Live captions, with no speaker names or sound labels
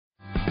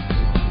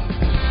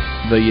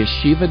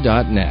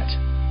theyeshiva.net.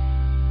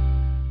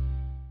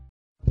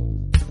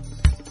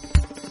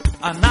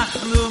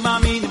 אנחנו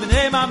מאמינים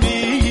בני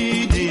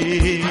מאמינים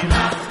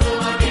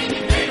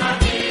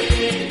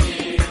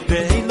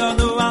ואין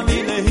לנו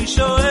מאמין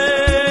להישואל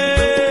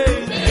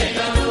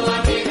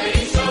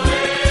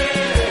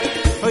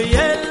אוי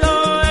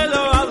אלו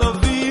אלו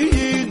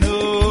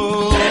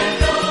אבינו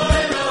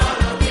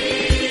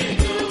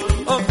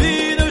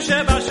אבינו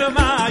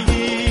שבשמיים.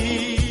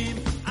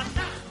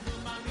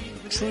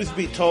 Truth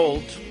be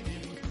told,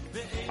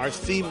 our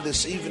theme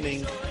this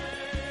evening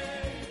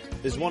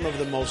is one of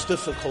the most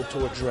difficult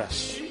to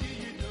address.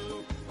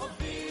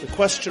 The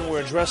question we're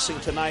addressing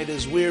tonight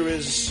is, where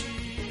is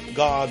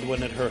God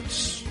when it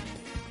hurts?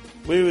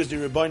 Where is the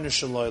Ribbono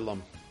Shel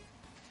Olam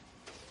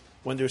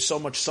when there's so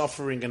much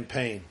suffering and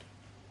pain?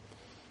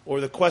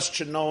 Or the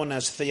question known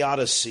as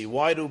theodicy: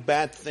 why do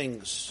bad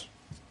things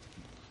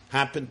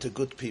happen to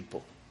good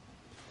people?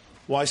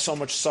 Why so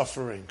much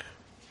suffering?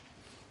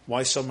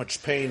 Why so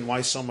much pain?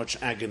 Why so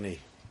much agony?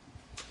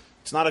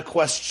 It's not a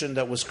question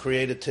that was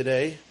created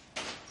today.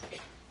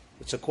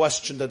 It's a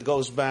question that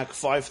goes back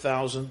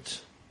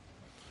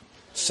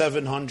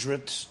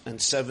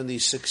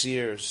 5,776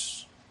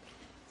 years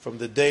from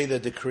the day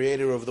that the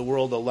Creator of the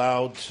world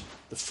allowed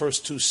the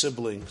first two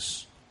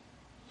siblings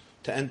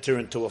to enter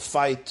into a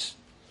fight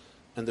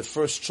and the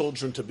first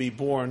children to be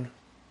born,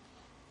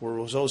 where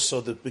it was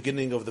also the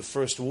beginning of the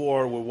first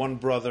war where one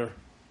brother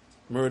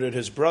murdered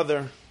his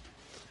brother,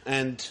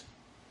 and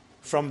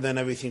from then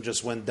everything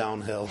just went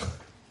downhill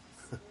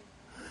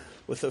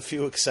with a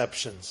few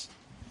exceptions.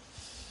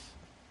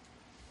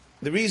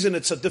 The reason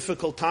it's a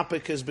difficult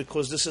topic is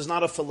because this is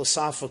not a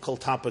philosophical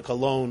topic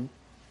alone,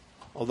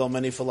 although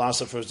many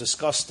philosophers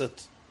discussed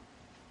it.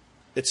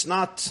 It's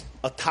not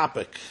a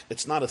topic,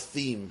 it's not a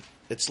theme,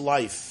 it's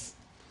life.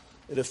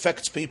 It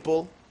affects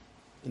people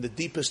in the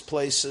deepest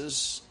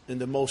places, in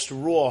the most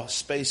raw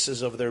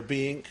spaces of their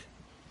being.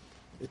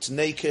 It's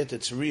naked,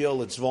 it's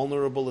real, it's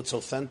vulnerable, it's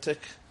authentic,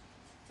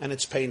 and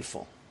it's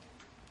painful.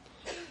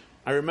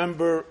 I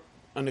remember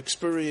an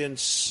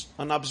experience,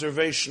 an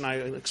observation, I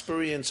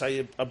experienced,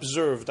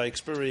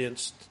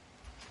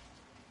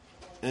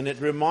 and it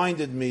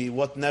reminded me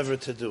what never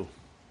to do.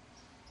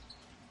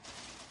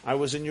 I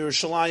was in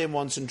Yerushalayim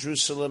once, in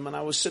Jerusalem, and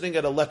I was sitting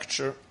at a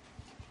lecture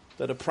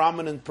that a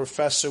prominent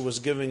professor was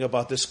giving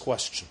about this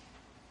question: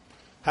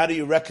 how do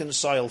you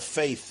reconcile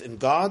faith in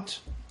God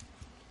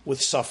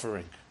with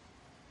suffering?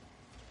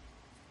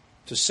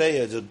 To say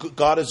it,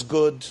 God is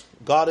good,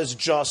 God is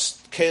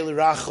just, Kel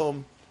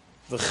Rachum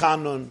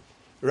v'Chanun,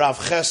 Rav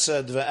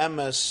Chesed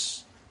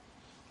ve'emes,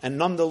 and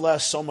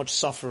nonetheless so much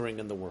suffering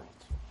in the world.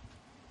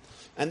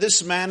 And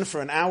this man,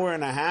 for an hour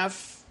and a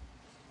half,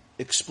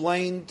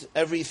 explained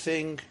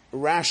everything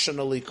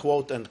rationally,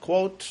 quote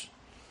unquote,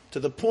 to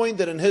the point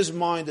that in his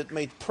mind it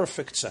made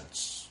perfect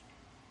sense.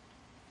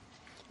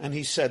 And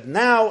he said,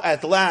 now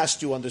at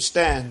last you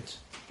understand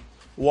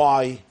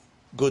why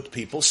good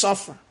people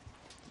suffer.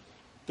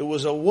 There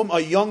was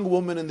a young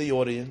woman in the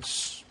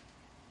audience,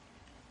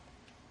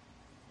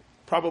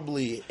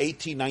 probably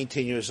 18,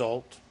 19 years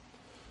old,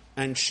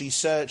 and she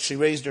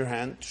raised her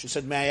hand. She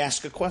said, may I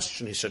ask a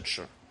question? He said,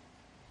 sure.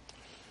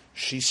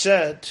 She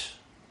said,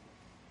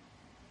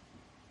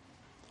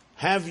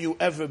 have you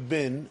ever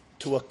been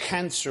to a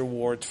cancer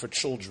ward for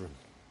children,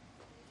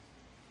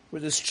 where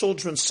there's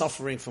children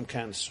suffering from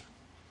cancer?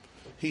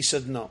 He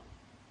said, no.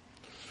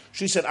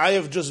 She said, I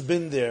have just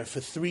been there for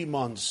 3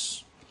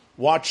 months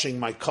watching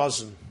my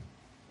cousin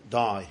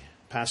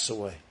pass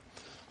away.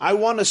 I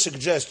want to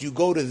suggest you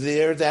go to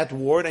that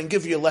ward, and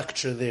give you a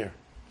lecture there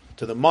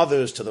to the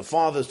mothers, to the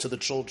fathers, to the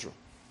children.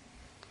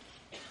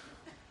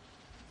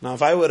 Now,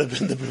 if I would have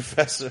been the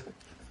professor,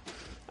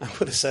 I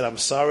would have said, I'm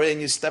sorry, and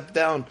you step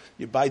down,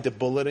 you bite the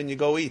bullet, and you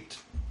go eat.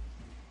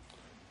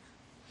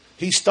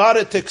 He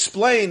started to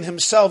explain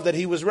himself that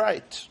he was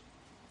right.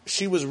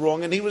 She was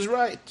wrong, and he was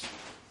right.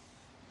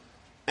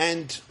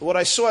 And what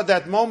I saw at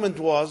that moment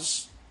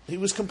was, he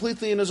was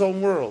completely in his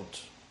own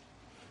world.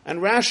 And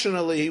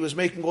rationally, he was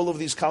making all of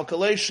these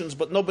calculations,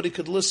 but nobody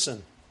could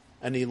listen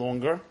any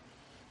longer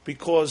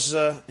because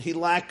he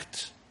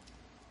lacked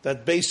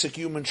that basic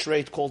human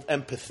trait called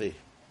empathy.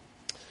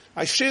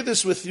 I share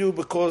this with you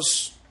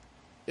because,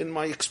 in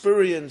my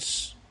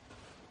experience,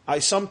 I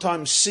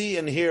sometimes see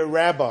and hear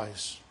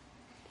rabbis,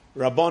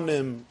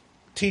 rabbonim,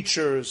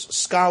 teachers,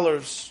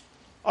 scholars,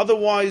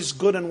 otherwise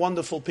good and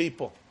wonderful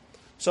people.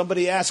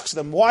 Somebody asks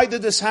them, why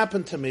did this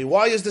happen to me?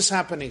 Why is this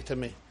happening to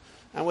me?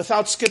 And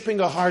without skipping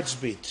a heart's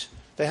beat,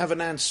 they have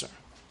an answer.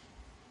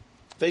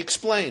 They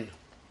explain.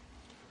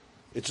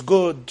 It's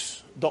good.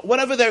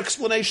 Whatever their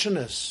explanation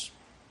is.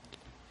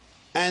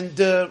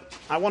 And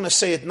I want to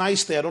say it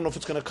nicely. I don't know if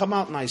it's going to come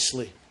out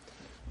nicely.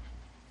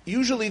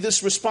 Usually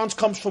this response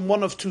comes from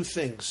one of two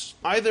things.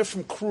 Either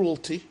from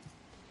cruelty,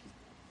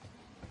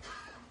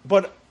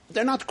 but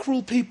they're not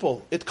cruel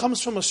people. It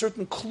comes from a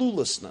certain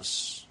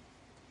cluelessness.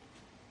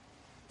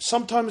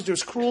 Sometimes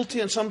there's cruelty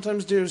and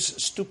sometimes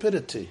there's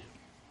stupidity.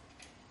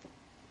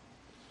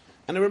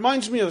 And it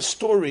reminds me of a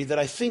story that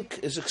I think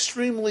is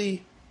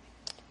extremely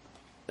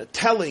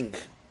telling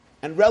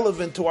and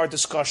relevant to our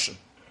discussion.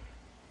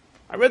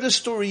 I read this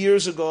story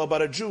years ago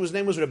about a Jew. His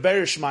name was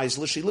Reberish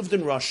Meislish. He lived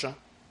in Russia.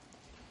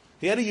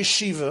 He had a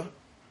yeshiva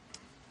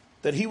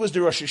that he was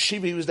the Rosh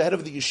Yeshiva. He was the head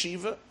of the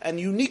yeshiva. And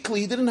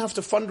uniquely, he didn't have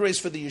to fundraise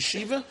for the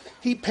yeshiva.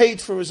 He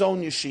paid for his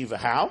own yeshiva.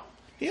 How?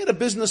 He had a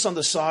business on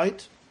the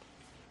side.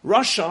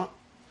 Russia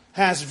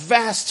has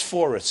vast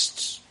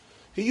forests.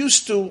 He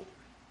used to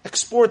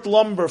export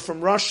lumber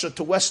from Russia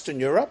to Western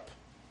Europe.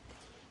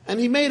 And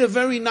he made a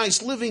very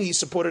nice living. He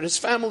supported his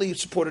family. He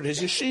supported his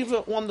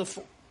yeshiva.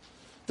 Wonderful.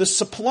 The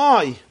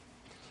supply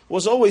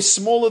was always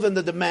smaller than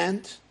the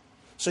demand.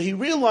 So he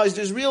realized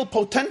there's real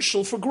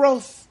potential for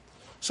growth.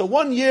 So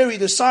one year he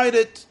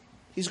decided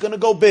he's going to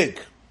go big.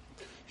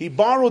 He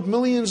borrowed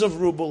millions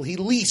of ruble. He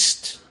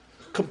leased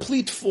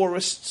complete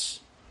forests,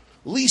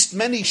 leased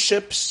many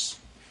ships,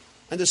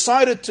 and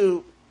decided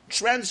to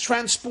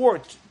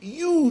transport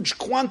huge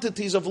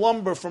quantities of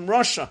lumber from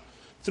Russia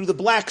through the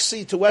Black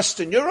Sea to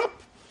Western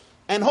Europe.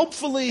 And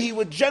hopefully he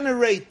would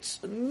generate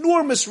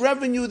enormous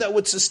revenue that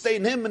would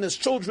sustain him and his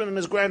children and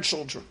his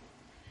grandchildren.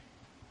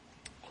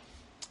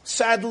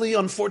 Sadly,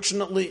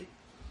 unfortunately,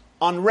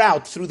 en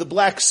route through the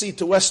Black Sea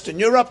to Western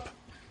Europe,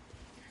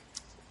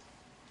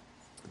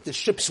 the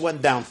ships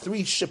went down.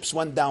 3 ships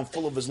went down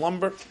full of his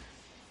lumber.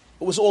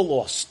 It was all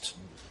lost.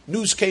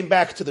 News came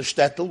back to the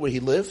shtetl where he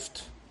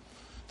lived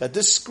that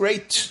this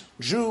great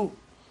Jew,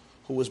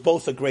 who was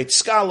both a great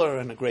scholar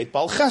and a great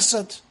Baal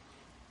Chesed,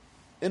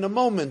 in a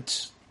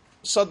moment,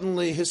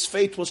 suddenly his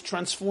fate was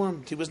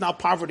transformed. He was now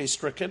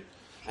poverty-stricken,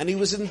 and he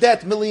was in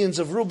debt, millions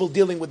of ruble,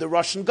 dealing with the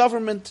Russian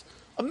government.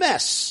 A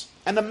mess,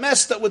 and a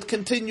mess that would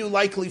continue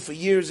likely for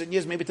years and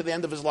years, maybe to the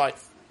end of his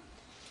life.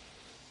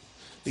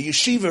 The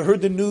yeshiva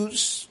heard the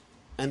news,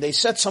 and they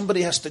said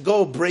somebody has to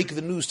go break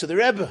the news to the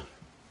Rebbe,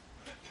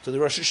 to the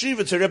Rosh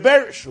Yeshiva, to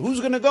Reberish. Who's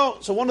going to go?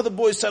 So one of the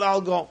boys said,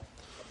 I'll go.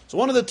 So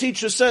one of the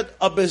teachers said,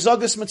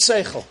 Abezagas mit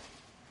seichel.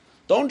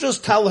 Don't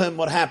just tell him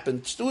what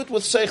happened. Just do it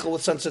with seichel,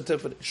 with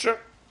sensitivity. Sure.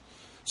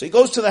 So he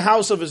goes to the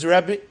house of his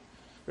Rebbe.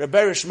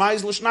 Reberish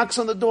Meislish knocks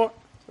on the door.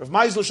 Rav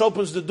Meislish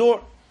opens the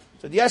door.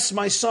 Said, yes,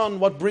 my son,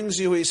 what brings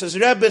you here? He says,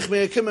 Rebbe,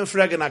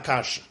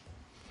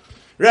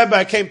 Rebbe,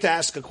 I came to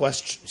ask a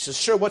question. He says,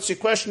 sure, what's your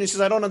question? He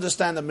says, I don't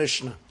understand the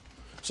Mishnah.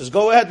 He says,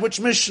 go ahead, which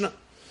Mishnah? He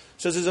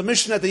says, there's a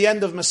Mishnah at the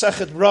end of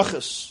Masechet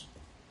Brachas.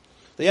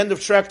 The end of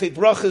Tractate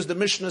Brachas, the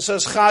Mishnah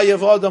says,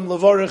 Chayev Adam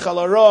levorech al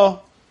hara,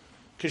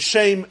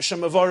 kishem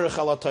shemevorech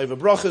al hatova.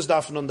 Brachas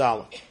daf nun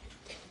daled.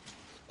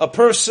 A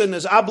person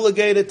is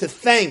obligated to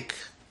thank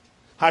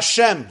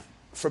Hashem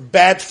for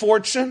bad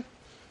fortune,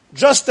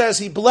 just as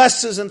he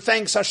blesses and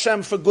thanks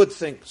Hashem for good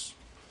things.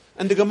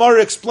 And the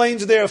Gemara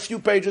explains there a few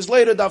pages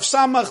later, Daf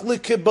Samach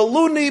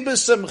likibeluni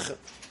b'simcha,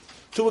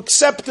 to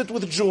accept it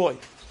with joy.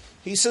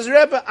 He says,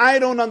 Rebbe, I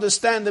don't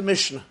understand the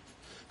Mishnah.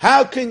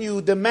 How can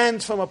you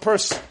demand from a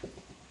person,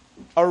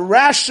 a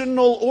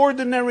rational,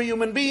 ordinary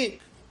human being,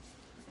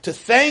 to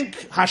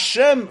thank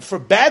Hashem for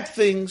bad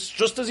things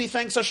just as he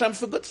thanks Hashem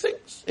for good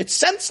things? It's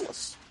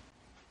senseless.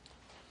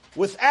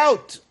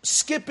 Without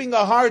skipping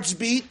a heart's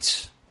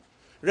beat,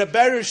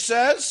 Reberish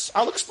says,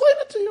 I'll explain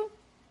it to you.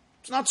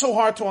 It's not so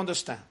hard to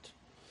understand.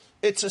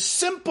 It's a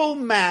simple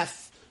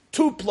math.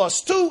 2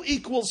 + 2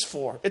 =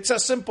 4. It's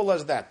as simple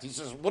as that. He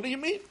says, what do you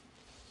mean?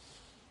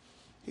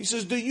 He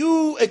says, do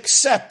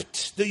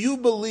you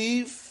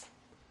believe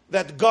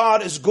that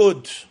God is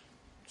good?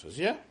 He says,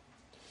 yeah.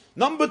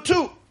 Number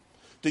 2,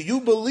 do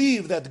you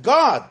believe that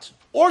God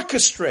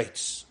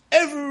orchestrates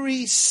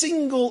every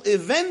single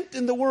event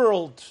in the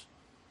world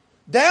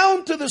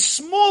down to the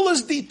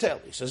smallest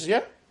detail? He says,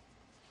 yeah.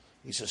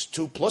 He says,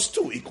 2 +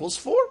 2 =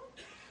 4.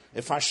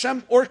 If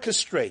Hashem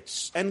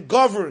orchestrates and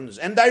governs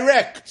and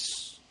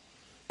directs,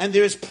 and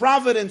there is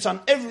providence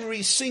on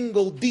every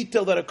single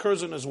detail that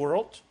occurs in His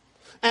world,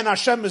 and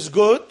Hashem is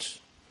good,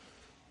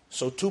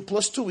 so 2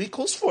 + 2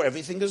 = 4.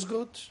 Everything is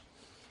good.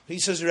 He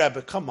says,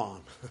 Rebbe, come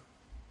on.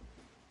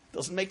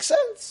 Doesn't make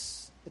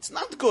sense. It's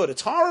not good.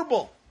 It's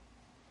horrible.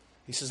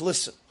 He says,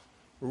 listen,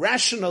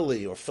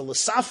 rationally or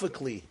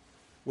philosophically,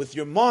 with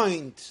your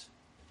mind,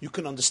 you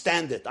can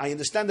understand it. I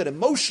understand it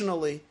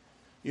emotionally.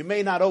 You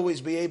may not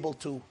always be able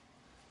to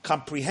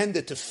comprehend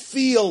it, to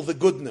feel the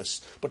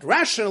goodness. But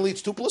rationally,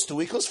 it's 2 +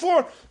 2 =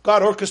 4.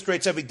 God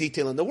orchestrates every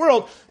detail in the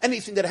world.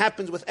 Anything that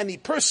happens with any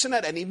person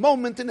at any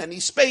moment, in any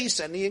space,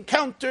 any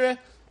encounter,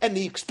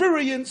 any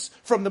experience,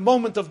 from the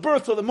moment of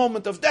birth to the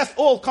moment of death,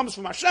 all comes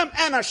from Hashem,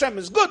 and Hashem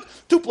is good.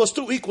 2 +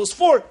 2 =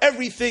 4.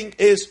 Everything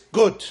is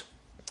good.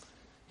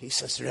 He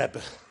says,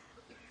 Rebbe,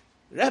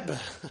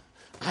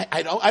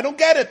 I don't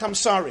get it. I'm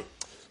sorry.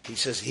 He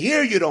says,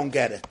 here you don't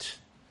get it.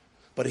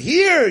 But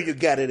here you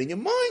get it. In your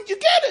mind, you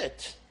get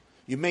it.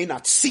 You may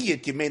not see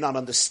it. You may not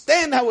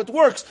understand how it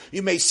works.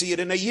 You may see it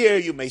in a year.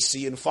 You may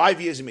see it in 5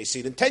 years. You may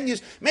see it in 10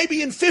 years.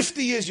 Maybe in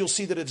 50 years you'll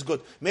see that it's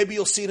good. Maybe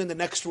you'll see it in the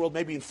next world.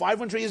 Maybe in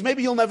 500 years.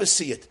 Maybe you'll never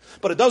see it.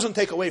 But it doesn't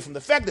take away from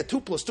the fact that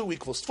 2 + 2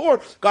 =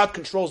 4. God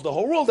controls the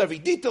whole world. Every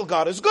detail.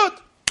 God is good.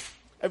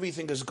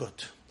 Everything is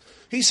good.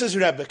 He says,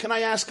 Rebbe, can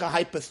I ask a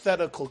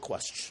hypothetical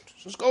question?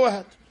 He says, go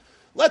ahead.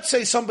 Let's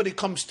say somebody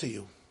comes to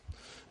you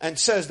and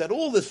says that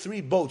all the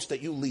 3 boats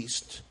that you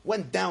leased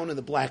went down in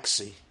the Black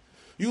Sea.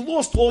 You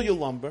lost all your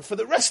lumber. For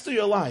the rest of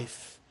your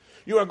life,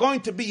 you are going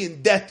to be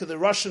in debt to the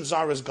Russian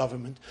Tsarist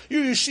government.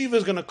 Your yeshiva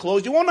is going to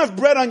close. You won't have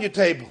bread on your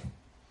table.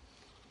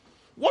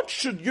 What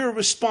should your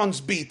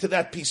response be to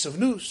that piece of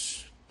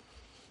news?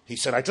 He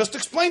said, I just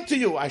explained to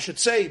you. I should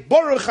say,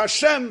 Baruch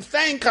Hashem,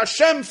 thank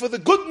Hashem for the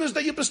goodness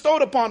that you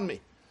bestowed upon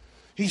me.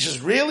 He says,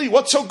 really?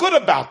 What's so good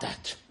about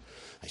that?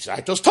 I said,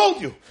 I just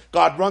told you.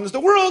 God runs the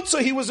world, so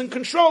he was in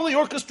control, he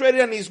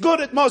orchestrated, and he's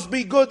good. It must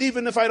be good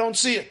even if I don't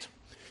see it.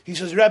 He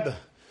says, Rebbe,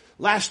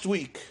 last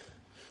week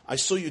I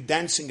saw you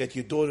dancing at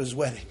your daughter's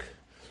wedding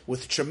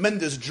with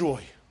tremendous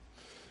joy.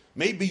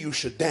 Maybe you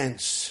should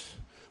dance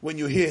when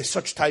you hear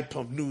such type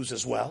of news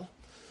as well.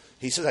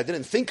 He says, I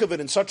didn't think of it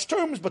in such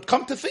terms, but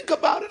come to think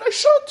about it, I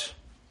should.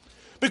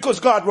 Because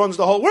God runs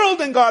the whole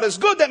world and God is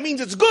good, that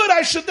means it's good,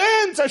 I should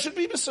dance, I should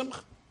be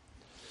besimcha.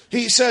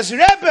 He says,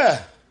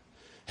 Rebbe,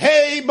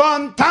 hey,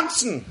 bon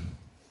tanzen.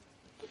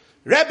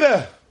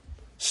 Rebbe,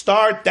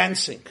 start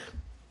dancing.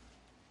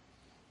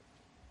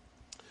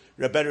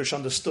 Rebbe Erush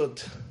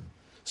understood,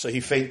 so he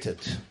fainted.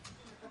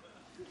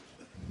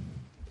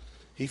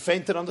 He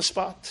fainted on the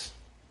spot.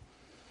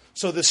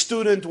 So the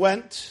student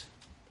went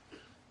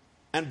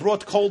and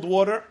brought cold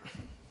water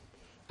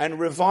and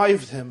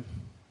revived him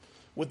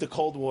with the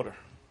cold water.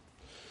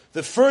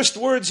 The first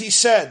words he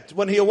said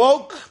when he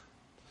awoke,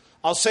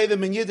 I'll say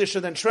them in Yiddish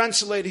and then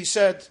translate, he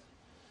said,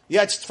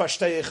 Jetzt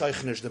verstehe ich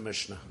euch nicht, the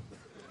Mishnah.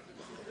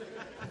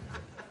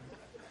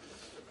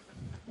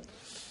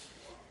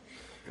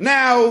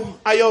 Now,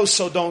 I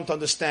also don't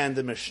understand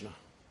the Mishnah.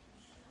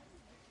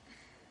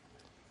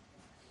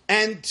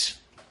 And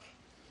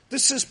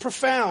this is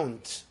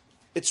profound.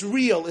 It's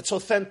real, it's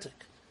authentic.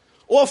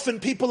 Often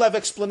people have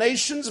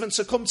explanations when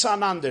it comes to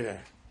an andere.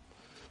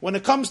 When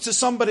it comes to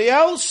somebody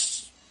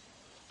else,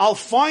 I'll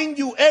find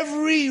you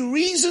every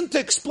reason to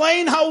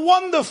explain how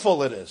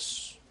wonderful it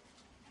is.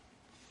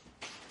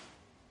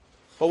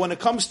 But when it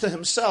comes to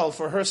himself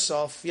or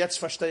herself, jetzt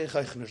verstehe ich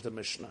euch nicht, the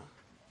Mishnah.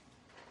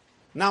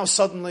 Now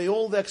suddenly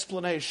all the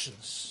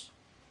explanations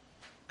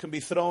can be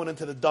thrown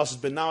into the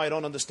dustbin. Now I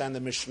don't understand the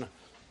Mishnah.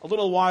 A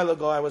little while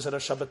ago I was at a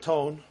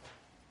Shabbaton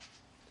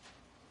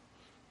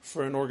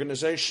for an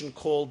organization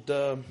called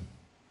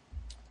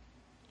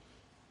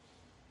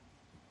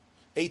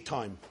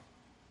A-Time.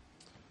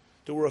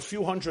 There were a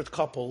few hundred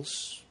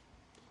couples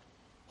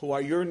who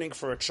are yearning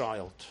for a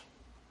child,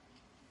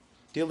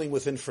 dealing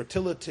with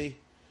infertility,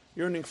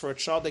 yearning for a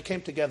child. They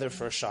came together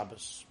for a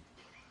Shabbos.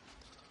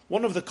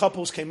 One of the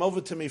couples came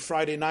over to me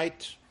Friday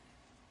night,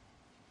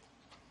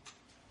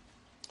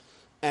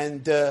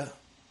 and the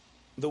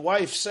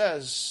wife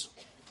says,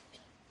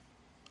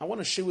 I want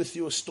to share with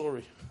you a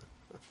story.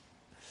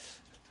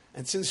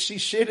 And since she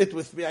shared it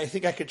with me, I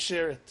think I could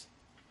share it.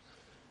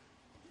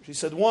 She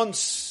said,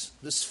 once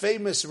this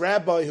famous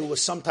rabbi who was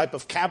some type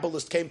of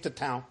Kabbalist came to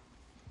town.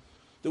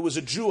 There was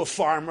a Jew, a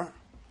farmer.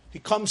 He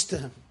comes to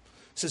him.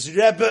 Says,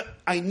 Rebbe,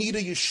 I need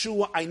a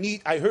Yeshua.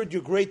 I heard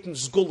you're great in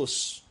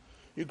Zgulus.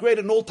 You're great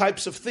in all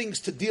types of things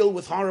to deal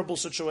with horrible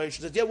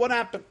situations. I said, yeah, what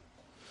happened?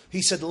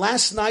 He said,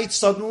 last night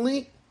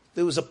suddenly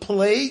there was a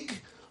plague.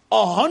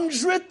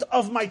 100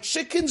 of my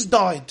chickens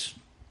died.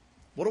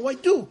 What do I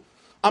do?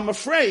 I'm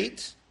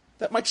afraid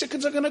that my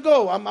chickens are going to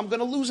go. I'm going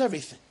to lose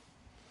everything.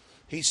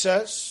 He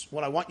says,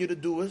 what I want you to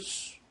do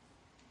is,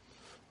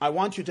 I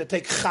want you to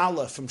take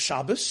challah from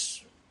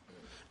Shabbos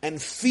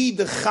and feed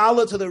the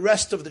challah to the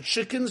rest of the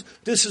chickens.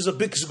 This is a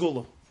big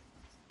zgula.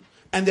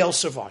 And they'll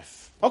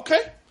survive.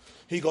 Okay?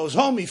 He goes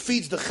home, he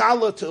feeds the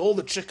challah to all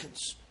the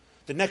chickens.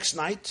 The next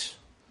night,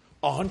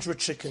 100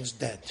 chickens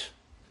dead.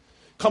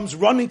 Comes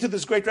running to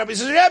this great rabbi. He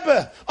says,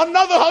 Rebbe,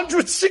 another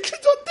 100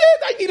 chickens are dead.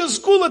 I need a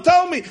zgula,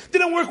 tell me.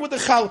 Didn't work with the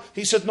challah.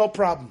 He said, no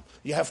problem.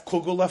 You have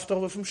kugel left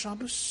over from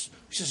Shabbos?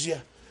 He says, yeah.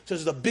 He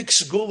says, the big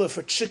zgula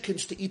for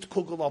chickens to eat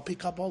kugel al pi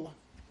Kabbalah.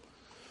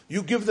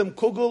 You give them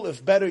kugel,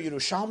 if better,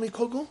 Yerushalmi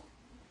kugel.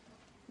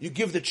 You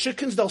give the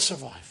chickens, they'll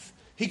survive.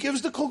 He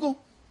gives the kugel.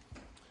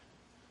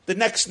 The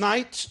next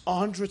night,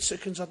 100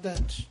 chickens are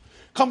dead.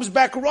 Comes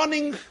back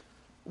running.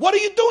 What are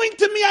you doing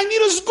to me? I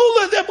need a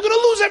zgula. We're going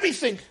to lose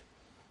everything.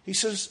 He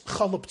says,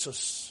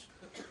 chaluptzas,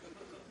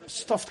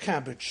 stuffed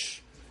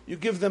cabbage. You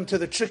give them to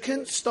the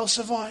chickens, they'll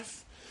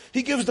survive.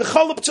 He gives the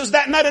chaluptzas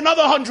that night,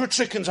 another 100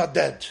 chickens are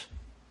dead.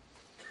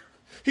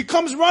 He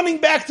comes running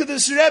back to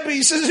this Rebbe.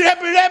 He says,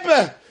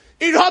 Rebbe,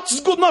 it hat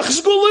good nach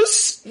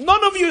zgulas.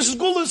 None of your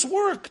zgulas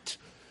worked.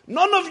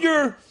 None of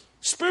your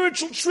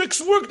spiritual tricks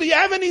worked. Do you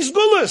have any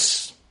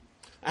zgulas?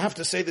 I have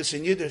to say this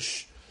in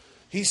Yiddish.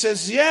 He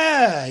says,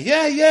 yeah.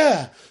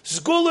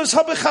 Zgulas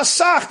habe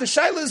chasach. The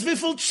shaila is wie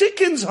viel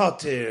chickens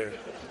hat er?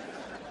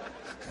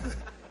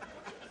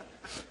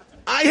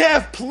 I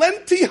have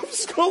plenty of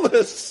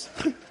zgulas.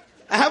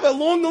 I have a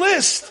long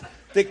list.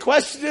 The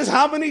question is,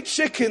 how many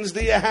chickens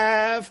do you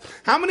have?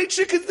 How many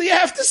chickens do you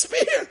have to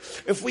spare?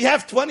 If we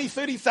have 20,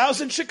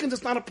 30,000 chickens,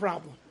 it's not a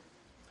problem.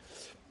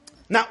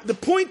 Now, the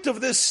point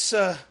of this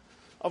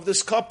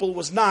couple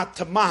was not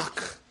to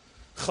mock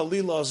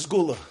Chalila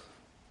Zgula.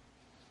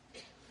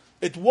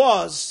 It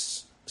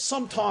was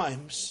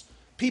sometimes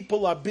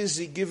people are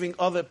busy giving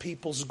other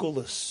people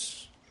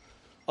sgulas.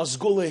 A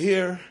sgula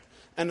here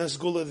and a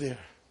sgula there.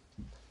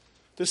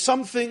 There's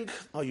something,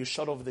 oh, you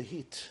shut over the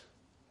heat.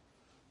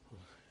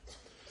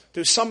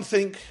 There's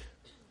something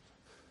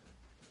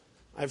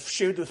I've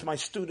shared with my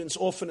students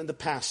often in the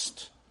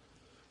past.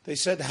 They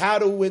said,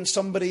 when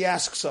somebody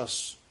asks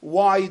us,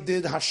 why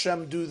did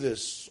Hashem do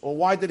this? Or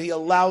why did He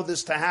allow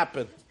this to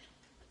happen?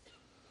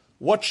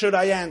 What should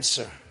I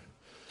answer?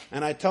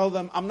 And I tell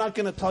them, I'm not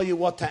going to tell you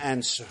what to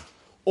answer.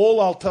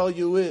 All I'll tell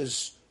you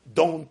is,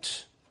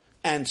 don't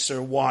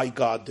answer why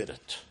God did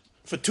it.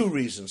 For two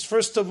reasons.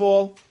 First of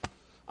all,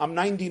 I'm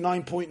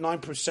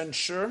 99.9%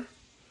 sure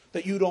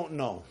that you don't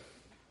know.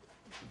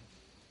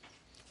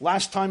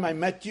 Last time I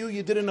met you,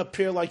 you didn't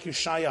appear like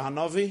Yeshaya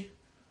Hanavi,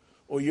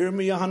 or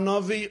Yirmiyah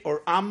Hanavi,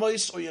 or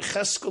Amos, or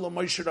Yecheskel, or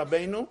Moshe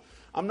Rabbeinu.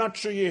 I'm not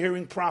sure you're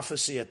hearing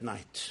prophecy at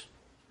night.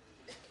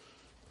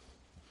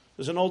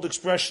 There's an old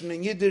expression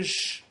in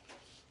Yiddish,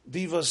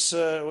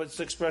 Divas, what's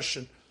the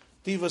expression?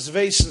 Divas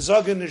Weisen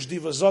Zogenish,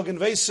 Divas Zogen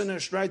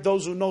Weisenish, right?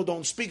 Those who know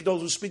don't speak,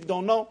 those who speak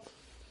don't know.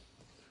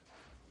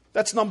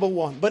 That's number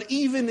one. But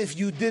even if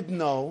you did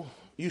know,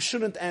 you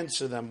shouldn't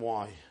answer them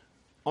why.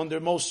 Under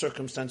most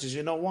circumstances,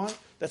 you know why?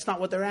 That's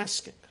not what they're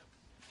asking.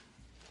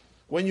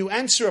 When you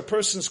answer a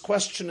person's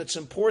question, it's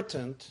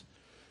important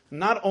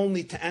not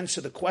only to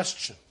answer the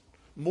question,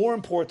 more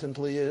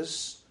importantly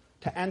is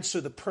to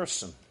answer the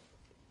person.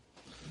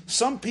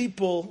 Some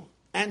people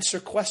answer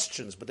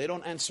questions, but they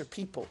don't answer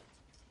people.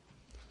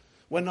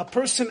 When a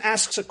person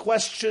asks a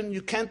question,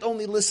 you can't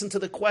only listen to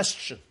the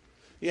question.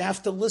 You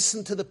have to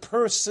listen to the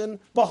person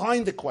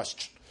behind the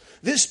question.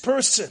 This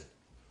person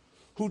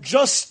who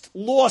just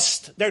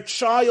lost their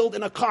child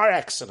in a car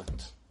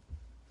accident,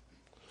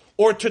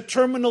 or to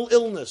terminal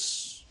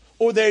illness,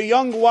 or their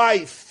young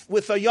wife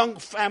with a young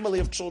family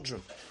of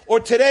children, or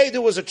today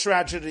there was a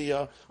tragedy,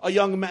 a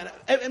young man,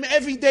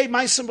 every day,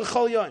 Ma'aseh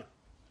b'chol yom.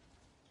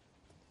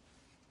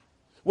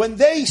 When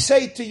they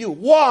say to you,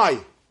 why?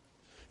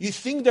 You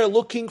think they're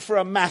looking for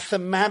a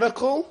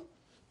mathematical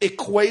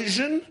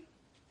equation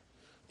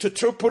to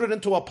put it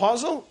into a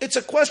puzzle? It's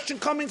a question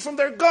coming from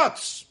their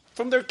guts,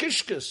 from their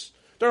kishkas.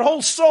 Their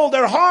whole soul,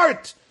 their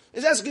heart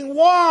is asking,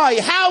 why?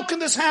 How can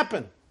this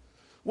happen?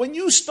 When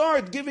you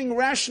start giving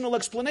rational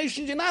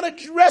explanations, you're not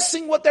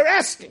addressing what they're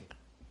asking.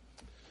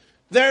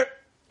 They're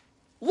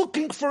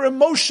looking for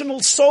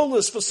emotional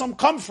solace, for some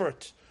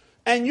comfort.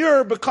 And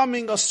you're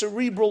becoming a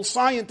cerebral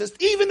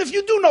scientist, even if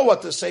you do know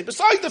what to say,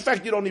 besides the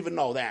fact you don't even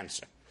know the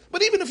answer.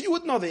 But even if you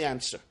would know the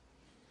answer,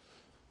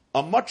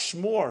 a much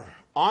more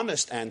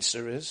honest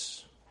answer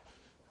is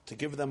to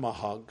give them a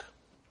hug,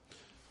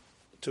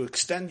 to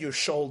extend your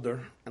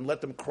shoulder and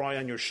let them cry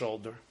on your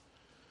shoulder,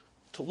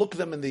 to look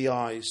them in the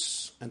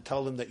eyes and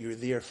tell them that you're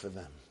there for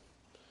them,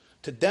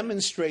 to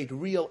demonstrate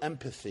real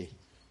empathy,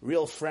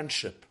 real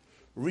friendship,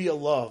 real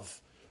love,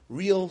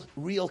 real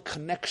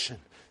connection.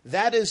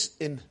 That is,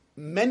 in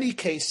many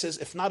cases,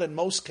 if not in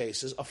most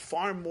cases, a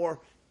far more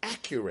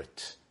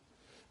accurate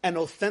and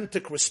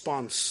authentic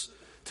response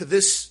to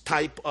this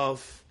type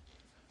of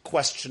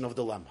question of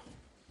dilemma.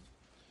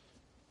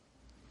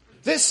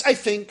 This, I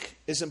think,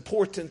 is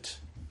important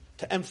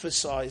to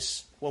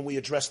emphasize when we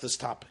address this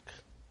topic.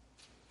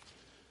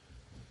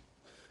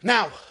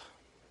 Now,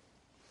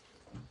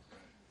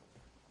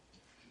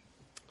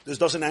 this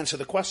doesn't answer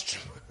the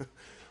question.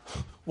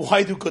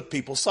 Why do good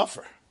people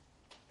suffer?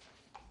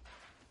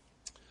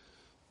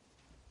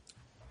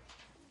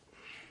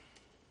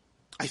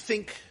 I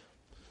think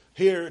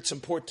here it's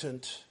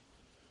important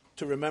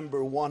to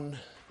remember one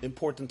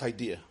important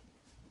idea.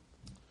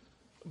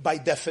 By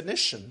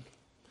definition,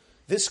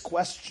 this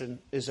question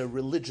is a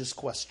religious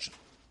question.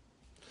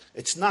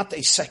 It's not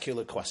a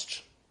secular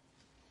question.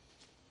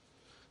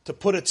 To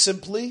put it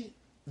simply,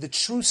 the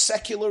true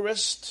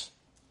secularist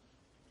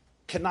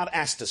cannot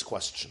ask this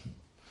question.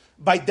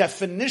 By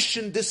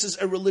definition, this is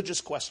a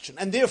religious question.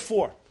 And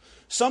therefore,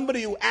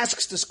 somebody who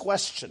asks this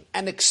question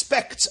and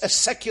expects a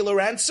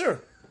secular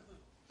answer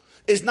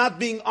is not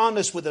being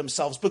honest with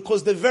themselves,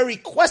 because the very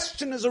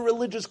question is a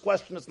religious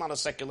question, it's not a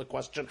secular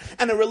question.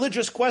 And a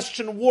religious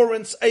question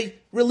warrants a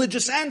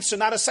religious answer,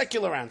 not a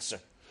secular answer.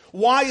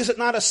 Why is it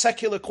not a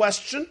secular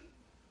question?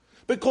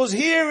 Because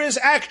here is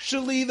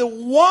actually the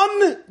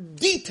one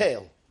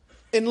detail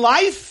in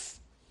life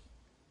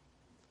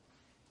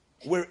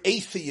where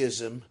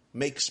atheism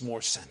makes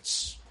more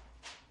sense.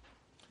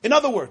 In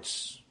other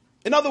words,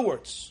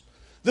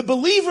 the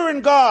believer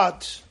in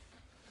God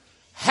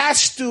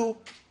has to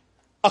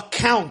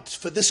account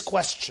for this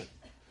question.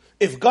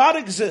 If God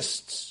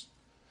exists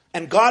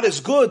and God is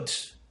good,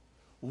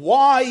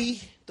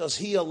 why does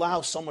He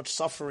allow so much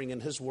suffering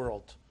in His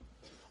world?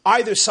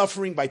 Either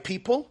suffering by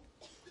people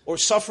or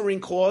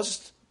suffering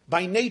caused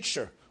by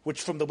nature,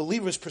 which from the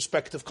believer's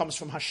perspective comes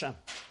from Hashem.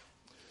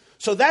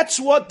 So that's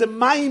what the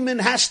Maimon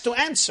has to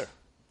answer.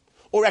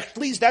 Or at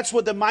least that's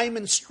what the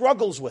Maimon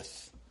struggles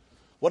with.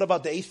 What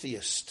about the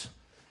atheist?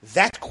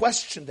 That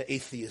question the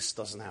atheist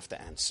doesn't have to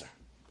answer.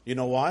 You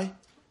know why?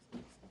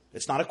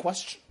 It's not a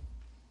question.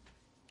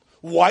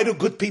 Why do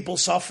good people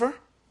suffer?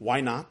 Why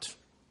not?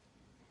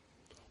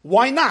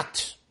 Why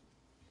not?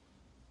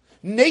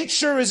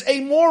 Nature is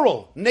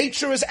amoral.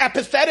 Nature is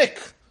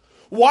apathetic.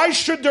 Why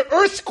should the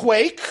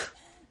earthquake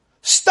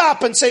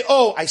stop and say,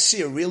 oh, I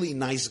see a really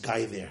nice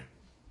guy there.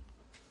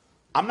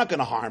 I'm not going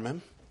to harm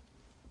him.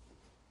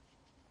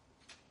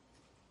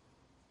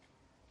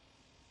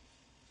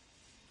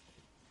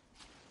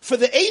 For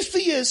the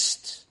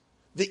atheist,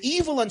 the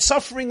evil and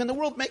suffering in the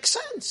world makes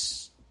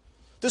sense.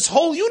 This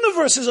whole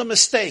universe is a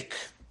mistake.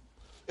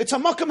 It's a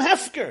makam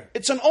hefker.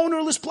 It's an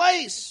ownerless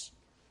place.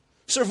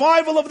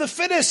 Survival of the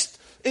fittest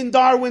in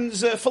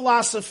Darwin's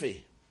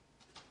philosophy.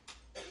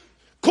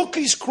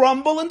 Cookies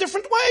crumble in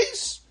different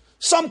ways.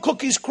 Some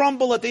cookies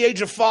crumble at the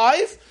age of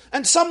 5,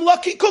 and some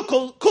lucky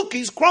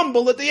cookies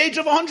crumble at the age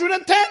of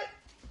 110.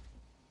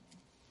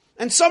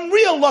 And some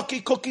real lucky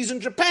cookies in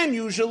Japan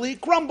usually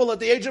crumble at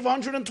the age of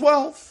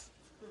 112.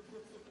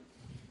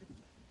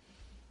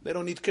 They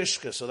don't eat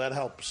kishka, so that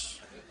helps.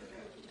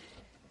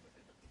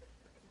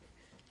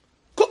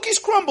 Cookies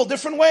crumble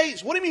different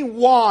ways. What do you mean,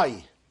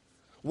 why?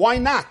 Why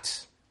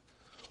not?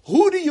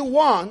 Who do you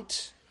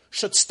want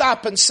should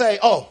stop and say,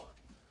 oh,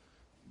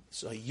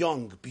 it's a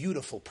young,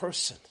 beautiful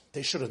person.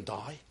 They shouldn't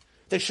die.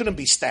 They shouldn't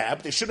be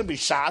stabbed. They shouldn't be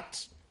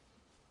shot.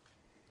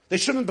 They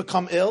shouldn't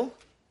become ill.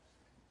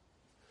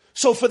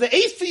 So for the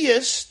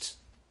atheist,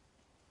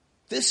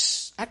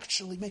 this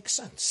actually makes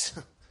sense.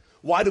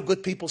 Why do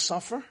good people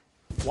suffer?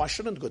 Why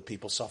shouldn't good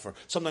people suffer?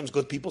 Sometimes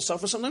good people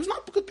suffer, sometimes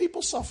not good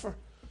people suffer.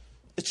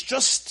 It's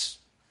just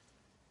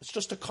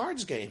a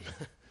cards game.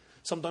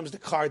 Sometimes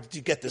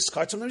you get this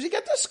card, sometimes you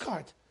get this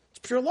card. It's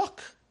pure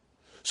luck.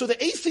 So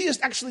the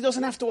atheist actually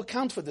doesn't have to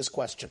account for this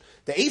question.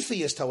 The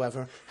atheist,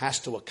 however, has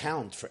to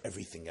account for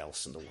everything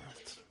else in the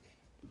world.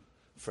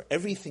 For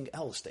everything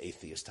else the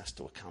atheist has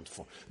to account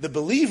for. The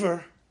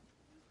believer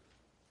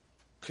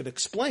could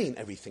explain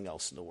everything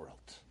else in the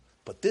world.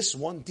 But this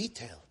one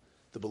detail,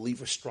 the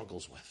believer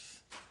struggles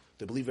with.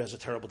 The believer has a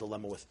terrible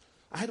dilemma with.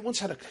 I once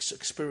had an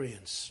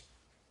experience.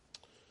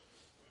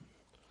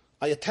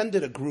 I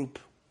attended a group.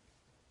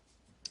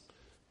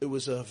 It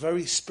was a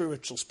very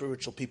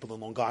spiritual people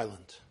in Long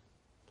Island.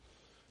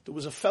 There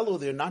was a fellow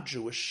there, not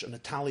Jewish, an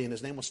Italian.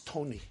 His name was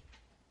Tony.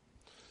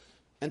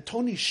 And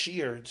Tony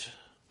shared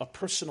a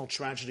personal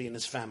tragedy in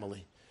his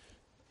family.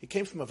 He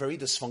came from a very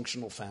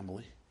dysfunctional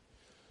family.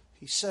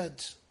 He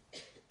said,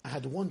 I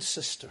had one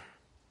sister.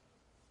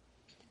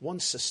 One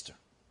sister.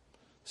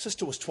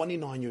 Sister was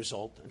 29 years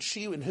old, and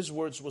she, in his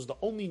words, was the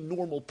only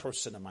normal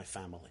person in my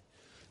family.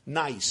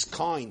 Nice,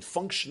 kind,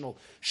 functional.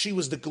 She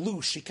was the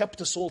glue. She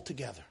kept us all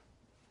together.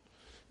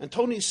 And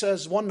Tony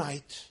says, one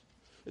night,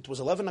 it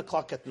was 11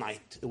 o'clock at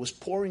night. It was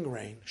pouring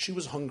rain. She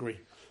was hungry.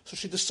 So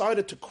she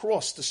decided to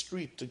cross the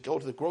street to go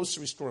to the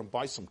grocery store and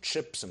buy some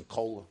chips and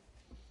cola.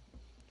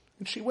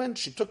 And she went.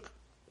 She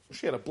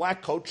had a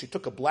black coat. She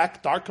took a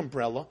black dark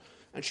umbrella.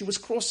 And she was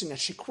crossing. As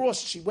she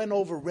crossed, she went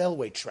over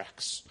railway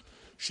tracks.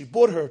 She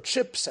bought her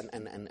chips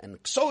and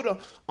soda.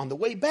 On the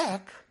way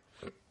back,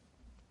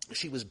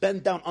 she was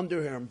bent down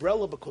under her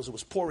umbrella because it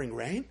was pouring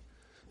rain.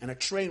 And a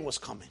train was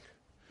coming.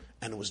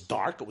 And it was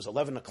dark. It was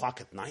 11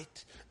 o'clock at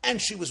night.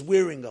 And she was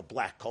wearing a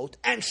black coat.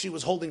 And she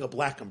was holding a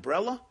black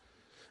umbrella.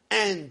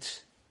 And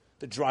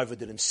the driver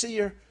didn't see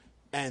her.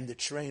 And the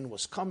train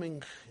was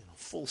coming,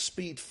 full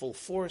speed, full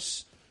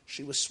force.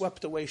 She was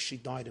swept away. She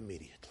died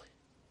immediately.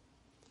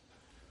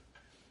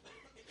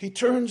 He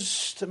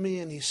turns to me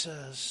and he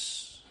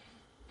says,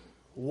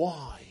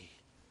 why?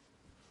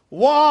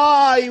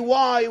 Why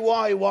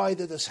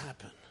did this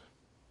happen?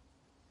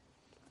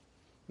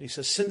 And he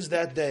says, since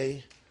that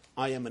day,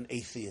 I am an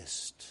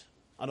atheist.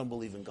 I don't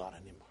believe in God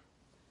anymore.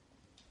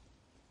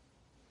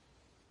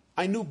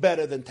 I knew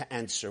better than to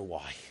answer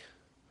why.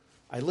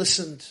 I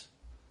listened.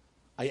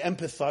 I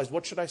empathized.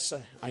 What should I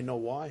say? I know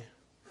why.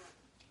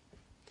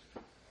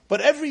 But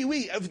every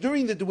week,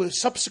 during the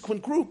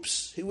subsequent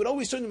groups, he would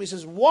always turn to me and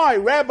says, why,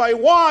 Rabbi,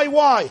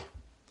 why?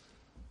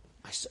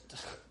 I said,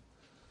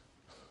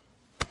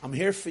 I'm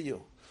here for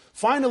you.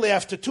 Finally,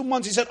 after 2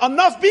 months, he said,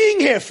 enough being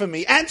here for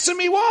me. Answer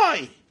me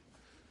why.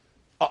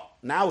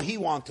 Now he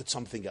wanted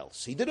something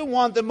else. He didn't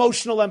want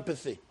emotional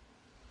empathy.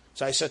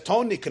 So I said,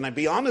 Tony, can I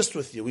be honest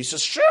with you? He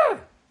says, sure.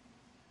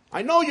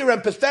 I know you're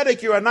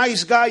empathetic. You're a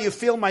nice guy. You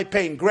feel my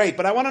pain. Great.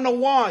 But I want to know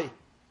why.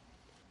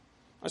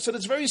 I said,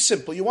 it's very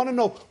simple. You want to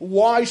know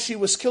why she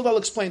was killed? I'll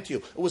explain to you.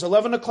 It was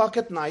 11 o'clock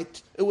at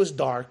night. It was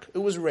dark. It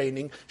was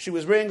raining. She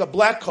was wearing a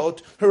black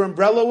coat. Her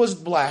umbrella was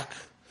black.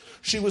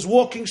 She was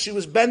walking. She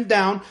was bent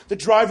down. The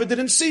driver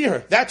didn't see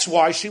her. That's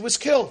why she was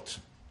killed.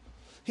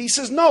 He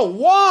says, no,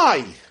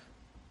 why?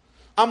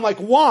 I'm like,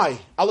 why?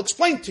 I'll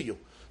explain to you.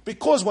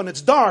 Because when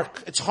it's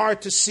dark, it's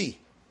hard to see.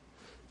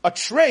 A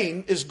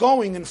train is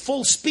going in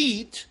full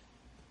speed.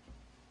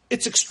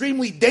 It's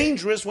extremely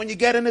dangerous when you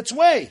get in its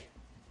way.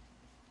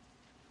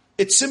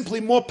 It's simply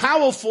more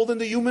powerful than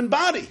the human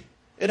body.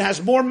 It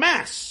has more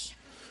mass.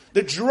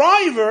 The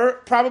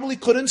driver probably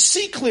couldn't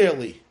see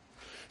clearly.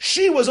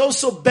 She was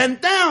also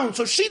bent down,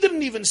 so she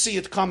didn't even see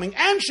it coming.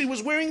 And she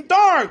was wearing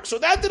dark, so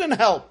that didn't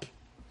help.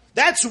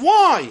 That's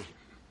why.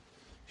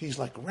 He's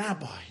like,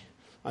 Rabbi,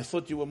 I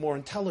thought you were more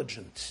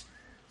intelligent.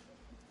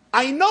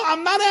 I know,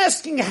 I'm not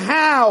asking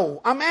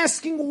how. I'm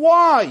asking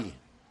why.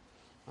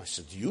 I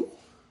said, you?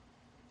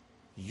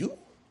 You?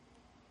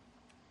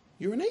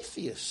 You're an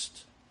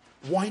atheist.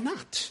 Why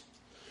not?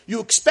 You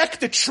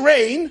expect a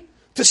train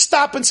to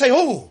stop and say,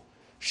 oh,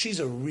 she's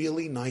a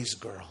really nice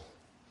girl.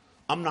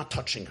 I'm not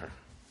touching her.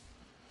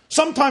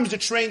 Sometimes the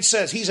train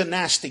says, he's a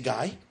nasty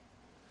guy.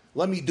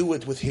 Let me do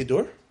it with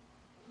Hidur.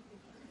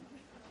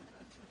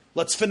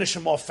 Let's finish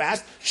him off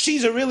fast.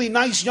 She's a really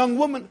nice young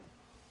woman.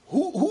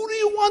 Who do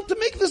you want to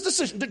make this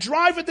decision? The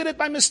driver did it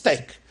by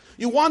mistake.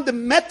 You want the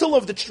metal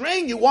of the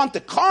train. You want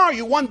the car.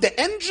 You want the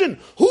engine.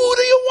 Who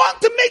do you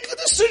want to make the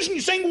decision?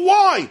 You're saying,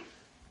 why?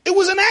 It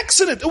was an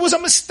accident. It was a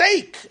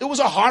mistake. It was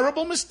a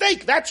horrible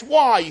mistake. That's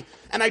why.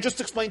 And I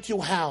just explained to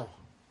you how.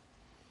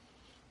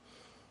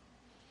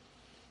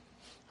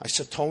 I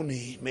said,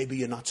 Tony, maybe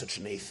you're not such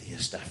an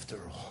atheist after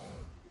all.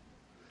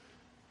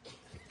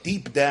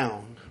 Deep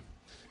down,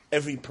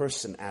 every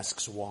person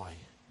asks why.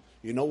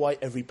 You know why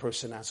every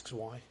person asks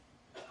why?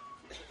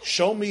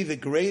 Show me the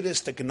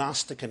greatest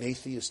agnostic and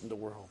atheist in the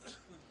world.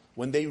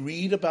 When they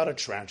read about a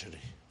tragedy,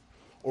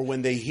 or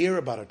when they hear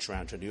about a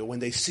tragedy, or when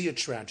they see a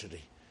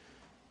tragedy,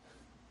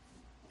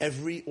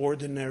 every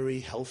ordinary,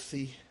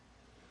 healthy,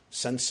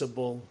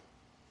 sensible,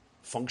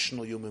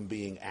 functional human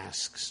being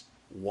asks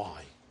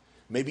why.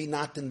 Maybe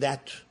not in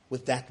that,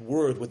 with that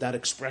word, with that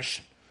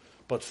expression,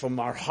 but from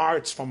our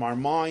hearts, from our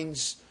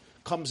minds,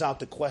 comes out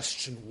the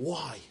question,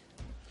 why?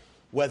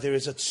 Whether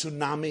it's a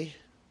tsunami,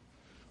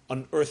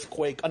 an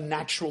earthquake, a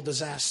natural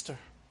disaster,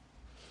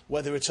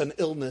 whether it's an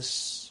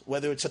illness,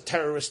 whether it's a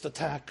terrorist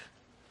attack,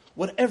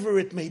 whatever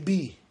it may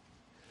be,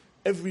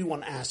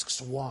 everyone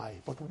asks why.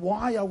 But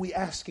why are we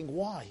asking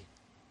why?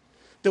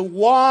 The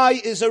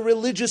why is a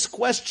religious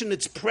question.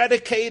 It's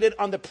predicated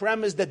on the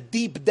premise that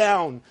deep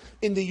down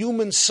in the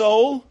human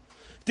soul,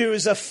 there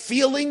is a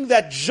feeling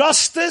that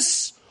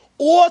justice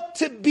ought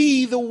to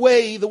be the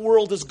way the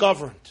world is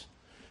governed.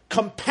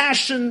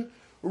 Compassion,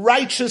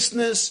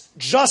 righteousness,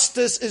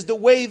 justice is the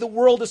way the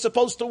world is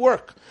supposed to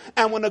work.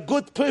 And when a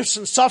good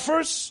person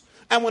suffers,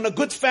 and when a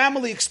good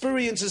family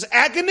experiences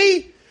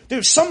agony,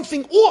 there's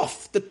something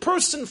off. The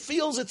person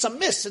feels it's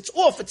amiss, it's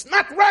off, it's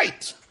not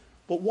right.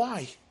 But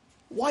why?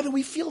 Why do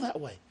we feel that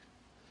way?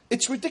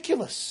 It's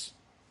ridiculous.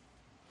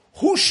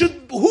 Who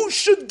should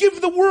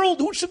give the world,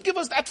 who should give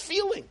us that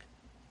feeling?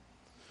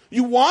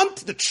 You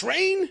want the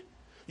train?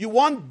 You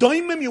want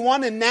daimim, you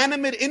want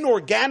inanimate,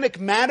 inorganic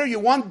matter, you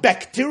want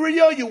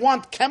bacteria, you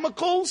want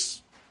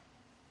chemicals,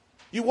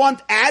 you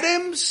want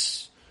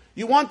atoms,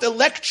 you want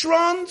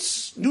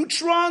electrons,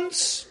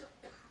 neutrons,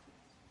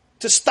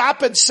 to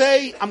stop and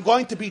say, I'm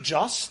going to be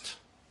just?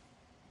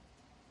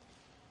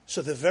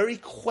 So the very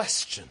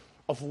question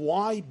of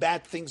why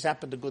bad things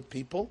happen to good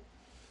people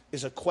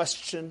is a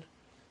question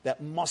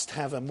that must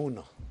have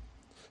emunah.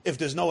 If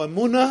there's no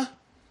emunah,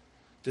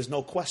 there's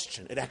no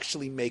question. It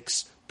actually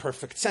makes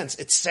perfect sense.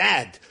 It's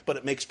sad, but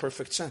it makes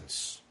perfect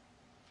sense.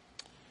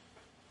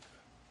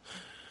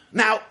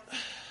 Now,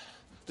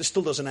 this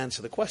still doesn't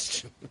answer the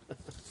question.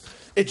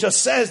 It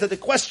just says that the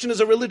question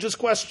is a religious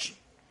question.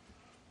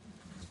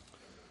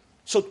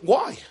 So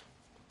why?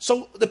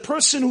 So the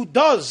person who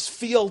does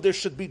feel there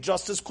should be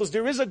justice, because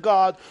there is a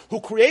God who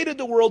created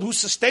the world, who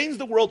sustains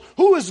the world,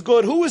 who is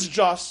good, who is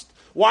just,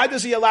 why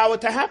does he allow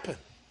it to happen?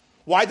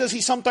 Why does he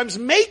sometimes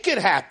make it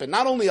happen?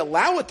 Not only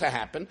allow it to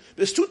happen.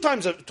 There's two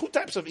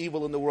types of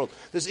evil in the world.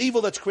 There's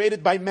evil that's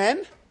created by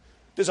men.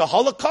 There's a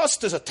Holocaust.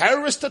 There's a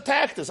terrorist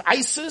attack. There's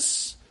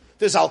ISIS.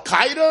 There's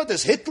Al-Qaeda.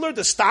 There's Hitler.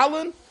 There's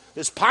Stalin.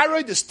 There's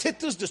Pirate. There's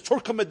Titus. There's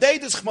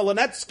Turkmenidai. There's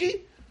Khmelnytsky.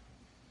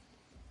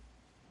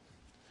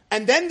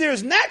 And then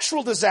there's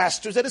natural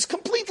disasters that is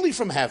completely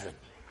from heaven.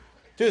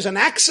 There's an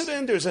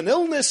accident. There's an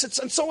illness.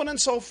 And so on and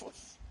so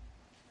forth.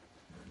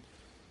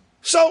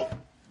 So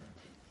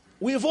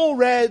we have all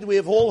read, we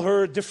have all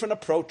heard different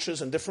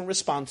approaches and different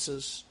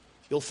responses.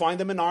 You'll find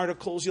them in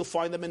articles, you'll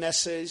find them in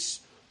essays,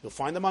 you'll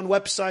find them on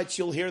websites,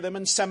 you'll hear them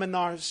in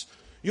seminars.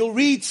 You'll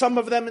read some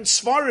of them in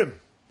Sfarim,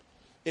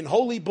 in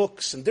holy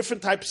books, in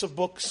different types of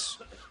books,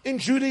 in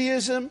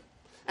Judaism.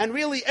 And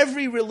really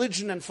every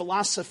religion and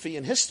philosophy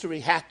in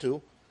history had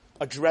to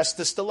address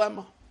this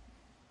dilemma.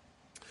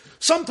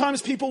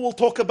 Sometimes people will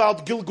talk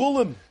about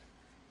Gilgulim,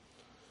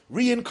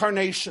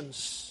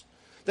 reincarnations.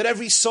 That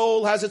every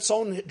soul has its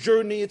own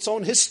journey, its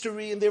own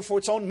history, and therefore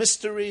its own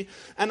mystery.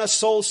 And a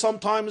soul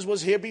sometimes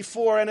was here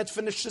before, and it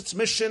finished its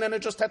mission, and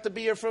it just had to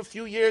be here for a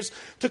few years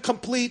to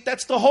complete.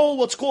 That's the whole,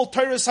 what's called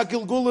Teres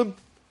HaGilgulim,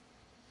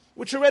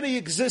 which already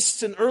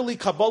exists in early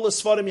Kabbalah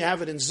Sfarim. You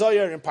have it in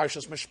Zohar, in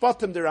Parshas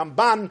Mishpatim. The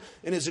Ramban,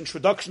 in his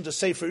introduction to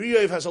Sefer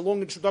Iyov, has a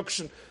long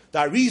introduction. The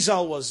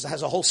Arizal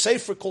has a whole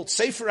Sefer called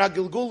Sefer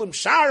HaGilgulim,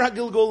 Shar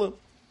HaGilgulim.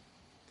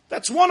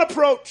 That's one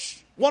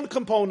approach, one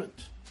component.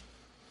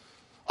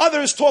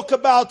 Others talk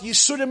about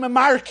Yisurim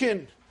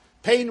Emarkin.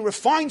 Pain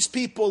refines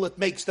people, it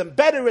makes them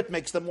better, it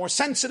makes them more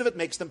sensitive, it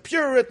makes them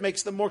pure, it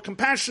makes them more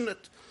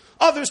compassionate.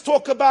 Others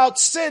talk about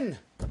sin.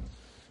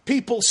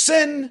 People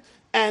sin,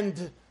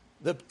 and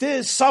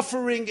This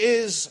suffering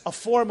is a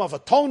form of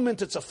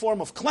atonement. It's a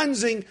form of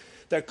cleansing.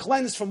 They're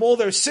cleansed from all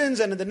their sins,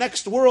 and in the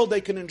next world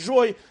they can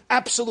enjoy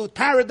absolute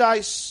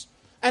paradise.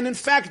 And in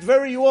fact,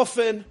 very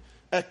often,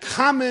 a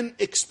common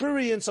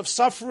experience of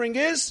suffering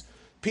is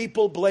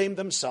people blame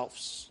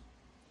themselves.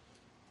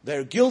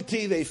 They're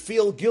guilty, they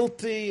feel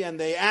guilty, and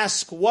they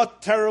ask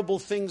what terrible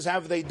things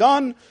have they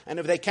done, and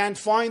if they can't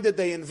find it,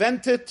 they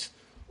invent it,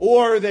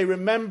 or they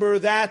remember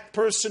that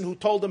person who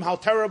told them how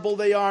terrible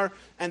they are,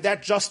 and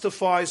that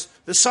justifies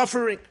the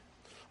suffering.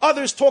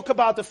 Others talk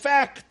about the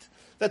fact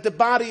that the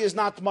body is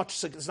not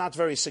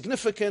very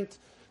significant.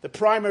 The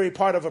primary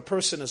part of a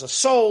person is a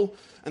soul,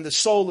 and the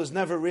soul is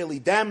never really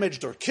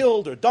damaged or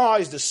killed or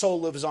dies. The soul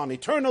lives on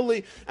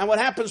eternally. And what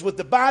happens with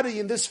the body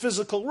in this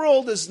physical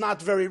world is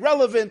not very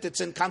relevant.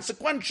 It's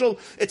inconsequential.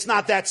 It's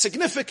not that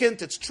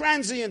significant. It's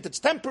transient. It's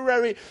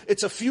temporary.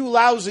 It's a few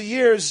lousy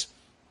years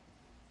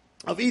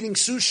of eating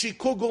sushi,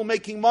 kugel,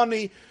 making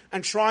money,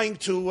 and trying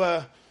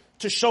to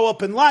show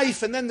up in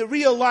life. And then the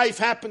real life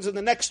happens in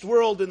the next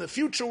world, in the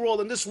future world,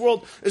 and this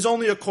world is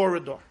only a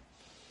corridor.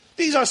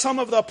 These are some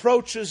of the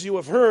approaches you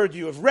have heard,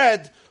 you have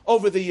read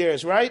over the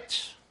years,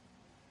 right?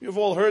 You've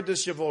all heard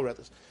this, you've all read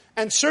this.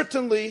 And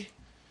certainly,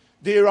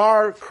 there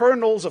are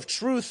kernels of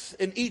truth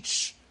in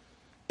each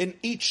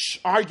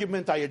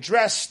argument I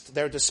addressed.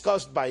 They're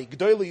discussed by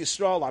Gdolei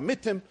Yisrael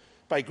Amitim,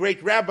 by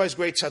great rabbis,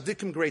 great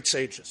tzaddikim, great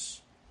sages.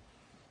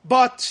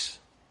 But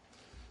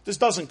this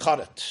doesn't cut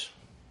it.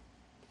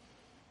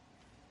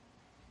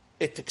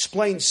 It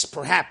explains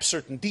perhaps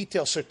certain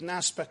details, certain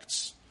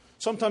aspects.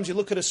 Sometimes you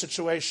look at a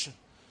situation,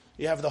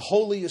 you have the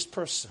holiest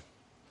person,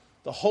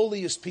 the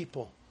holiest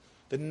people,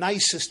 the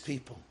nicest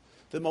people,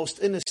 the most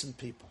innocent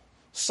people,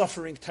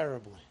 suffering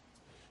terribly.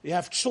 You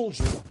have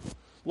children,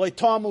 they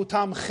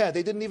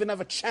didn't even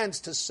have a chance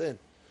to sin,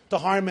 to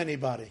harm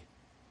anybody.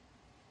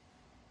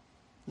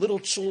 Little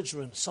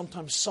children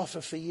sometimes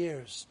suffer for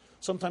years,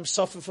 sometimes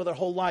suffer for their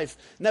whole life,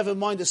 never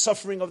mind the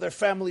suffering of their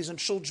families and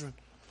children.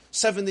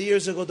 70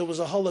 years ago there was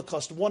a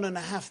Holocaust,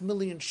 1.5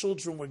 million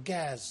children were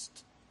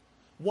gassed.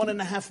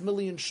 1.5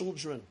 million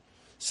children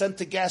sent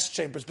to gas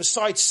chambers,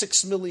 besides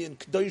 6 million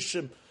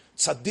Kedoshim,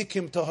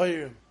 Tzaddikim,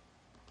 Tahirim.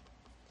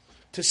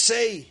 To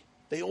say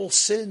they all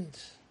sinned,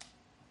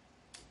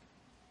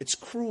 it's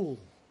cruel.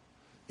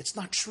 It's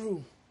not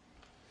true.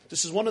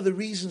 This is one of the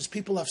reasons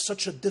people have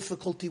such a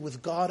difficulty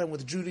with God and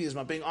with Judaism.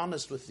 I'm being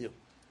honest with you.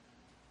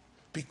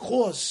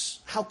 Because,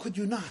 how could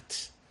you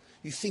not?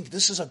 You think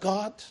this is a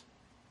God?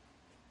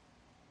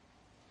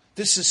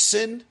 This is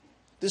sin?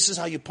 This is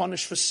how you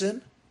punish for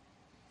sin?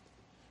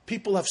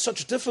 People have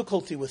such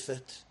difficulty with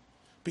it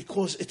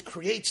because it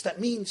creates, that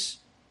means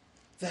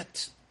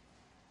that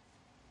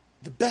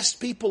the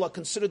best people are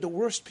considered the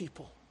worst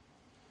people.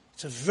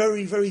 It's a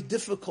very, very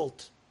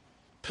difficult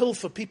pill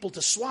for people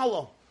to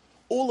swallow.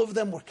 All of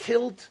them were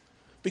killed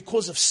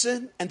because of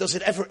sin. And does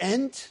it ever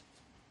end?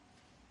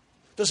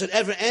 Does it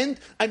ever end?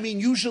 I mean,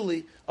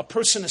 usually a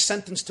person is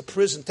sentenced to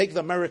prison. Take the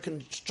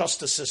American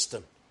justice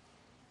system.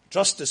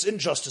 Justice,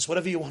 injustice,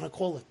 whatever you want to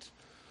call it.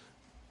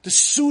 The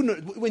sooner,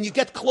 when you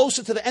get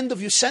closer to the end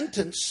of your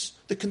sentence,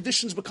 the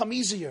conditions become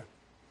easier,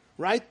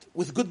 right?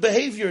 With good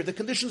behavior, the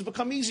conditions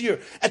become easier.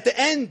 At the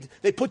end,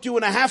 they put you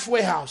in a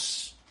halfway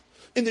house.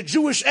 In the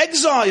Jewish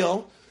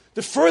exile,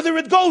 the further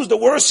it goes, the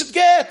worse it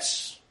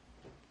gets.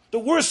 The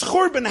worst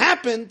Churban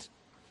happened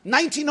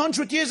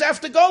 1900 years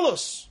after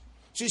Golus.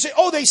 So you say,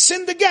 oh, they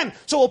sinned again,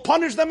 so we'll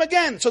punish them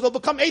again. So they'll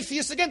become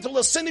atheists again, so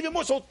they'll sin even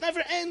more. So it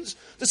never ends.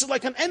 This is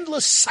like an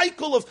endless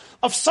cycle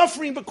of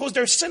suffering because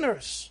they're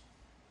sinners.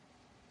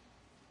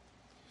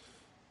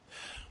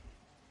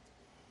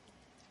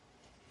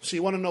 So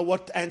you want to know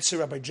what answer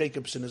Rabbi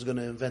Jacobson is going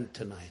to invent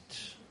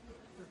tonight.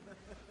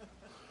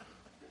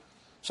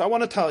 So I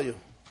want to tell you,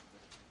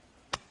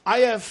 I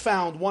have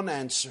found one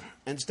answer,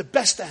 and it's the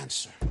best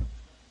answer.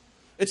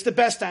 It's the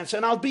best answer,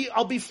 and I'll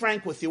be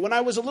frank with you. When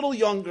I was a little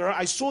younger,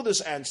 I saw this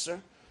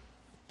answer,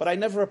 but I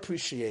never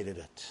appreciated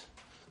it.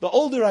 The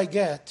older I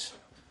get,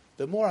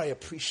 the more I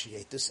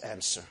appreciate this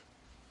answer,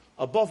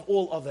 above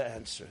all other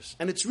answers.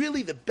 And it's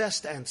really the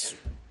best answer.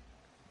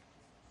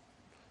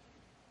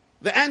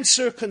 The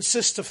answer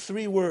consists of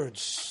 3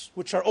 words,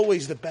 which are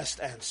always the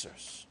best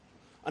answers.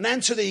 An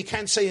answer that you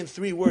can't say in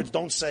 3 words,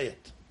 don't say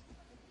it.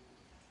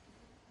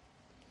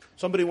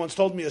 Somebody once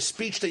told me a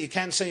speech that you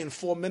can't say in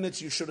 4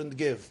 minutes, you shouldn't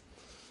give.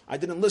 I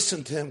didn't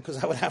listen to him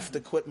because I would have to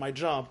quit my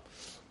job.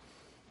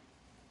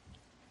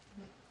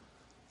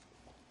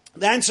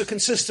 The answer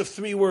consists of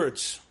 3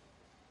 words.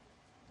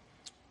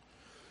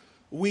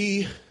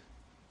 We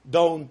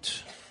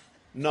don't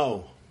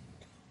know.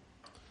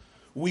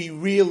 We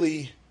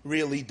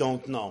really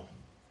don't know.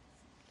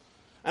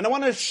 And I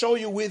want to show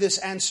you where this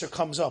answer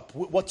comes up.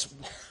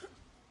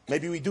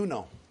 Maybe we do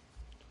know.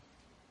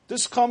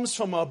 This comes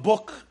from a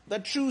book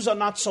that Jews are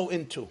not so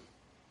into.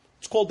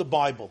 It's called the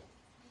Bible.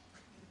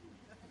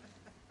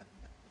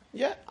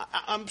 Yeah,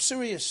 I'm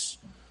serious.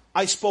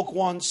 I spoke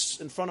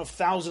once in front of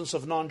thousands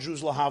of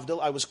non-Jews,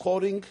 lahavdil. I was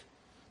quoting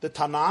the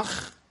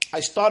Tanakh. I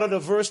started a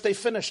verse, they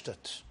finished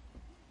it.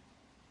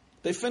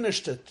 They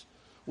finished it.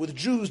 with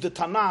Jews, the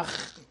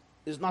Tanakh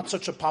is not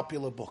such a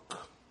popular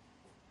book.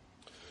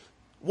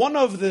 One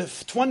of the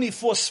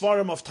 24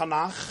 Svarim of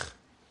Tanakh,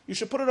 you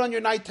should put it on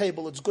your night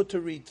table. It's good to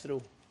read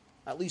through,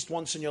 at least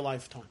once in your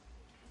lifetime.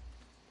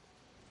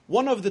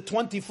 One of the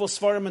 24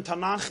 Svarim in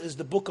Tanakh is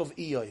the book of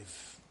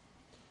Iyov.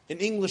 In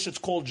English, it's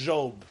called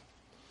Job.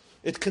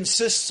 It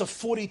consists of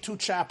 42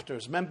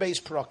 chapters,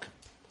 Membeis Perakim.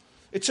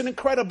 It's an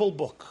incredible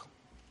book.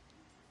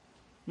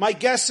 My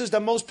guess is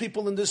that most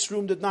people in this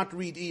room did not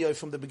read Iyov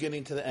from the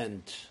beginning to the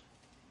end.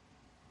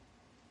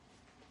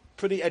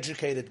 Pretty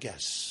educated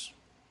guess.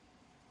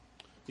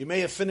 You may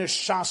have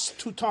finished Shas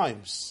 2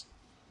 times.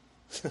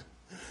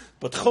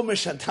 But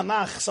Chumash and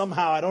Tanakh,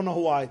 somehow, I don't know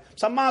why.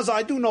 Samaza,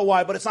 I do know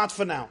why, but it's not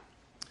for now.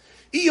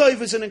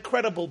 Iyov is an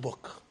incredible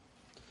book.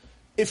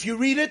 If you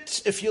read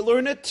it, if you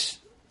learn it,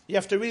 you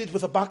have to read it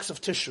with a box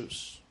of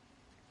tissues.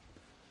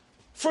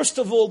 First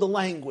of all, the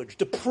language,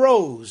 the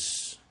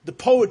prose, the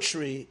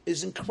poetry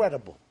is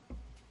incredible.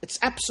 It's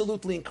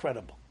absolutely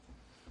incredible.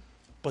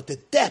 But the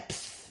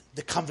depth,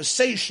 the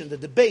conversation, the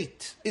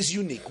debate is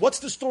unique. What's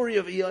the story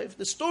of Iyov?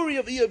 The story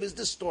of Iyov is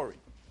this story.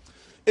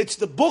 It's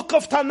the book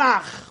of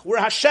Tanakh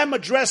where Hashem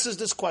addresses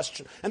this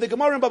question. And the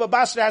Gemara in Baba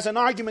Basra has an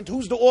argument,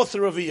 who's the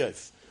author of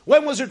Iyov?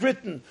 When was it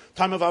written?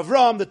 Time of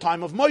Avram, the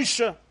time of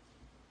Moshe.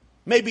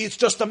 Maybe it's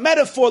just a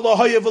metaphor, lo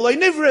haya v'lo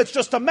nivra, it's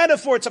just a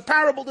metaphor, it's a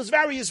parable. There's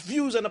various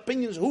views and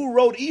opinions who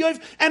wrote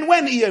Iyov and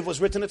when Iyov was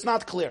written, it's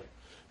not clear.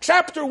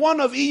 Chapter 1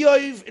 of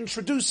Iyov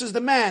introduces the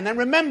man. And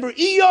remember,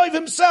 Iyov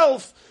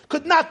himself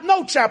could not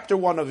know chapter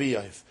 1 of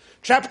Iyov.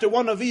 Chapter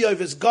 1 of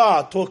Iyov is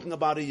God talking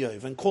about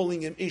Iyov and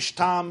calling him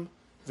Ishtam,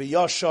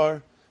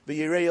 v'yashar,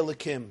 v'yirei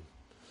Elokim.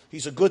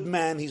 He's a good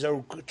man, he's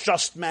a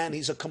just man,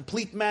 he's a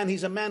complete man,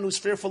 he's a man who's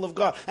fearful of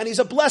God, and he's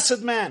a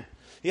blessed man.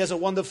 He has a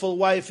wonderful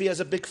wife, he has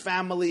a big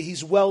family,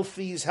 he's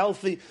wealthy, he's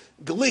healthy.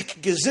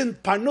 Glik, gezind,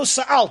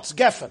 parnusa, alt,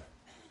 geffen.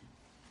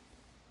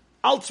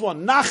 Alt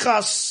one,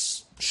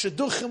 nachas,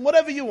 shidduchim,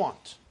 whatever you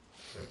want.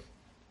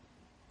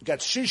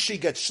 Gets shishi,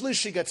 gets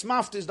shlishi, gets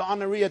maftis, the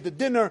honoree at the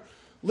dinner,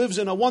 lives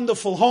in a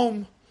wonderful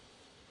home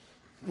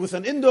with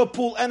an indoor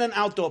pool and an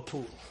outdoor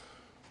pool.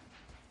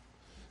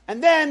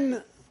 And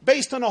then,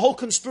 based on a whole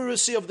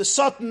conspiracy of the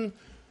Satan,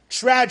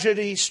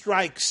 tragedy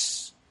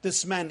strikes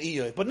this man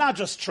Iyov. But not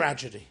just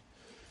tragedy.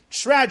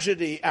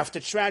 Tragedy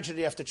after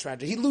tragedy after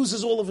tragedy. He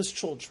loses all of his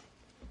children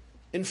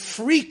in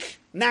freak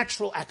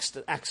natural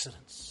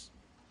accidents.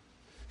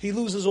 He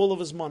loses all of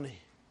his money.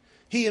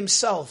 He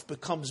himself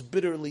becomes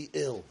bitterly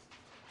ill.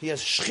 He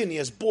has shchin, he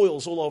has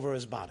boils all over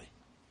his body.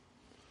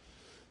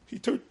 He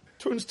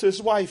turns to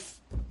his wife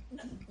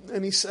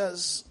and he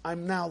says,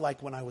 I'm now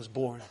like when I was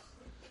born.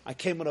 I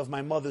came out of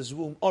my mother's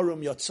womb.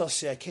 Orum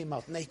yotzasi, I came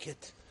out naked.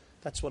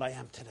 That's what I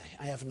am today.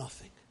 I have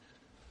nothing.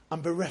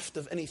 I'm bereft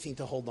of anything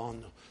to hold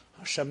on to.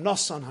 Hashem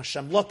Nasan,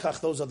 Hashem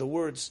Lokach, those are the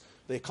words.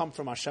 They come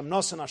from Hashem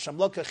Nasan, Hashem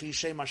Lokach,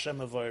 Yishem Hashem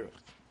Evorech.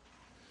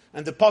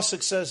 And the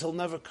Pasuk says he'll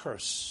never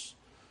curse.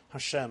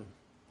 Hashem,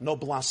 no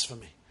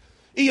blasphemy.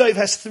 Iyov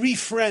has 3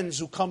 friends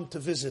who come to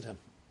visit him.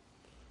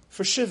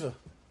 For Shiva.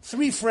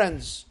 3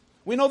 friends.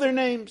 We know their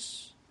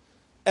names.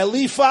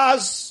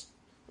 Eliphaz,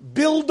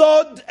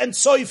 Bildad, and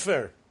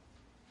Sofer.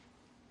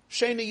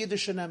 Sheni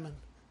Yiddish and Emen.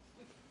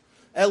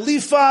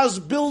 Eliphaz,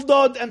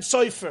 Bildad, and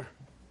Sofer.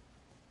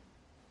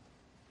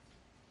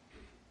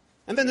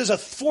 And then there's a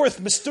 4th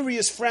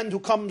mysterious friend who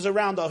comes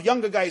around, a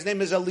younger guy, his name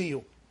is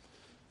Elihu.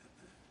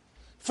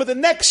 For the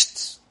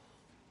next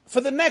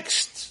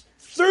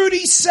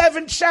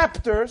 37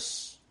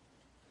 chapters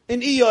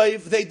in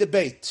Iyov, they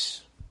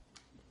debate.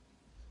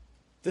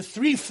 The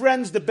 3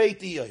 friends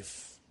debate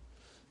Iyov.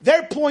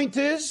 Their point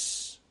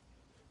is,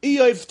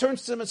 Iyov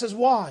turns to them and says,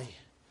 why?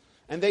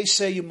 And they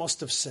say, you must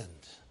have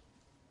sinned.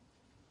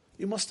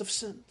 You must have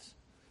sinned.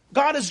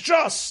 God is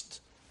just.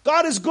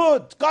 God is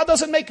good. God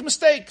doesn't make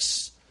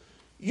mistakes.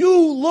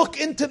 You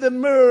look into the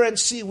mirror and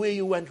see where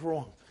you went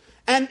wrong.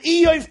 And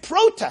Iyov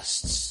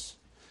protests.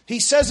 He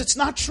says, it's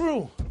not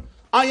true.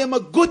 I am a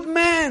good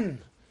man.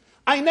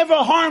 I never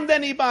harmed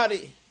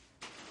anybody.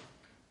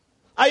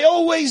 I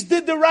always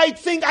did the right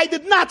thing. I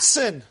did not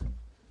sin.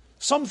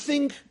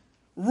 Something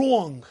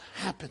wrong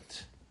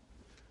happened.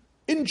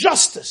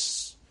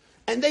 Injustice.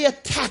 And they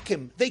attack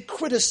him. They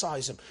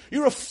criticize him.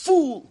 You're a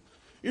fool.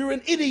 You're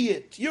an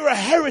idiot. You're a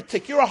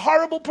heretic. You're a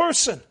horrible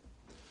person.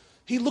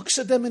 He looks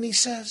at them and he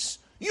says,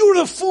 you're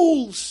the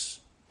fools.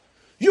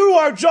 You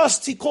are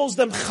just, he calls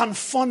them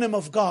chanfonim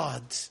of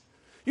God.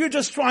 You're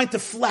just trying to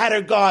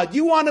flatter God.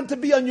 You want him to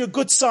be on your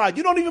good side.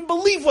 You don't even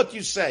believe what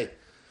you say.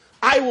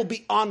 I will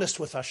be honest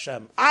with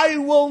Hashem. I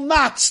will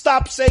not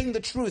stop saying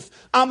the truth.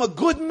 I'm a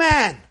good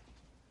man.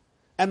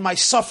 And my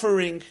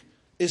suffering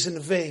is in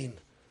vain.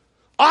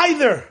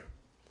 Either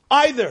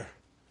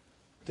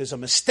there's a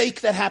mistake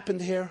that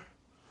happened here,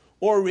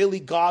 or really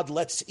God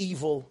lets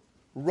evil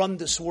run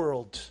this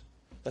world.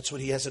 That's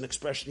what he has an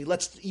expression. He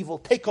lets evil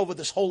take over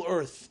this whole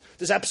earth.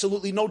 There's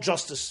absolutely no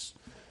justice.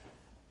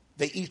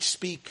 They each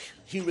speak.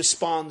 He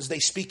responds. They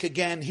speak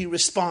again. He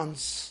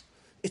responds.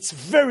 It's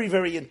very,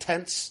 very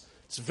intense.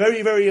 It's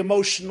very, very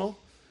emotional.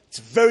 It's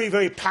very,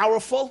 very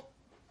powerful.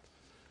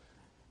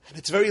 And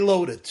it's very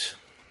loaded.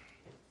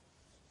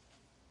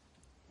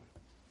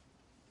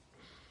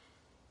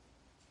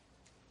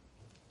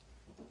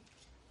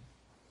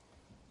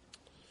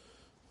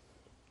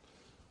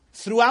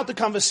 Throughout the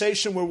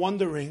conversation, we're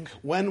wondering,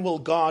 when will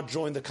God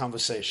join the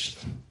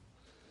conversation?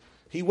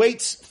 He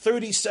waits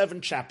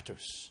 37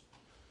 chapters.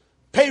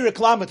 Perek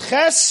Lamed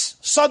Ches,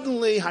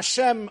 suddenly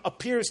Hashem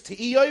appears to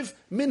Eov,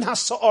 min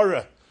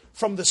ha-sa'ara,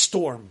 from the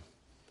storm.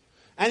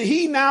 And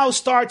he now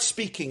starts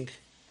speaking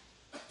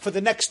for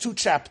the next 2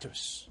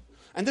 chapters.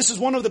 And this is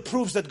one of the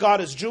proofs that God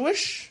is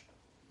Jewish.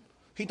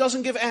 He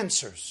doesn't give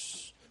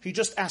answers. He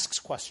just asks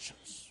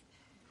questions.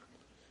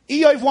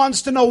 Eov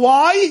wants to know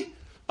why.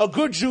 A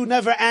good Jew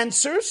never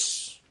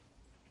answers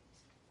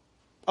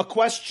a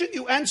question.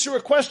 You answer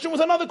a question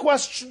with another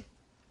question.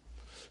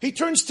 He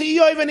turns to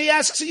Eov and he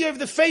asks Eov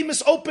the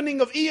famous opening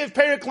of Eov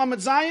Perek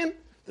Lamed Zayin,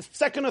 the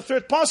second or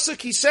third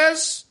pasuk. He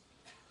says,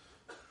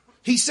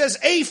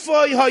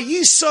 Eifoi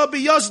ha'yisa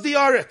b'yazdi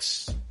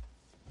aretz.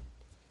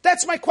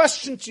 That's my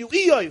question to you.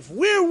 Eov,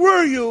 where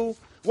were you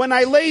when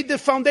I laid the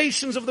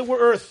foundations of the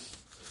earth?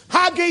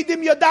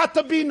 Hageidim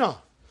yadata bina.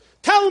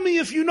 Tell me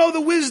if you know the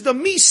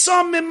wisdom.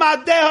 Misam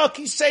mimadeha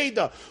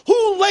kiseda.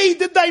 Who laid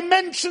the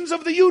dimensions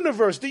of the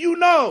universe? Do you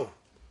know?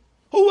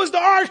 Who was the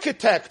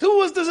architect? Who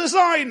was the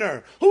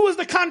designer? Who was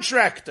the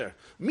contractor?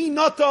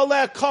 Minata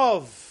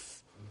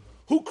lekov.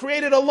 Who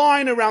created a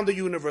line around the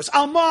universe?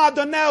 Alma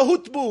Adonai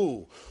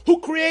Hutbu.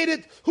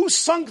 Who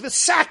sunk the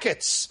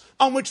sackets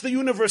on which the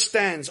universe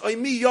stands?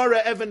 Oimi Yara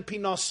Evan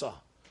Pinasa.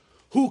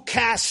 Who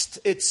cast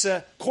its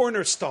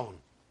cornerstone?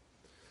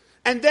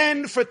 And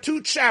then for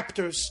 2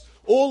 chapters,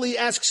 all he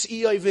asks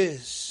Eov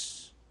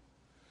is,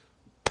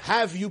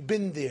 have you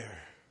been there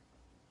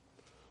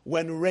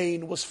when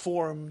rain was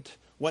formed,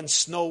 when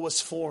snow was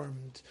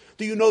formed?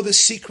 Do you know the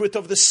secret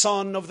of the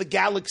sun, of the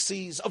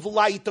galaxies, of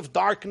light, of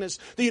darkness?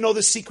 Do you know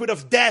the secret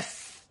of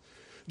death?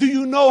 Do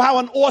you know how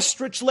an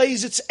ostrich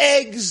lays its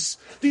eggs?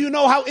 Do you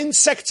know how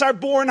insects are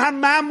born, how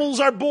mammals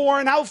are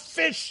born, how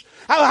fish,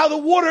 how the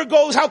water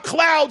goes, how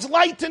clouds,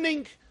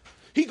 lightning?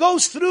 He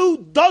goes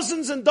through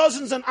dozens and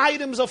dozens of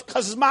items of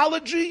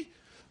cosmology,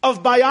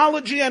 of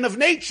biology and of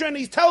nature, and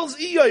he tells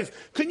Eov,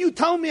 can you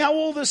tell me how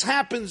all this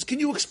happens? Can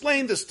you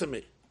explain this to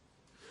me?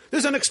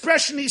 There's an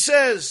expression he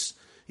says,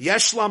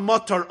 Yeshla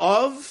motar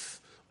of,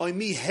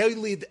 oimi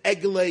helid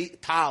egle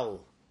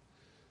tal.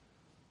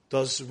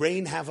 Does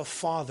rain have a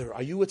father?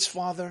 Are you its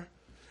father?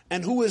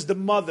 And who is the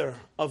mother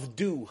of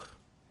dew?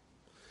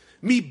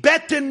 Mi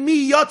beten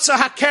mi yotza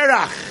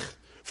hakerach.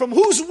 From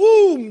whose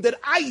womb did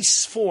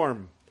ice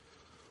form?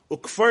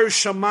 Ukfer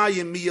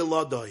shamayim mi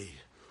yeladoi.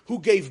 Who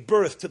gave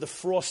birth to the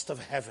frost of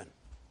heaven?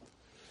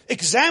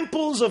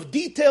 Examples of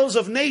details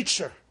of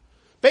nature.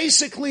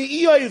 Basically,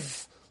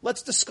 Eov,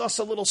 let's discuss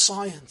a little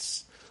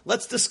science.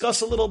 Let's discuss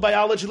a little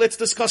biology. Let's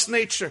discuss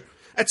nature.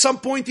 At some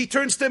point, he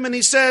turns to him and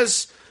he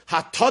says,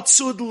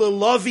 Hatatsud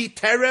lelavi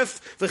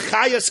teref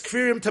v'chayas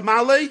kfirim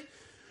tamale.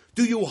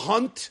 Do you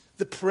hunt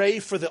the prey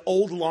for the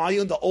old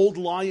lion? The old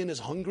lion is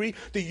hungry.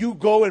 Do you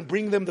go and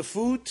bring them the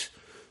food?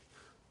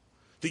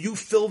 Do you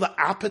fill the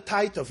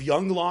appetite of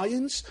young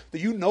lions? Do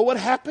you know what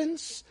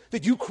happens?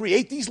 Did you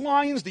create these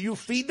lions? Do you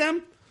feed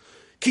them?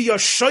 When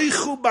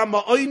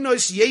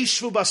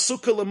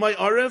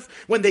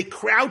they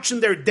crouch in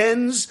their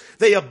dens,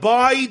 they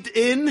abide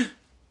in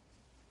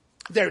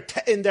their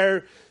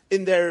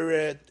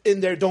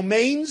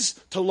domains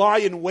to lie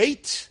in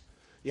wait.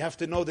 You have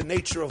to know the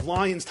nature of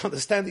lions to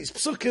understand these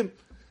psukim.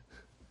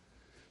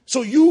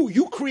 So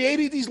you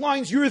created these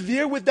lions. You're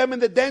there with them in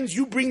the dens.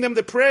 You bring them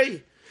the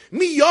prey.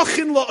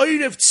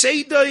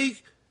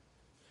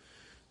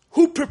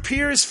 Who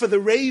prepares for the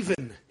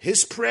raven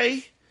his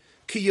prey?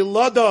 Ki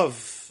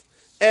yiladav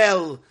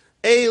el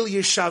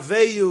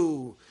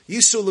yishaveyu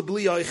yisul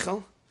bli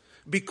oichel.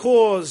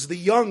 Because the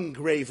young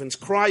ravens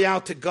cry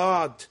out to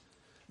God,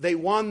 they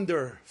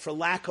wander for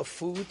lack of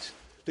food.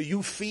 Do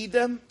you feed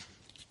them?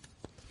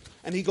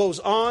 And he goes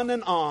on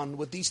and on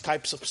with these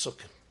types of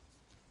psukim.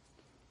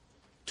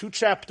 2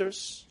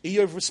 chapters,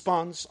 Eov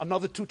responds,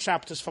 another 2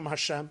 chapters from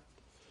Hashem.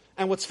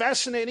 And what's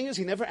fascinating is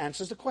he never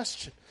answers the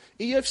question.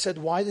 Eov said,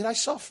 why did I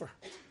suffer?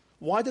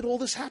 Why did all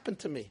this happen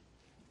to me?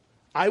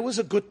 I was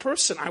a good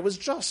person. I was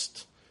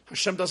just.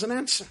 Hashem doesn't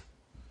answer.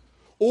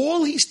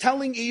 All he's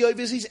telling Eov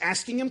is he's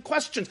asking him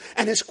questions.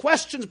 And his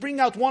questions bring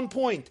out one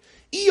point.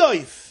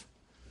 Eov,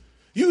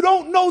 you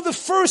don't know the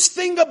first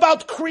thing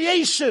about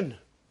creation.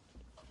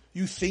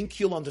 You think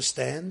you'll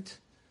understand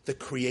the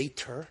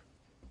Creator?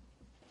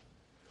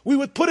 We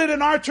would put it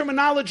in our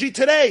terminology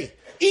today.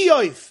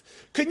 Eov,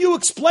 can you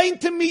explain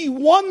to me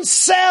one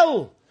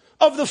cell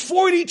of the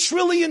 40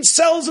 trillion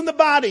cells in the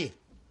body?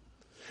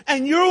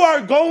 And you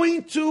are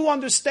going to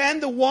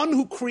understand the one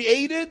who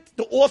created,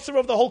 the author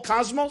of the whole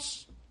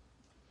cosmos?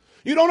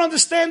 You don't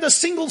understand a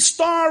single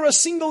star, a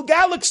single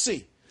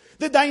galaxy,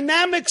 the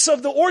dynamics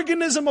of the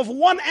organism of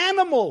one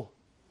animal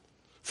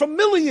from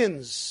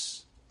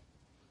millions.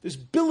 There's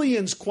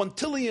billions,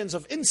 quintillions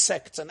of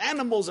insects and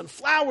animals and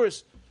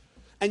flowers.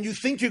 And you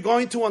think you're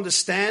going to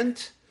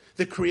understand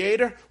the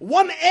Creator.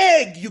 One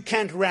egg you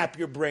can't wrap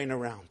your brain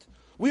around.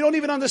 We don't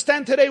even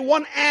understand today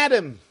one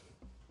atom.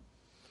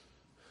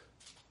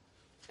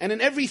 And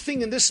in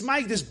everything in this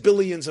mic, there's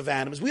billions of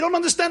atoms. We don't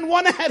understand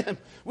one atom.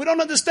 We don't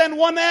understand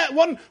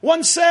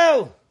one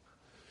cell.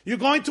 You're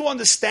going to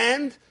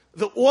understand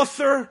the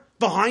author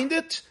behind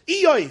it?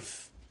 Eoiv.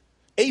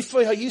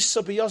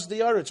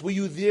 Were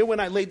you there when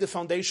I laid the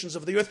foundations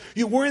of the earth?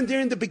 You weren't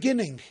there in the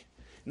beginning.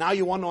 Now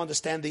you want to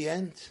understand the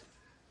end?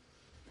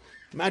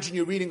 Imagine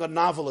you're reading a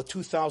novel, a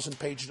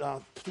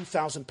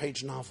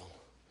 2,000-page novel,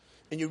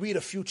 and you read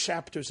a few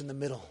chapters in the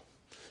middle,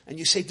 and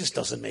you say, this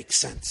doesn't make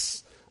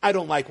sense. I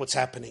don't like what's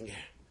happening here.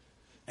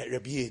 At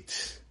Reb Yid,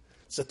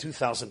 it's a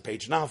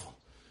 2,000-page novel.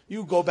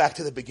 You go back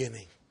to the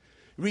beginning.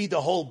 Read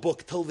the whole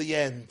book till the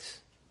end.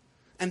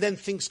 And then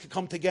things can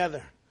come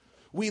together.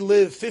 We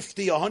live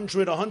 50,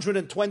 100,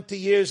 120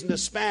 years in the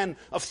span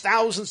of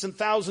thousands and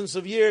thousands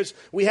of years.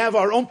 We have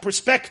our own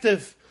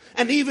perspective.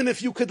 And even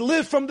if you could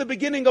live from the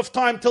beginning of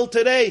time till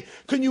today,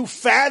 can you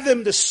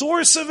fathom the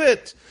source of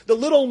it? The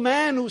little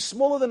man who's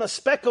smaller than a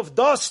speck of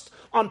dust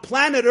on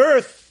planet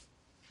Earth.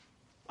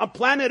 On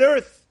planet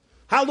Earth.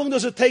 How long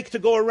does it take to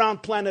go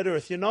around planet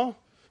Earth, you know?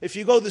 If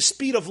you go the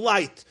speed of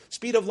light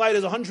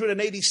is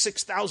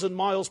 186,000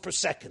 miles per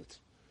second.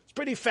 It's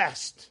pretty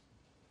fast.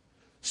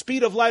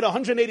 Speed of light,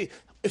 180.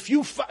 If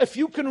you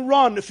can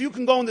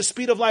go in the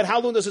speed of light,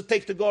 how long does it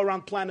take to go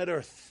around planet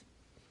Earth?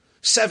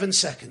 7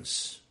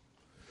 seconds.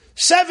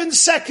 7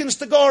 seconds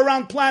to go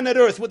around planet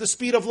Earth with the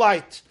speed of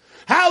light.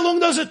 How long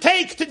does it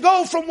take to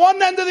go from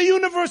one end of the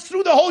universe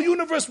through the whole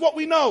universe, what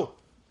we know?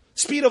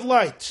 Speed of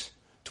light,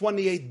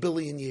 28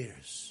 billion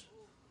years.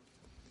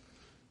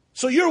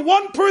 So you're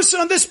one person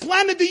on this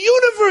planet, the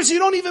universe, you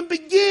don't even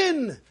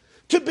begin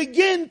to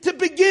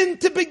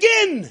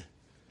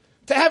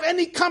have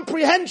any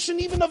comprehension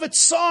even of its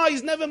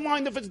size, never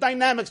mind of its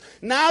dynamics.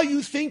 Now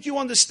you think you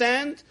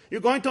understand,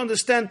 you're going to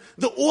understand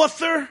the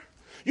author.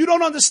 You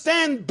don't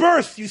understand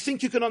birth, you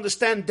think you can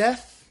understand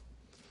death.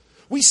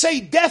 We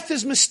say death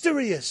is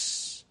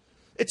mysterious.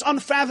 It's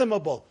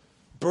unfathomable.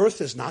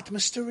 Birth is not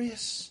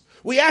mysterious.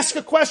 We ask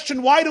a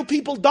question, why do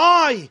people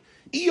die?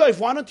 Eoiv,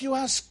 why don't you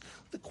ask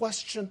the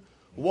question,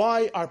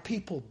 why are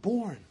people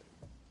born?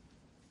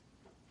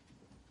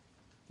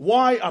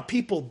 Why are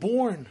people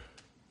born?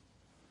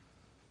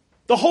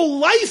 The whole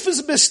life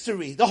is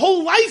mystery. The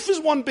whole life is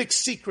one big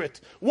secret,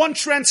 one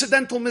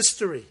transcendental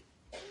mystery.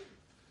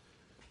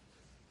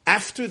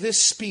 After this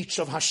speech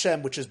of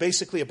Hashem, which is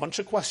basically a bunch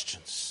of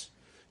questions,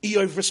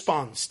 Eoiv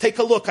responds. Take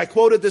a look. I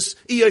quoted this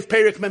Eoiv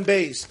Perik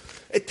Membeis.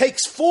 It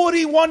takes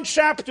 41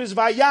 chapters.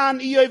 Vayan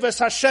Eoiv es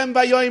Hashem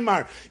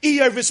vayoymar.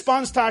 Eoiv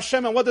responds to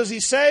Hashem, and what does he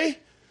say?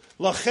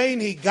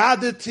 Lachein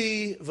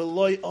higadeti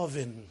v'loy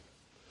ovin.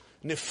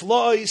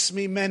 Niflois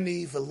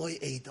mimeni v'loy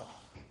eda.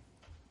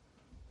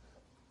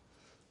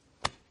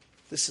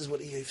 This is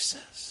what Eoiv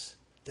says.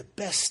 The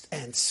best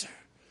answer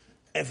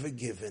ever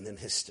given in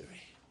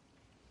history.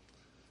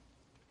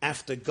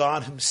 After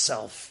God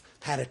himself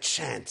had a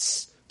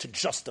chance to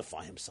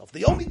justify himself.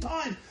 The only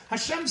time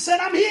Hashem said,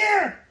 I'm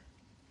here.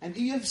 And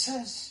Eoiv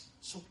says,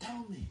 so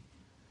tell me.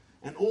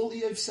 And all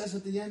Eoiv says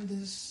at the end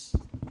is,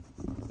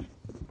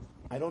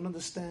 I don't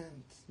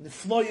understand.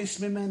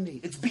 Nifloyis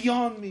mimeni. It's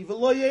beyond me.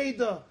 V'lo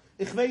yeda.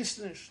 Ich weiß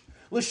nicht.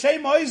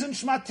 L'shem oizen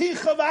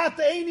shmaticha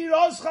v'ata eini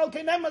rozchal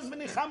kenemas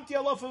v'nichamti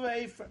alofa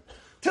v'efer.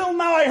 Till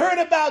now I heard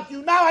about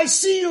you. Now I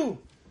see you.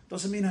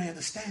 Doesn't mean I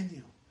understand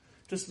you.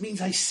 Just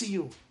means I see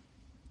you.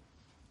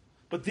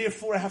 But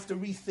therefore I have to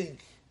rethink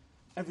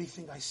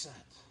everything I said.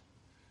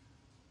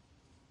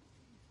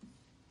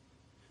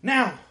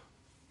 Now,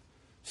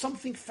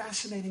 something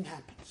fascinating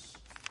happens.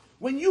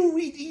 When you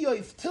read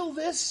Eoiv till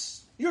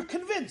this, you're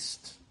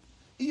convinced.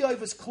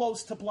 Eoiv is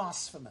close to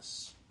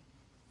blasphemous.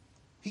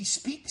 He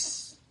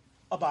speaks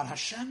about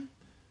Hashem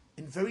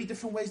in very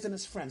different ways than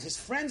his friends. His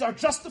friends are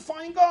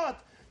justifying God.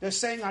 They're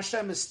saying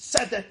Hashem is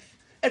tzedek,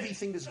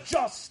 everything is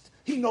just,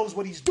 he knows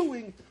what he's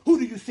doing, who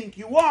do you think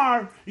you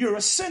are, you're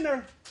a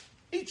sinner.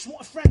 Each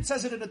friend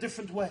says it in a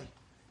different way.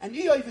 And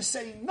Eoiv is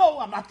saying, no,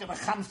 I'm not going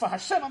to cham for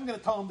Hashem, I'm going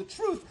to tell him the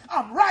truth,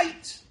 I'm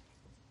right.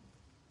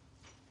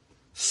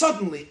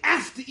 Suddenly,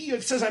 after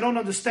Eoiv says, I don't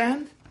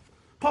understand,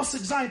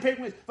 Pasuk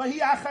Zayin,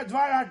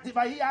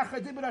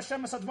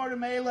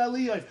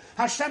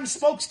 Hashem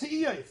spoke to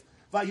Eoiv.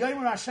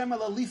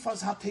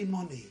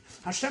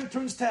 Hashem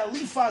turns to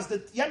Eliphaz, the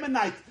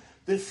Yemenite,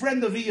 the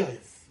friend of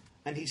Eoiv,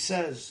 and he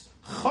says,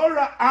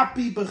 Chora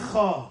api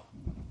b'cha.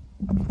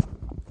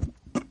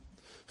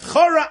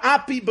 Chora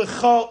api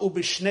b'cha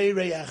u'b'shnei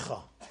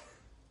reyecha.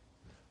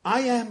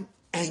 I am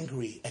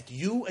angry at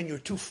you and your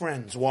two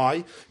friends.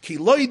 Why? Ki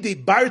loy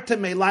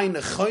dibartem elai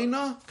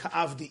nechoina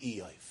ka'avdi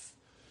Eoiv.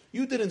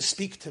 You didn't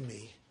speak to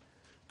me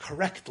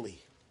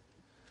correctly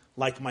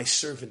like my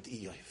servant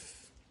Eoiv.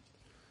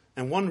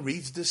 And one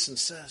reads this and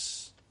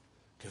says,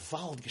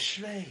 Gewalt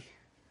Geshrei.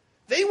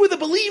 They were the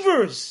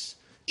believers.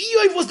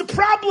 Eoiv was the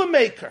problem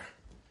maker.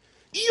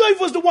 Eoiv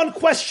was the one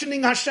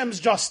questioning Hashem's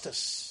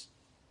justice.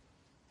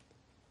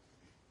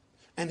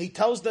 And he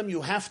tells them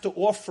you have to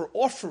offer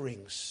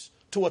offerings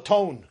to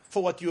atone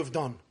for what you have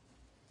done.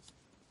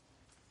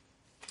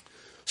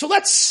 So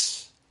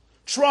let's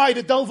try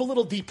to delve a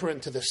little deeper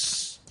into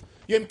this.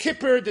 Yom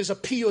Kippur, there's a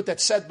piyut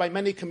that's said by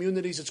many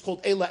communities. It's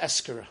called Eila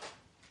Eskara.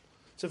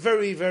 It's a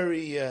very,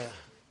 very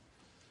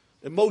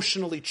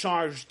emotionally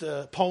charged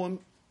poem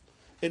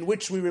in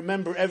which we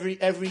remember every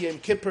Yom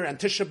Kippur and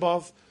Tisha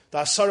B'Av, the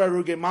Asara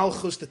Ruge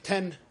Malchus, the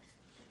 10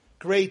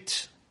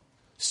 great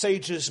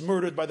sages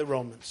murdered by the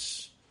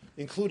Romans,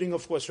 including,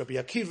 of course, Rabbi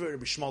Akiva,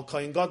 Rabbi Shmuel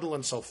Kohen Gadol,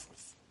 and so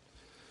forth.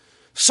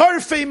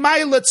 Sarfei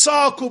Ma'ila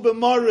Tzaku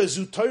B'Mara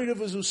Zu Torah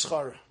V'Zu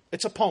Schara.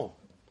 It's a poem.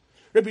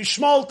 Rabbi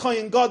Shmuel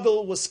Kohen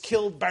Gadol was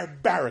killed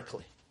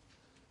barbarically.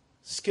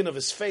 Skin of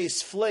his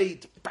face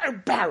flayed,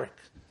 barbaric,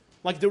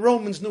 like the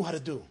Romans knew how to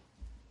do.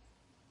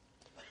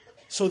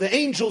 So the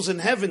angels in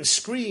heaven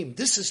scream,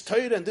 this is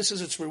Torah and this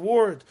is its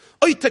reward.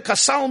 Oite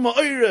kasalma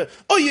oire,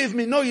 oyev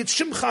minoyit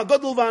shimcha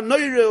gadol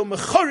va'anoire,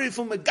 umechorif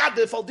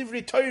umegadef al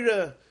divri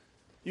Torah.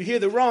 You hear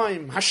the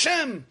rhyme,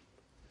 Hashem,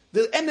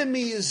 the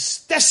enemy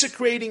is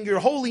desecrating your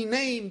holy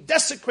name,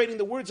 desecrating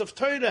the words of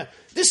Torah.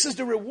 This is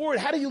the reward.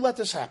 How do you let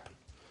this happen?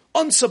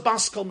 Onsa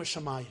baskal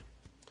mishamayim.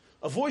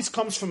 A voice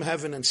comes from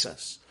heaven and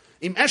says,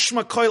 Im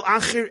eshma koil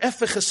achir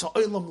efeches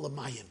ha'olam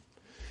l'mayim.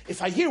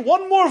 If I hear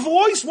one more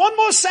voice, one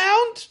more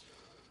sound,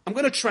 I'm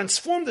going to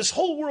transform this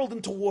whole world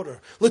into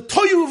water.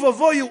 L'toyu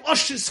v'avoyu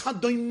ashis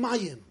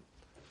hadoimayim.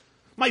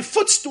 My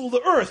footstool,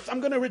 the earth, I'm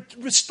going to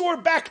restore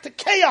back to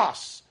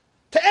chaos,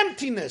 to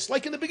emptiness,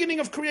 like in the beginning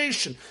of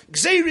creation.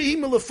 This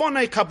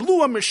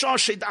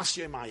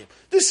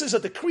is a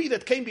decree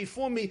that came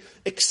before me,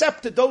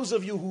 except to those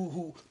of you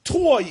who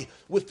toy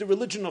with the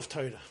religion of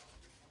Torah.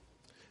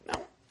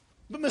 Now,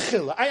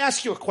 Mechila, I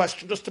ask you a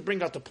question just to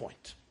bring out the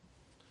point.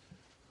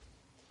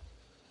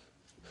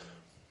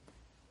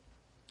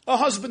 A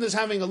husband is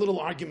having a little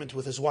argument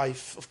with his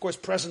wife. Of course,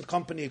 present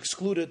company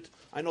excluded.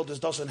 I know this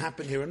doesn't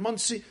happen here in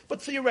Muncie,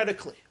 but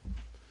theoretically.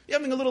 You're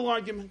having a little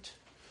argument.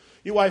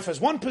 Your wife has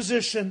one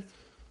position.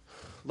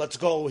 Let's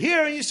go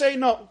here. And you say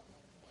no.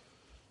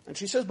 And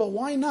she says, but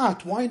why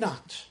not? Why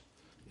not?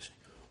 You say,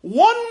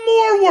 one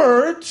more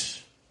word,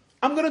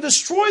 I'm going to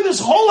destroy this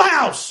whole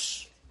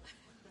house.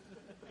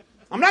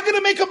 I'm not going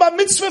to make a bar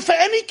mitzvah for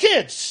any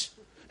kids.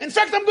 In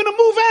fact, I'm going to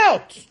move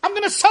out. I'm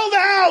going to sell the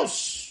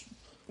house.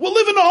 We'll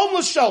live in a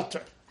homeless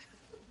shelter.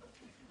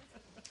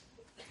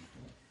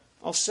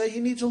 I'll say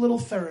he needs a little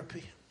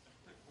therapy.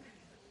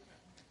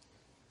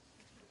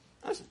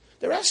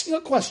 They're asking a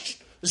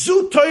question.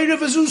 Zu Torah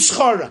v'zu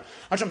schara.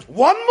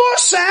 One more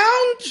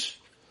sound,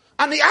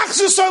 and the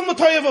achzus on the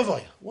Torah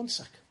v'avoya. 1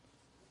 second.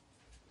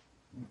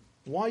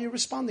 Why are you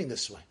responding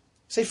this way?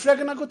 Say,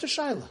 fregen a gute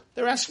shaila.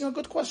 They're asking a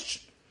good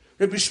question.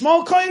 Rabbi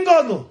Shmuel Kohen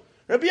Gadol,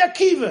 Rabbi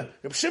Akiva,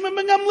 Rabbi Shimon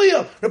ben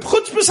Gamliel, Rabbi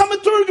Chutzpah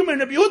HaMeturgeman,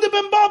 Rabbi Yehuda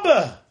ben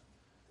Baba,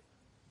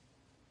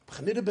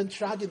 Chanina ben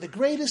Tradia, the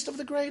greatest of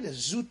the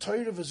greatest. Zu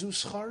Torah v'zu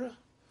schara.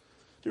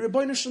 The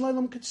Rebbeinu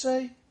Shalom could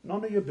say,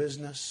 none of your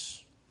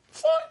business.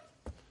 Fine.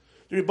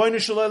 The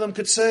Rebbeinu Shalom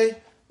could say,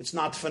 it's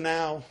not for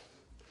now.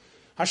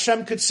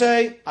 Hashem could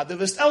say, Ade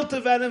wirst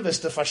älter werden,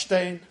 wirst du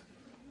verstehen.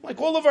 Like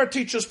all of our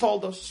teachers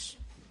told us.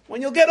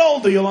 When you'll get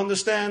older, you'll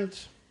understand.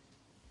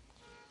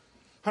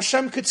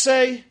 Hashem could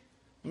say,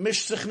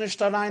 mish sich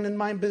nicht allein in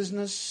my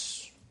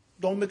business.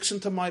 Don't mix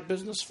into my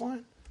business.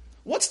 Fine.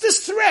 What's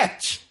this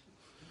threat?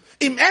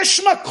 Im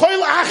eshma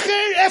koil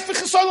acher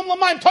efeches olam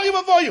l'mayim toyu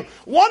v'avoyu.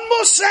 One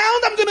more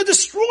sound, I'm going to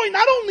destroy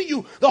not only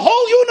you, the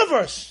whole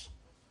universe.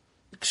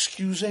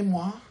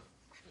 Excusez-moi.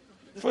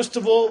 First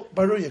of all,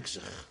 baruch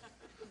yikzich.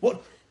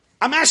 What?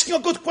 I'm asking a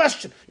good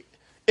question.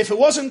 If it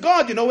wasn't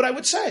God, you know what I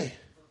would say?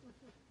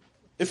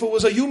 If it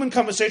was a human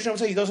conversation, I would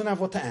say he doesn't have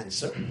what to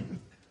answer.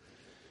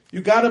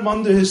 You got him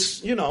under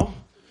his, you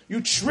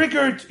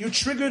triggered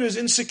his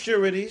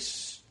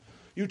insecurities.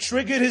 You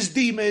triggered his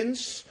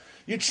demons.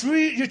 You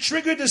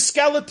triggered the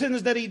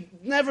skeletons that he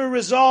never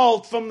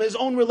resolved from his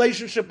own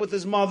relationship with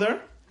his mother.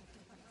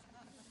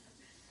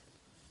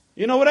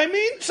 You know what I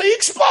mean? So he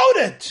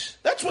exploded.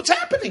 That's what's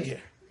happening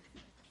here.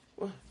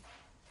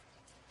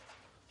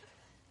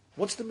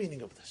 What's the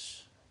meaning of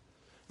this?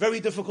 Very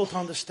difficult to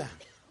understand.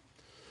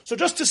 So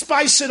just to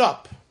spice it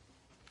up,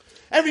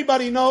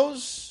 everybody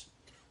knows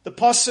the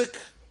pasuk.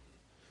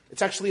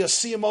 It's actually a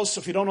siyamos.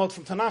 If you don't know it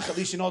from Tanakh, at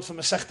least you know it from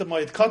Masechta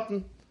Moed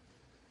Katan.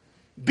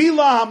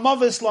 Bila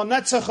hamavis la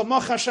netzach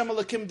hamach Hashem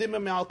alakim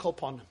dima me'al kol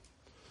panim.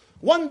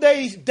 One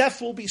day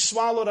death will be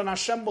swallowed and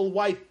Hashem will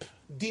wipe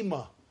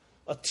dima,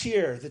 a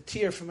tear, the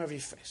tear from every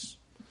face.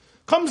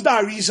 Comes the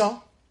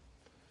Arizal,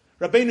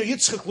 Rabbeinu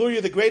Yitzchak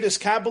Luria, the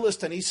greatest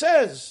Kabbalist, and he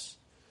says,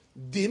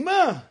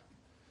 dima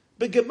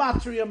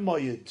begematria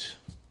moyed.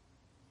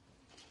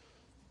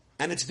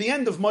 And it's the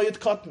end of Moed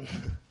Katan.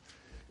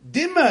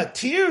 Dima,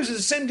 tears, is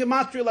the same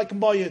gematria like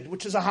Moed,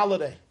 which is a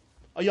holiday,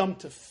 a Yom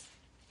Tov.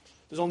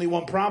 There's only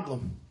one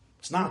problem.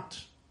 It's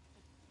not.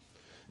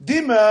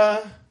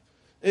 Dima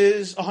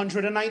is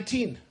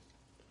 119.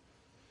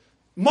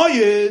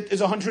 Moyed is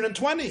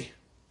 120.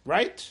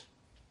 Right?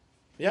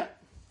 Yeah.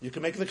 You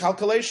can make the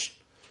calculation.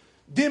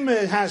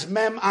 Dima has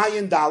mem,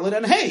 ayin, dalet,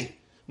 and hey.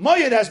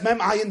 Moyed has Mem,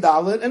 Ayin,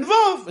 Dalet, and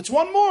Vav. It's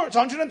one more. It's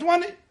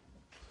 120.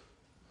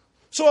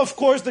 So, of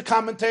course, the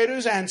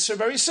commentators answer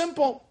very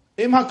simple.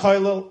 Im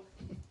HaKoilel.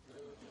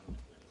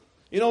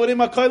 You know what Im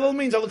HaKoilel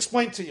means? I'll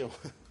explain to you.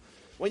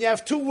 When you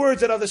have two words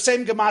that are the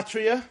same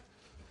gematria,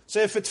 so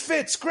if it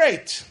fits,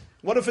 great.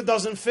 What if it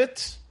doesn't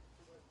fit?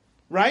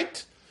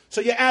 Right? So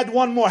you add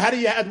one more. How do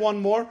you add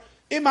one more?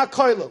 Im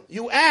HaKoilel.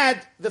 You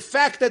add the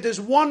fact that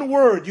there's one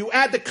word. You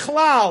add the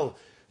klal,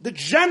 the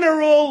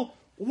general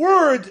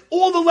word,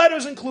 all the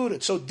letters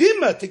included. So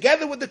Dima,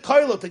 together with the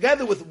Koilel,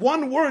 together with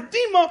one word,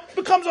 Dima,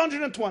 becomes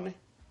 120.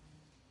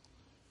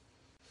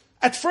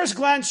 At first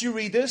glance, you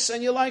read this,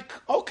 and you're like,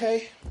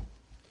 okay,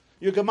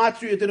 your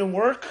gematria didn't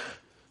work,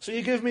 so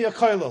you give me a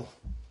Koilel.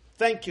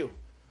 Thank you.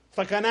 It's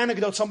like an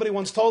anecdote somebody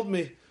once told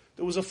me.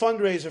 There was a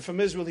fundraiser from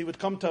Israel. He would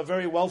come to a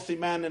very wealthy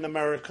man in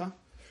America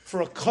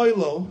for a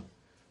Koilel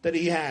that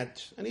he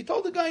had. And he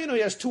told the guy, he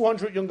has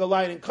 200 young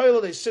Galayit in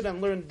Koilel. They sit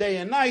and learn day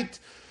and night.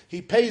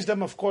 He pays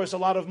them, of course, a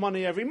lot of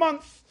money every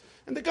month.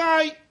 And the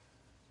guy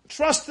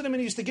trusted him, and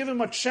he used to give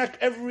him a check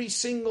every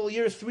single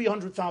year,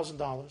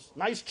 $300,000.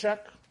 Nice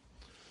check.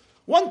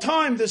 One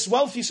time, this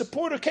wealthy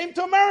supporter came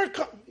to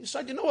America. He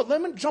said, you know what,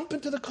 let him jump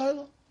into the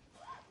Koilel.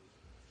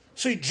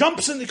 So he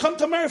jumps in, he comes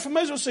to America from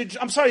Israel.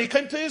 So he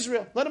came to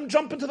Israel. Let him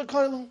jump into the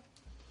Koilel.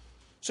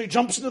 So he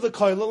jumps into the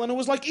Koilel, and it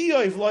was like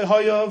Eiv, Loi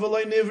Hayav,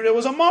 Loi Nivri. It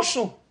was a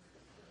mashal.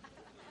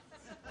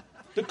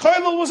 The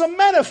Koilel was a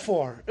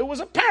metaphor. It was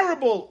a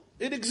parable.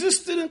 It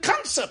existed in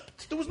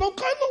concept. There was no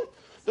Koilel.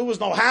 There was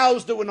no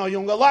house. There was no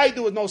young Galayit.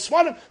 There was no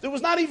svarim. There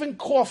was not even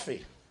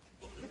coffee.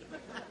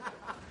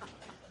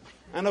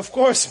 And of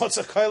course, what's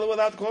a Koilel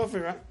without coffee,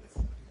 right?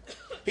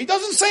 He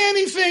doesn't say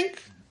anything.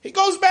 He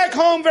goes back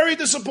home very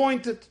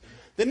disappointed.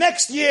 The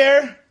next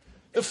year,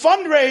 the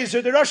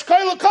fundraiser, the Rosh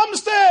Koilel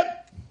comes to him.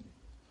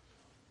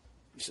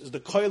 He says, the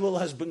Koilel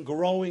has been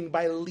growing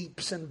by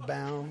leaps and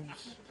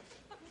bounds.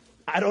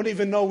 I don't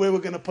even know where we're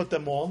going to put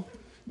them all.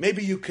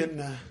 Maybe you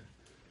can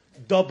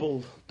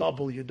double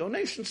your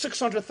donation.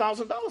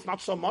 $600,000,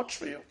 not so much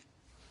for you.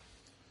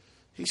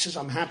 He says,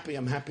 I'm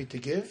happy to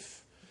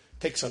give.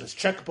 Takes out his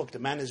checkbook. The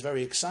man is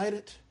very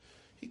excited.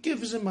 He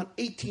gives him an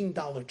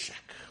 $18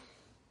 check.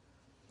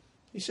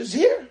 He says,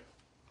 here.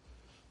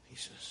 He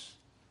says,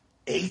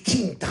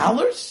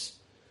 $18?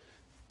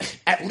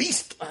 At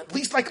least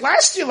like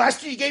last year.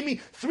 Last year you gave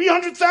me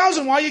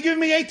 $300,000. Why are you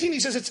giving me 18? He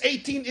says, it's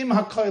 18 im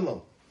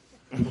ha-koilel.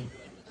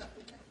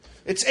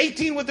 It's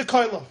 18 with the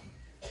koilel.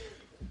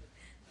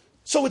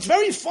 So it's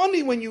very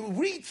funny when you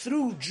read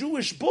through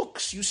Jewish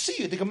books, you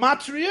see the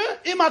gematria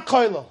im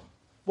ha-koilel.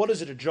 What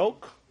is it, a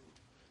joke?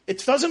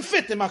 It doesn't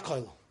fit im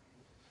ha-koilel,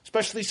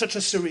 especially such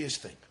a serious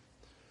thing.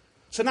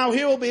 So now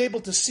here we'll be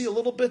able to see a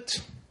little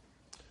bit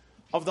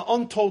of the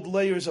untold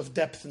layers of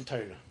depth in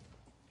Torah.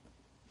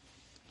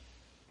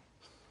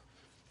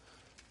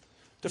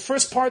 The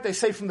first part they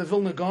say from the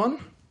Vilna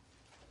Gaon.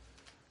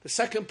 The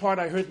second part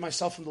I heard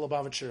myself from the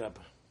Lubavitcher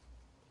Rebbe.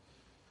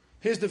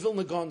 Here's the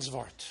Vilna Gaon's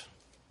Vart.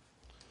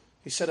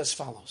 He said as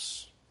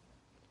follows.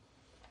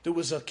 There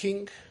was a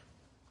king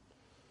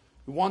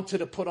who wanted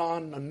to put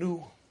on a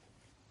new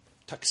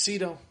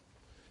tuxedo,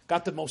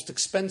 got the most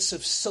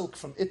expensive silk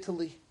from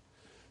Italy,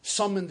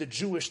 summoned the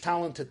Jewish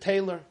talented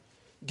tailor,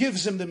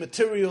 gives him the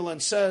material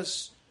and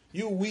says,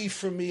 you weave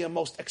for me a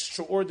most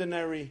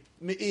extraordinary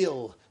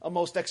me'il, a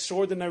most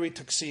extraordinary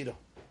tuxedo.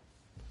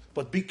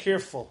 But be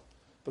careful,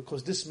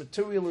 because this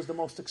material is the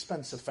most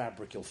expensive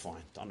fabric you'll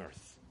find on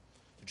earth.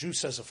 The Jew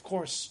says, of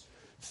course.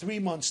 3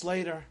 months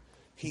later,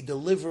 he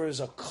delivers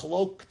a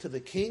cloak to the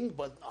king,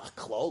 but a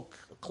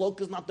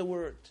cloak is not the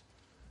word.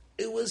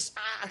 It was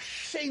a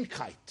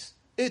Schönheit.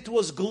 It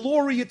was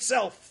glory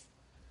itself.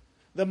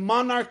 The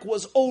monarch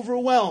was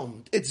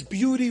overwhelmed. Its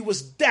beauty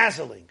was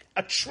dazzling,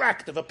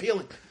 attractive,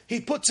 appealing.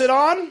 He puts it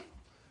on,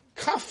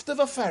 kafte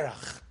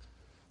v'ferach,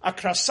 a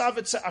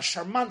krasavitze, a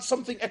charmant,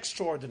 something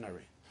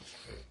extraordinary.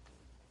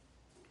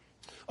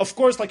 Of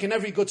course, like in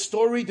every good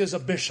story, there's a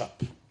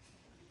bishop.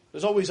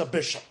 There's always a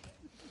bishop.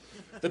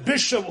 The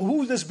bishop,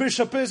 who this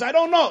bishop is, I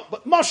don't know,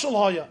 but Mashal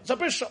Haya, it's a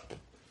bishop.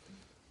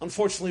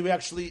 Unfortunately, we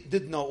actually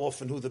did know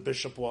often who the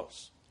bishop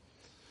was.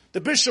 The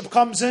bishop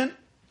comes in,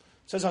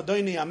 says,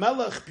 Adoni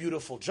HaMelech,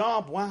 beautiful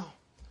job, wow.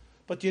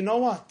 But you know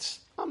what?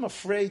 I'm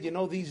afraid,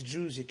 these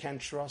Jews you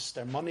can't trust,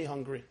 they're money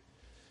hungry.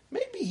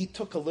 Maybe he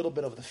took a little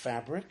bit of the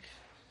fabric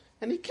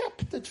and he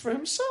kept it for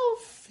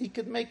himself. He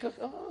could make a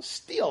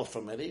steal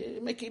from it, he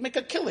make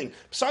a killing.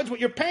 Besides what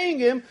you're paying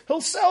him,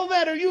 he'll sell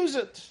that or use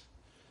it.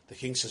 The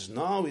king says,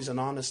 no, he's an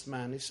honest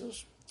man. He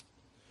says,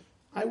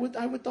 I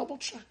would double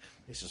check.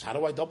 He says, how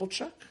do I double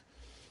check?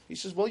 He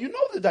says, well, you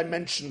know the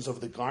dimensions of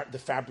the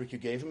fabric you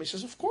gave him. He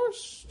says, of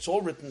course. It's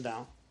all written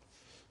down.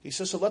 He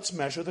says, so let's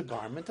measure the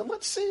garment and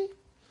let's see.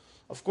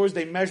 Of course,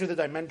 they measure the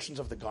dimensions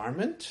of the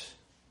garment,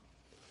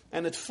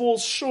 and it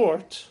falls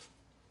short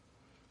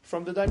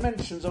from the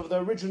dimensions of the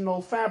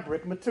original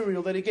fabric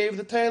material that he gave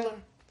the tailor.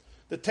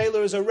 The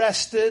tailor is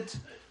arrested,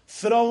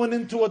 thrown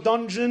into a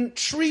dungeon,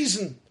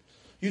 treason.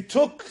 You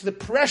took the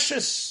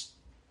precious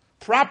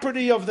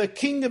property of the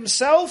king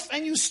himself,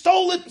 and you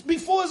stole it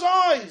before his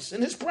eyes,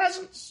 in his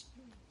presence.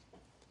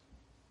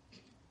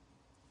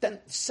 Then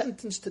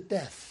sentenced to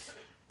death.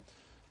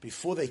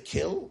 Before they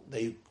kill,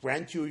 they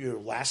grant you your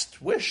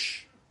last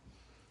wish.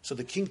 So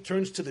the king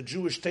turns to the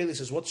Jewish tailor and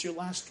says, what's your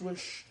last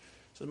wish?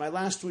 He says, my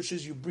last wish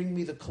is you bring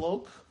me the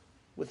cloak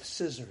with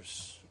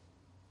scissors.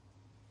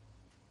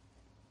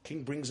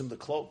 King brings him the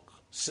cloak,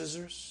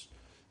 scissors.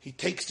 He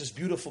takes this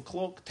beautiful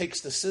cloak,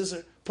 takes the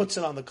scissor, puts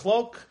it on the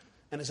cloak,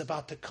 and is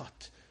about to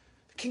cut.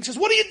 The king says,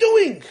 what are you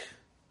doing?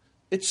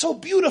 It's so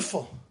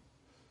beautiful.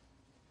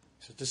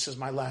 He says, this is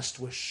my last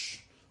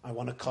wish. I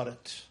want to cut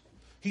it.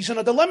 He's in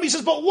a dilemma. He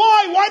says, but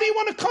why? Why do you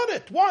want to cut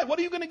it? Why? What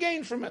are you going to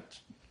gain from it?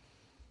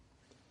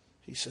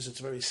 He says, it's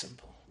very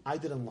simple. I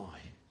didn't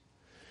lie.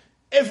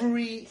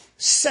 Every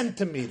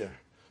centimeter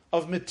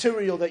of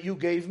material that you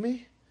gave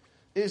me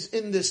is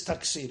in this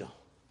tuxedo.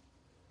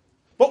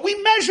 But we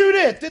measured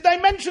it. The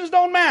dimensions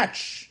don't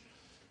match.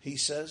 He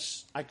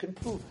says, I can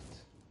prove it.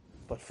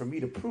 But for me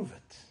to prove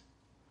it,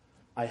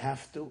 I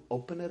have to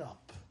open it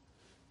up,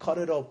 cut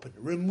it open,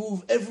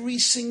 remove every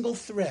single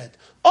thread,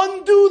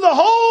 undo the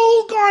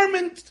whole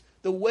garment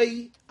the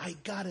way I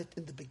got it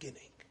in the beginning.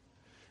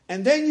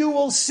 And then you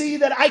will see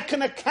that I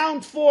can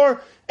account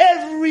for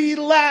every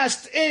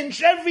last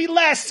inch, every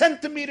last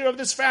centimeter of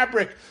this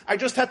fabric. I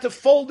just had to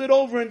fold it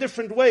over in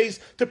different ways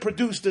to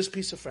produce this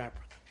piece of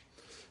fabric.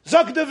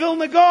 Zog de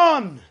Vilna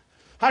Gaon.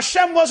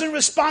 Hashem wasn't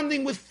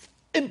responding with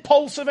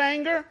impulsive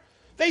anger.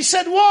 They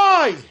said,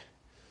 why?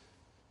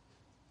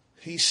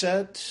 He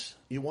said,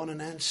 you want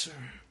an answer?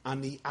 I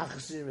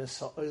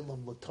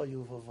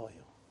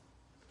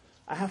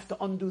have to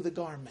undo the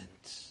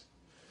garment.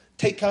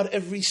 Take out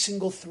every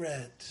single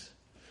thread.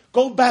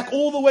 Go back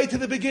all the way to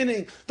the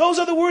beginning. Those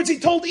are the words he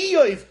told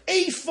Eov.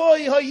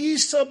 Eifoi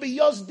hayisa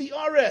biyazdi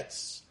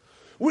aretz.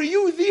 Were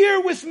you there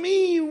with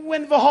me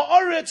when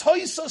v'ha'aretz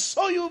hayisa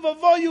soyu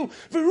v'vayu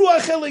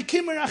v'ruach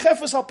elikim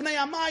rachefes al pnei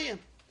hamayim?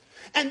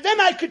 And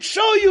then I could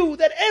show you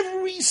that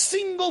every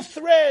single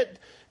thread,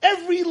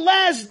 every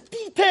last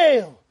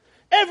detail,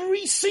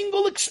 every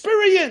single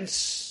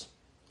experience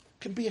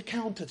can be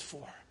accounted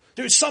for.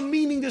 There's some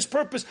meaning, there's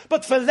purpose,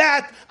 but for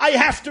that, I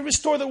have to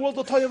restore the world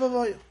to Toya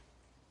V'Vaya.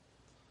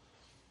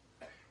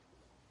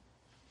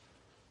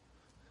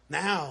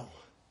 Now,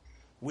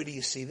 where do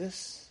you see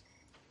this?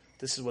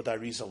 This is what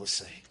Arizal is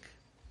saying.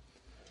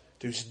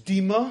 There's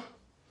Dima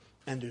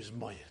and there's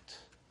Mayat.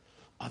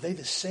 Are they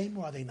the same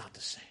or are they not the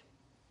same?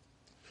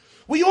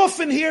 We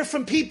often hear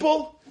from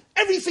people,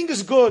 everything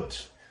is good.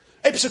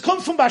 A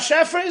psukim from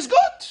Bashefer is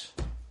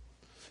good.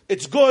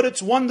 It's good,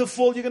 it's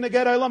wonderful, you're going to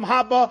get Olam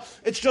Haba,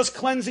 it's just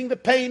cleansing the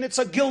pain, it's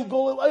a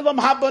Gilgul, Olam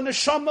Haba,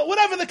 Neshama,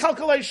 whatever the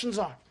calculations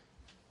are.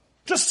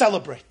 Just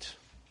celebrate.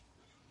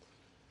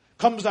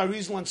 Comes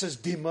Arizal and says,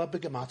 Dima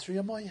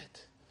begematria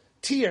moyet.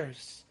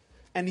 Tears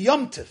and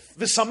Yom Tif,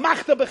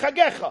 v'samachta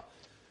b'chagecha.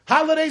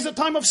 Holidays are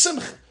time of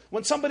simcha.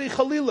 When somebody,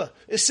 Chalila,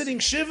 is sitting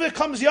Shiva,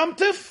 comes Yom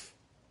Tif,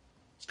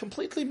 it's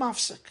completely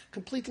mafsik,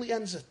 completely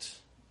ends it.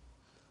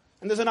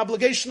 And there's an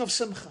obligation of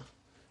simcha.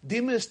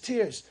 Dima is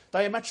tears,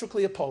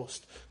 diametrically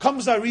opposed.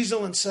 Comes the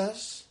Arizal and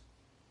says,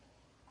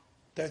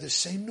 they're the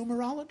same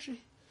numerology.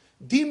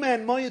 Dima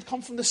and Mayat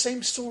come from the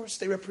same source.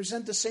 They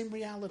represent the same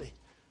reality.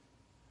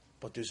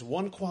 But there's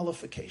one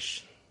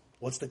qualification.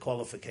 What's the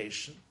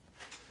qualification?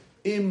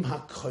 Im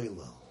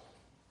ha-koilel.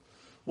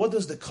 What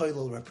does the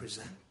koilel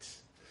represent?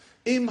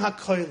 Im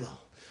ha-koilel.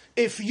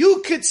 If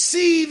you could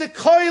see the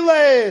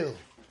koilel,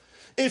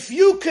 if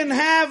you can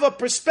have a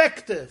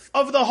perspective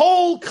of the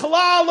whole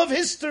klal of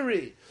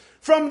history,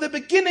 from the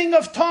beginning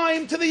of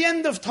time to the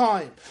end of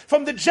time,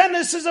 from the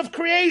genesis of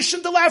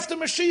creation till after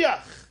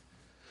Mashiach,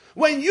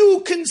 when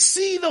you can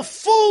see the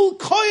full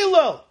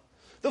koilel,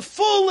 the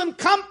full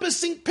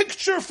encompassing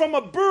picture from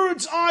a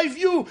bird's eye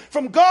view,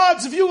 from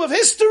God's view of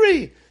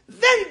history,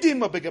 then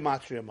Dima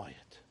begematria mayat.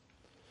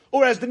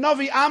 Or as the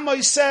Navi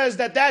Amos says,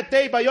 that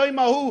day by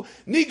Yoimahu,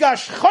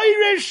 Nigash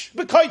chayrish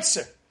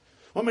bekoitzer.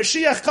 When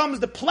Mashiach comes,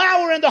 the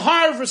plower and the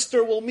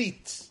harvester will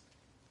meet.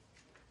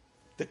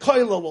 The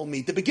koila will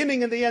meet. The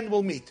beginning and the end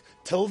will meet.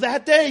 Till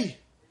that day,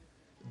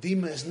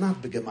 Dima is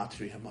not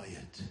begematria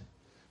mayat.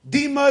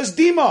 Dima is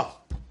Dima.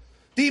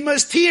 Dima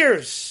is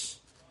tears.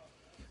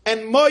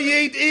 And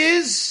Mayed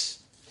is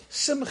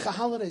Simcha,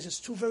 holidays. It's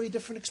two very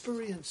different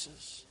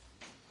experiences.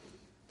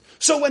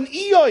 So when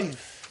Eov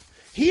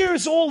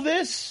hears all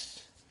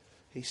this,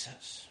 he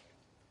says,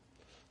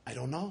 I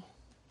don't know.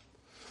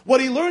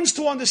 What he learns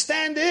to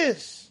understand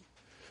is,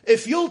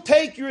 if you'll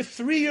take your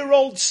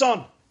 3-year-old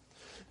son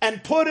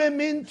and put him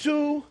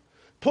into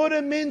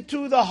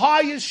the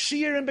highest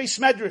shiur in Beis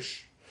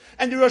Medrash,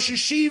 and the Rosh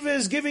Yeshiva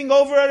is giving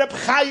over a Reb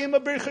Chaim, a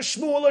Bircha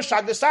Shmuel, a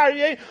Shagas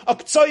Aryeh, a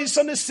Ktsois,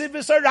 a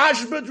Nesivis, a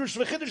Rashbad, Rosh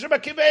V'chidush, a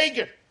Akiva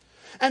Eiger.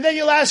 And then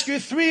you'll ask your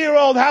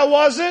 3-year-old, how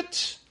was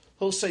it?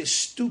 He'll say,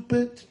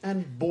 stupid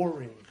and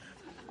boring.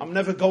 I'm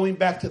never going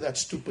back to that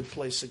stupid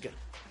place again.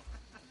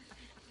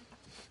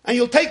 And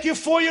you'll take your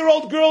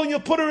 4-year-old girl and you'll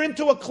put her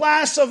into a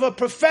class of a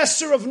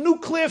professor of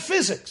nuclear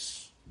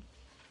physics.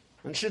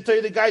 And she'll tell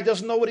you the guy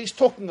doesn't know what he's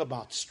talking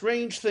about.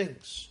 Strange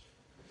things.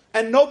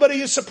 And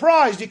nobody is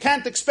surprised. You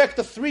can't expect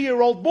a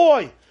 3-year-old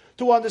boy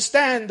to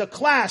understand a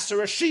class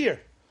or a shiur.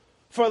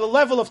 For the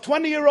level of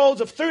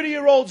 20-year-olds, of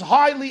 30-year-olds,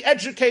 highly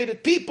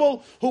educated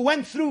people who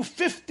went through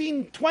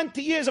 15,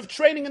 20 years of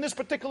training in this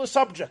particular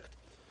subject.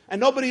 And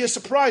nobody is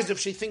surprised if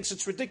she thinks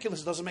it's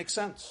ridiculous, it doesn't make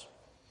sense.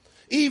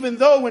 Even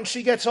though when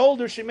she gets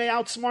older, she may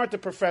outsmart the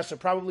professor,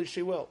 probably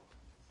she will.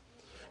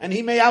 And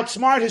he may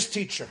outsmart his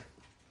teacher.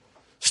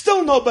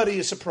 Still nobody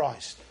is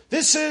surprised.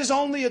 This is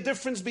only a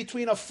difference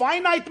between a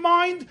finite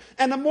mind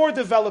and a more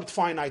developed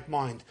finite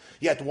mind.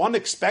 Yet one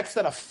expects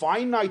that a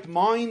finite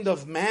mind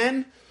of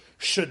man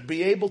should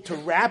be able to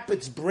wrap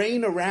its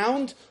brain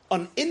around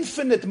an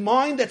infinite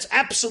mind that's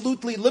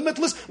absolutely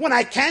limitless when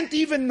I can't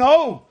even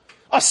know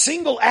a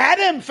single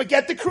atom,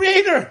 forget the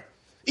creator.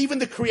 Even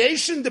the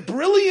creation, the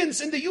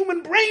brilliance in the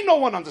human brain, no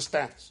one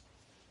understands.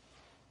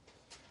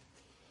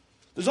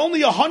 There's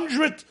only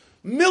 100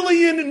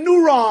 million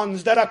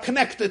neurons that are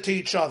connected to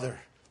each other.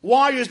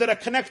 Wires that are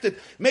connected,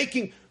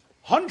 making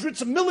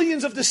hundreds of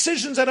millions of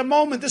decisions at a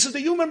moment. This is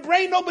the human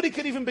brain. Nobody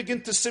could even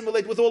begin to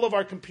simulate with all of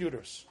our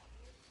computers.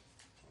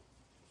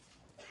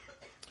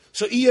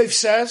 So Eev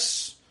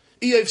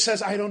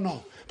says, I don't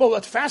know. But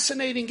what's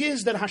fascinating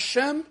is that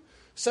Hashem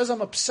says,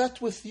 I'm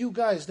upset with you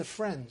guys, the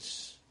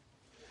friends.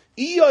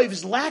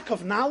 Eev's lack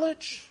of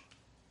knowledge,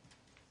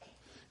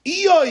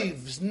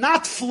 Eev's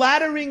not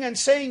flattering and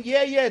saying,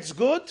 yeah, it's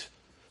good,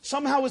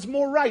 somehow is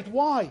more right.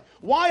 Why?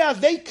 Why are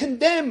they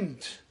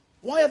condemned?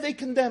 Why are they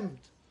condemned?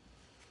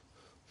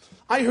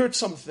 I heard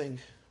something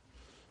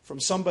from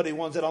somebody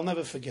once that I'll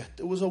never forget.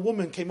 It was a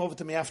woman came over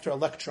to me after a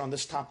lecture on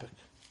this topic.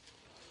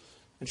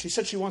 And she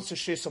said she wants to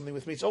share something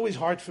with me. It's always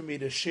hard for me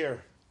to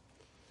share.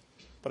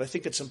 But I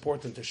think it's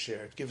important to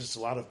share. It gives us a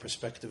lot of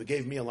perspective. It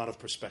gave me a lot of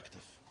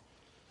perspective.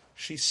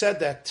 She said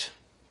that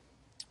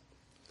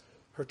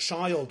her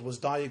child was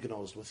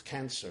diagnosed with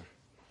cancer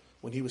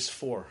when he was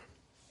 4.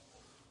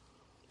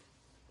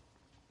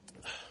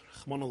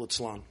 Rachmana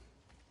litzlan.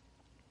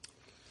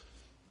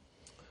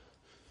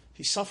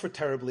 He suffered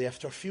terribly.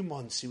 After a few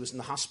months, he was in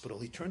the hospital.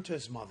 He turned to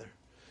his mother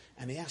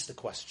and he asked a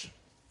question.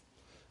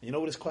 And you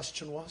know what his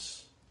question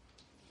was?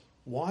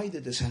 Why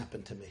did this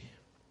happen to me?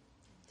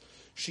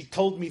 She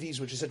told me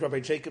these words. She said, Rabbi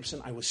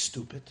Jacobson, I was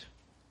stupid.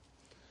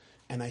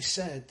 And I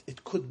said,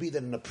 it could be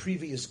that in a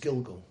previous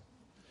Gilgal,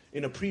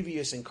 in a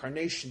previous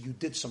incarnation, you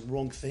did some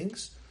wrong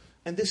things,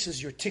 and this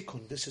is your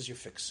tikkun, this is your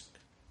fixing.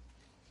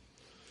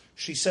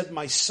 She said,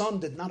 my son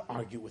did not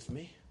argue with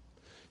me.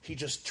 He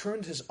just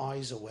turned his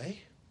eyes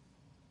away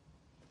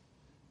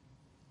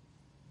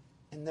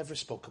and never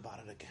spoke about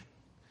it again.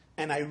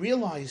 And I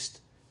realized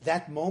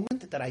that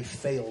moment that I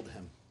failed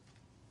him.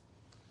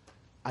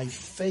 I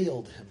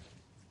failed him.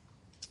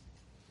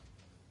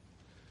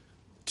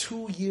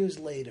 2 years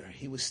later,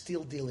 he was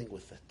still dealing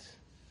with it.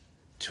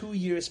 2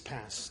 years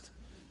passed.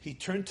 He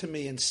turned to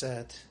me and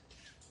said,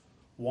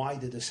 why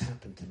did this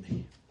happen to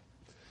me?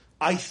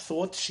 I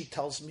thought, she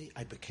tells me,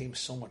 I became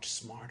so much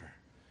smarter.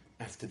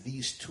 After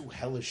these 2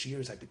 hellish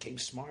years, I became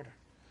smarter.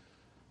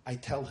 I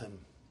tell him,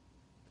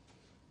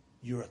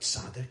 you're a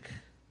tzaddik,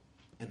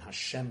 and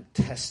Hashem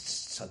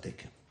tests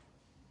tzaddikim.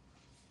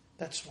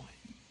 That's why.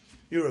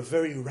 You're a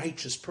very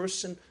righteous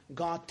person.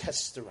 God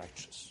tests the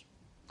righteous.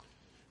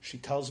 She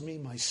tells me,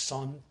 my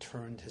son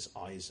turned his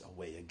eyes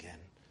away again.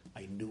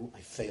 I knew I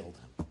failed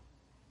him.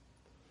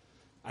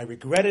 I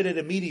regretted it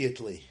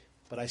immediately,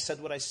 but I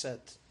said what I said.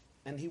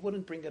 And he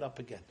wouldn't bring it up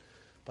again.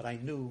 But I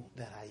knew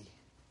that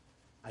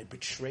I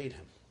betrayed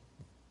him.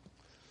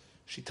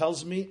 She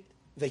tells me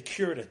they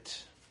cured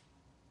it.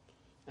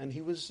 And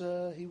he was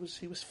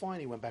fine.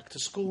 He went back to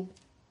school.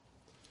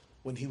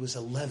 When he was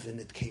 11,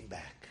 it came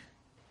back.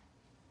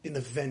 In a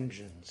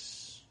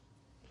vengeance.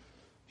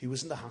 He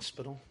was in the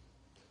hospital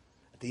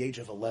at the age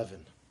of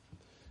 11.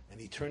 And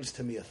he turns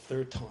to me a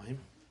third time.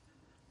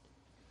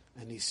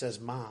 And he says,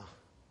 Ma,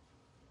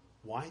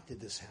 why did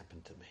this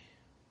happen to me?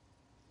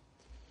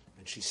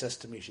 And she says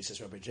to me, she says,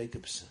 Rabbi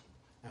Jacobson,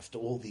 after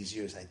all these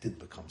years, I did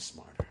become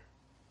smarter.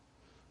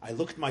 I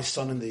looked my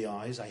son in the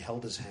eyes, I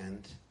held his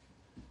hand,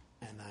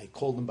 and I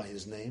called him by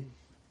his name,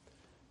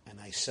 and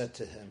I said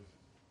to him,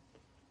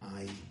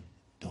 I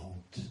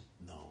don't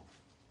know.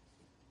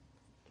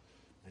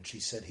 And she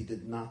said he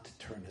did not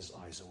turn his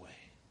eyes away.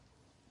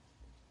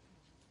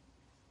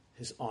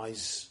 His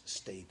eyes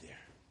stayed there.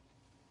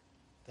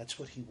 That's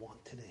what he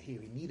wanted to hear.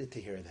 He needed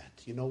to hear that.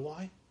 You know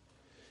why?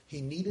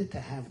 He needed to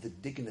have the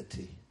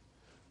dignity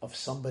of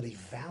somebody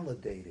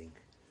validating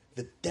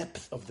the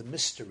depth of the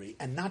mystery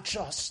and not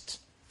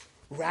just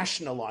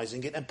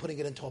rationalizing it and putting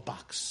it into a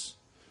box.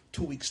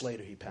 2 weeks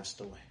later, he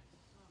passed away.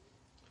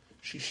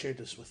 She shared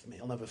this with me.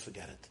 I'll never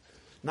forget it.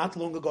 Not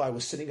long ago, I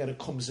was sitting at a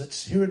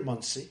kumzitz here in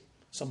Monsey,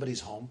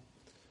 somebody's home.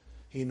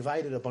 He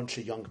invited a bunch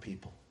of young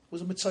people. It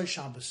was a Mitzvah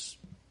Shabbos.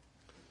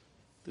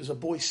 There's a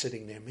boy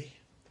sitting near me.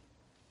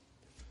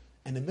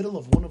 In the middle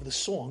of one of the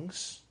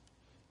songs,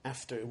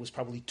 after it was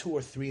probably 2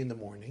 or 3 in the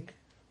morning,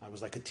 I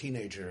was like a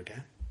teenager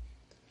again,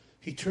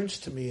 he turns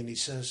to me and he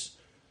says,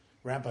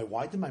 Rabbi,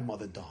 why did my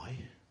mother die?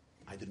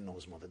 I didn't know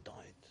his mother died.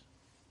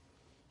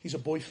 He's a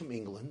boy from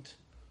England.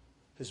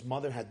 His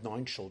mother had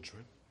 9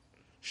 children.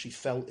 She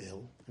fell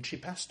ill and she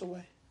passed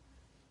away.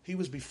 He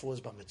was before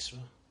his bar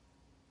mitzvah.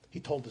 He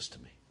told this to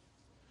me.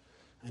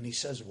 And he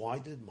says, why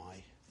did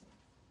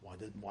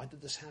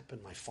this happen?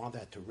 My father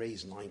had to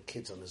raise 9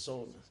 kids on his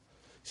own.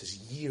 He says,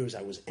 years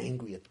I was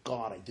angry at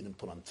God. I didn't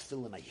put on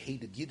tefillin. I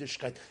hated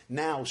Yiddishkeit.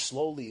 Now,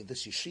 slowly, in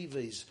this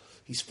yeshiva,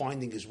 he's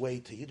finding his way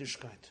to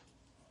Yiddishkeit.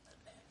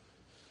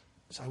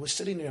 So I was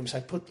sitting near him, so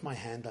I put my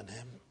hand on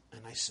him,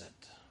 and I said,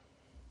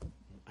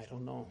 I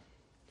don't know.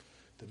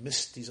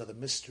 These are the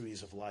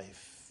mysteries of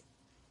life.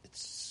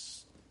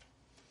 It's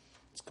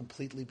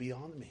completely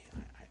beyond me.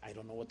 I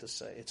don't know what to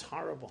say. It's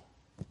horrible.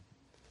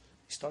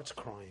 He starts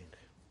crying.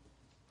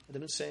 I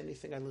didn't say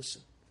anything. I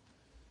listened.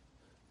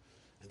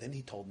 And then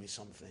he told me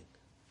something.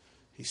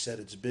 He said,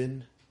 it's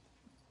been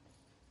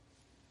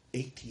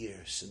 8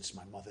 years since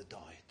my mother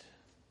died.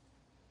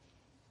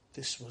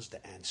 This was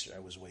the answer I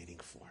was waiting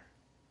for.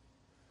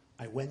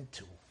 I went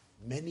to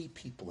many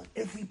people and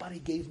everybody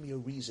gave me a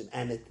reason,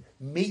 and it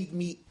made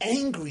me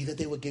angry that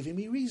they were giving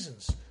me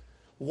reasons.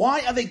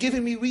 Why are they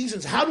giving me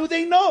reasons? How do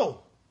they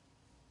know?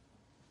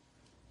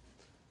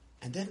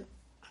 And then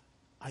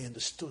I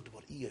understood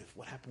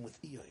what happened with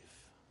Eov.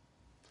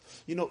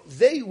 You know,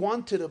 they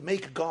wanted to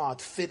make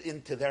God fit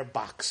into their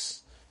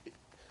box.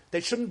 They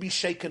shouldn't be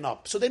shaken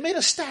up. So they made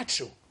a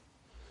statue.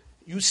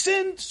 You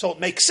sinned, so it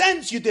makes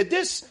sense. You did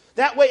this.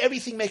 That way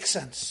everything makes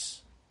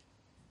sense.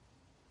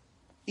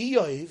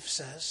 Eov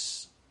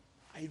says,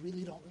 I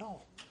really don't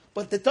know.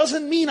 But that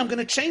doesn't mean I'm going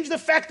to change the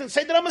fact and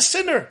say that I'm a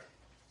sinner.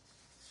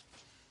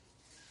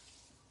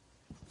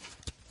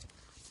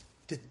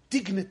 The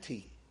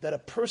dignity that a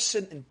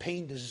person in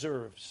pain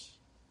deserves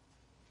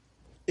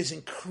is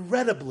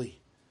incredibly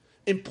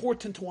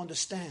important to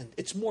understand.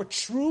 It's more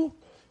true,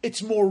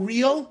 it's more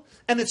real,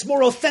 and it's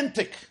more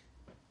authentic.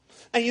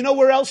 And you know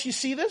where else you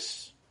see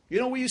this? You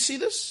know where you see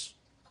this?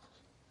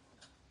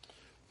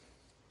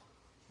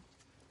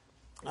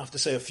 I have to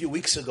say, a few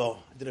weeks ago,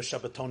 I did a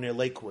Shabbaton near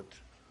Lakewood.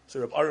 So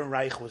Reb Aaron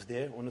Reich was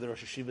there, one of the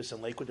Rosh Hashivas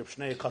in Lakewood, Reb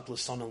Shnei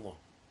Kotler's son-in-law.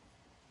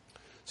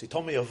 So he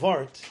told me a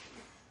vart,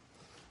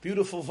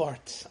 beautiful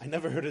vart. I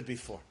never heard it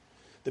before.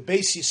 The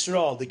Beis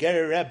Yisrael, the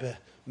Gerer Rebbe,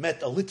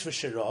 met a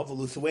Litvischer Rav, a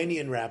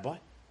Lithuanian rabbi,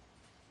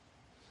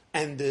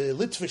 and the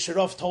Litvischer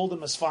Rav told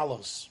him as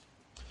follows.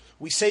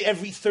 We say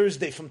every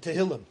Thursday from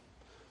Tehillim,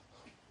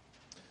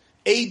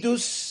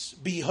 Eidus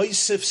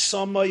bihoisef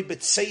samay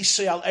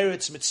betseisei al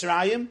eretz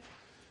Mitzrayim,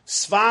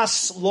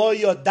 svas lo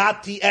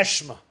yodati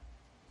eshma.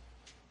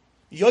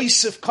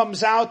 Yosef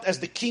comes out as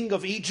the king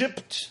of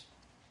Egypt.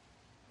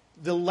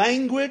 The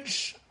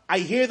language, I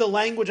hear the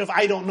language of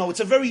I don't know. It's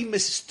a very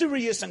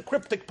mysterious and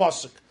cryptic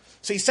pasuk.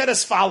 So he said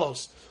as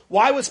follows.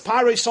 Why was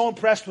Paroi so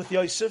impressed with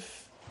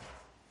Yosef?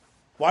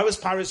 Why was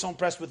Paroi so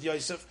impressed with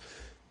Yosef?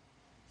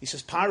 He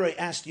says, Paroi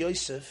asked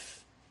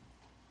Yosef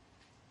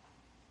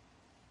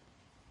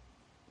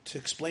to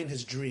explain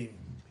his dream.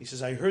 He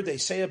says, I heard they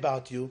say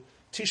about you,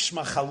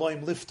 Tishma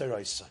chaloim lifter.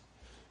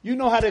 You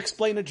know how to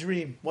explain a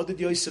dream. What did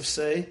Yosef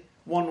say?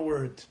 One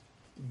word.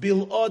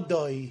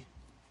 Bil'odoi.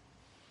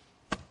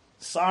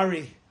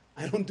 Sorry,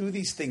 I don't do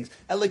these things.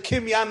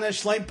 Elikim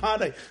yanesh leim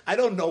padai. I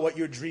don't know what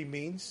your dream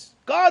means.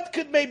 God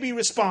could maybe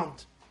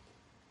respond.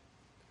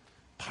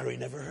 Paroi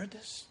never heard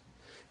this.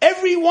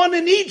 Everyone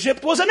in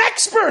Egypt was an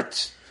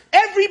expert.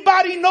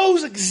 Everybody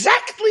knows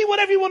exactly what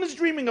everyone is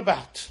dreaming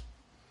about.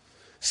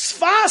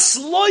 Sfas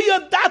lo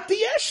yodati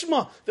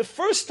eshma. The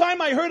first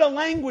time I heard a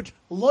language,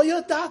 lo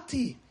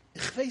yodati,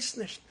 ich weiß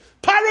nicht.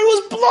 Paroi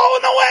was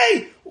blown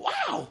away.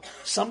 Wow,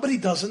 somebody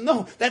doesn't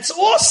know. That's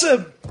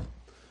awesome.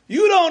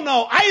 You don't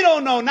know, I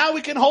don't know. Now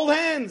we can hold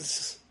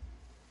hands.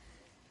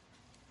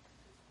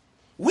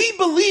 We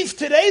believe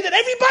today that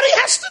everybody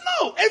has to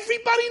know.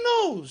 Everybody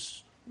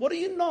knows. What do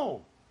you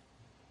know?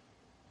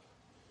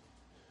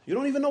 You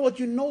don't even know what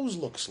your nose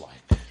looks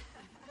like.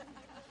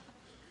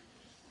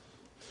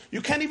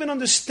 You can't even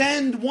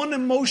understand one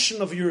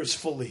emotion of yours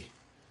fully.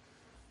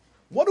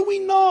 What do we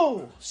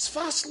know?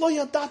 Sfas lo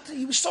yadati.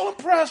 He was so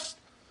impressed.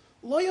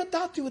 Lo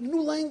yadati with a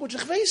new language.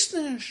 Ich weiß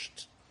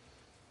nicht.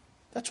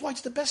 That's why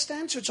it's the best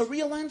answer. It's a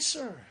real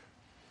answer.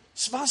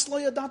 Sfas lo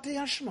yadati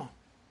yashma.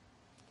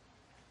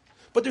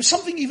 But there's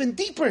something even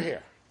deeper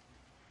here.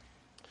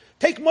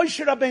 Take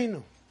Moshe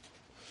Rabbeinu.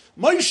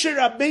 Moshe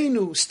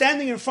Rabbeinu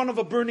standing in front of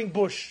a burning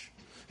bush.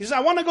 He says, I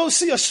want to go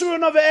see a Surah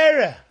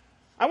Nava.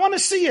 I want to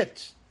see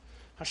it.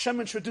 Hashem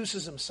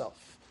introduces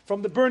himself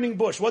from the burning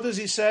bush. What does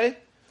he say?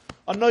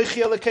 This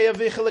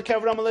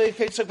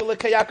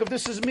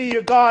is me,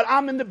 your God.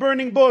 I'm in the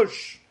burning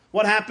bush.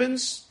 What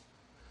happens?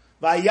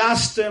 Moshe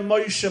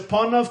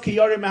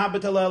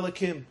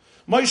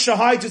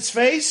hides his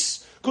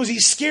face because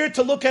he's scared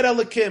to look at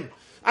Elokim.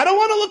 I don't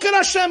want to look at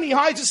Hashem. He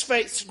hides his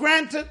face.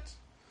 Granted.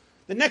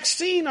 The next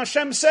scene,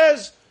 Hashem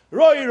says,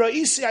 Roi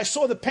Ra'isi, I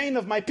saw the pain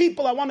of my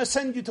people. I want to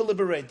send you to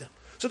liberate them.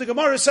 So the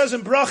Gemara says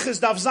in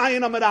Brachas, Daf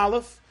Zayin Amud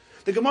Aleph,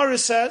 the Gemara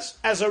says,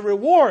 as a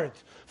reward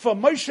for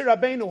Moshe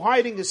Rabbeinu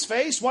hiding his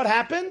face, what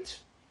happened?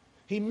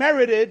 He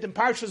merited, in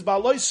Parshas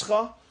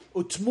Ba'aloischa,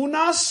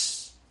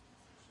 Utmunas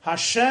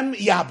Hashem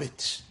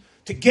Yabit.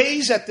 To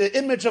gaze at the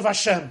image of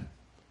Hashem.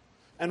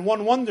 And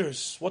one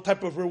wonders, what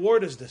type of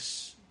reward is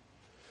this?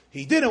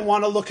 He didn't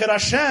want to look at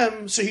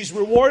Hashem, so he's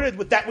rewarded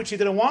with that which he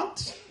didn't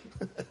want.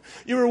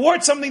 You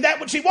reward something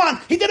that which he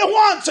wants. He didn't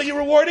want, so you're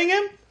rewarding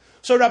him.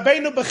 So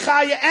Rabbeinu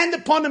Bechaya and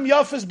upon him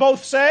Yafas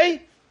both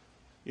say,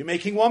 you're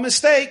making one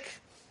mistake.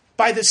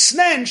 By the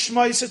Snen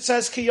Shmois it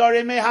says, Ki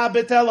Yarei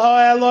Mehabit El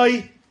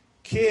Ha'eloi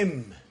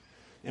Kim.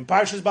 In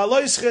Parshas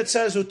Baloischa it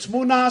says,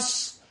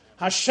 Utmunas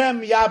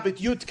Hashem Yabit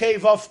Yud Kei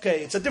Vav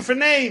Kei. It's a different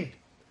name.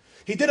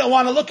 He didn't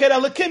want to look at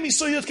Elokim, he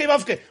saw Yud Kei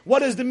Vav Kei.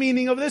 What is the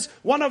meaning of this?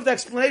 One of the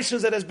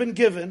explanations that has been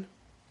given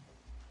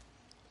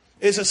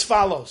is as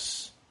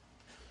follows.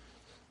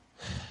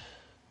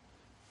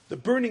 The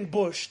burning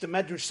bush, the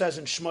Medrash says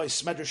in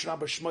Shmois, Medrash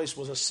Rabbah Shmois,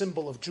 was a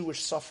symbol of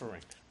Jewish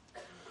suffering.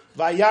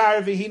 He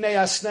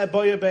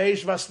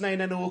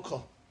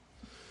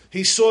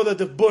saw that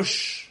the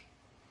bush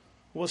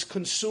was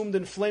consumed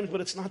in flames,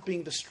 but it's not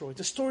being destroyed.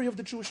 The story of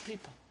the Jewish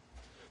people.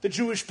 The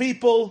Jewish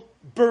people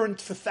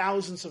burned for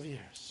thousands of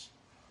years.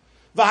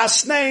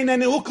 But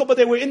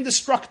they were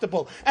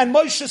indestructible. And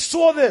Moshe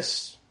saw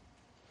this.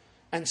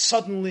 And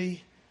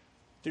suddenly,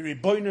 the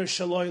Ribono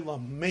Shel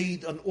Olam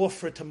made an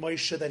offer to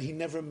Moshe that he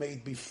never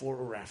made before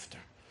or after.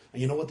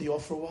 And you know what the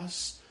offer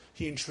was?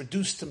 He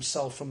introduced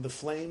himself from the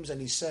flames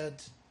and he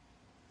said,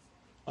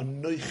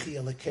 Anochi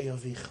Elokei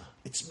Avicha.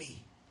 It's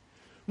me.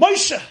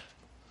 Moshe,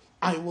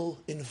 I will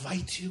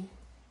invite you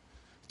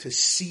to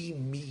see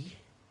me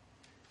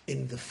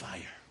in the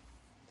fire.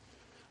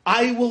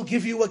 I will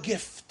give you a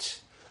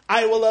gift.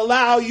 I will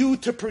allow you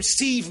to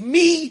perceive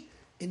me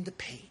in the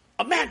pain.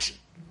 Imagine.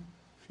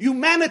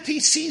 Humanity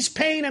sees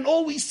pain and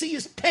all we see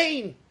is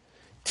pain.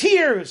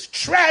 Tears,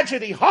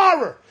 tragedy,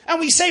 horror. And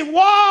we say,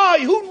 why?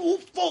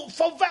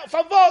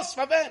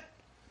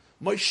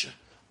 Moshe,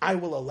 I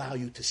will allow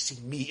you to see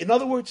me. In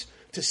other words,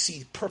 to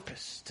see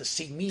purpose, to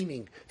see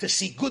meaning, to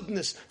see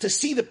goodness, to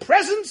see the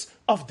presence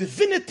of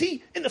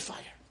divinity in the fire.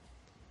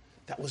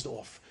 That was the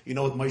offer. You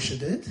know what Moshe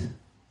did?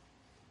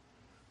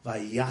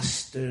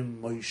 Vayaster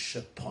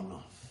Moshe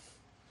Ponov.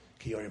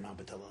 Ki Yarei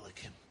Mehabit El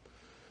Elokim.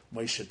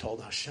 Moshe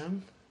told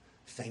Hashem,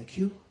 thank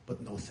you,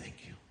 but no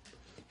thank you.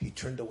 He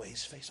turned away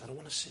his face. I don't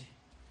want to see.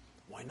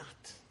 Why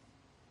not?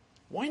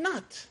 Why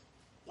not?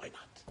 Why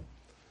not?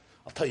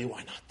 I'll tell you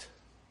why not.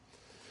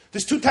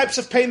 There's two types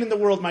of pain in the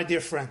world, my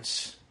dear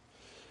friends.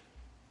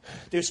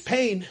 There's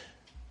pain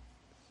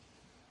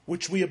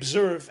which we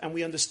observe and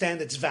we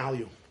understand its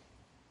value.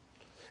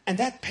 And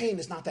that pain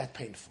is not that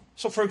painful.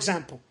 So for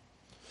example,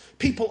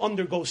 people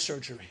undergo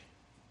surgery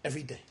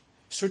every day.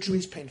 Surgery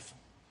is painful.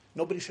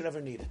 Nobody should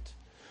ever need it.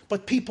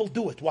 But people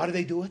do it. Why do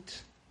they do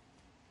it?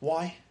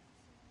 Why?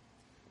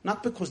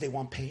 Not because they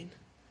want pain,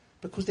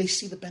 because they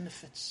see the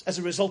benefits. As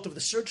a result of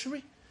the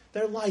surgery,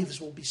 their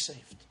lives will be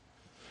saved.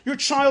 Your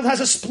child has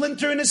a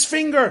splinter in his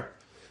finger,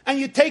 and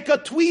you take a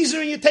tweezer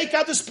and you take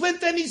out the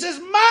splinter, and he says,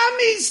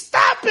 Mommy,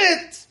 stop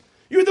it!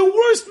 You're the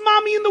worst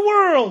mommy in the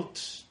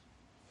world.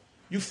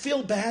 You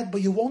feel bad,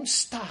 but you won't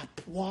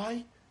stop.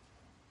 Why?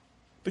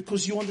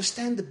 Because you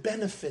understand the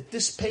benefit.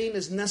 This pain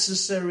is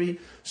necessary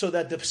so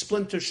that the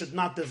splinter should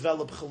not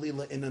develop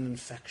chalila in an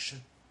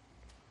infection.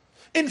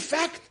 In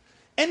fact,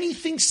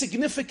 anything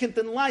significant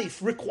in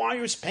life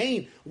requires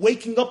pain.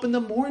 Waking up in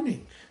the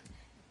morning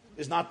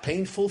is not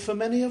painful for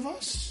many of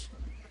us.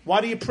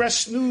 Why do you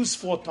press snooze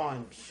 4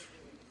 times?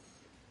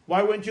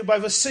 Why weren't you by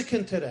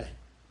Vasikin today?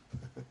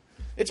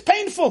 It's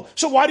painful.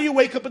 So why do you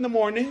wake up in the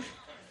morning?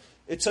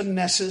 It's a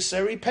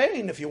necessary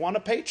pain if you want a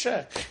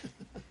paycheck.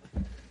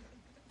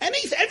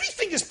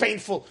 Everything is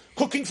painful.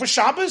 Cooking for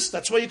Shabbos,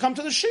 that's why you come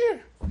to the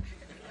shir.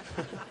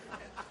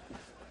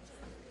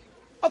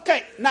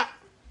 Okay, now,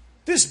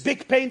 this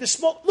big pain, the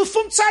small,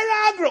 l'fum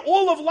tzara agra,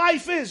 all of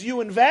life is,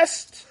 you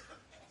invest,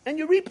 and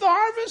you reap the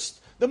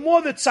harvest. The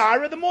more the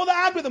tzara, the more the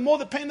agra, the more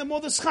the pain, the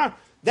more the schar.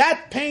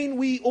 That pain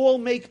we all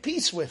make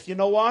peace with. You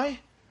know why?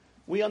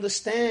 We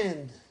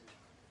understand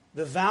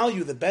the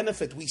value, the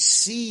benefit. We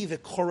see the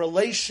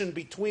correlation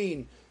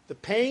between the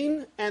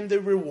pain and the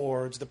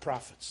rewards, the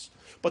profits.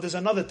 But there's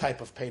another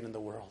type of pain in the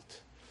world.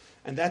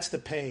 And that's the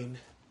pain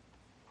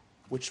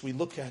which we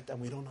look at and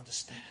we don't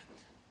understand.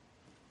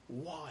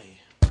 Why?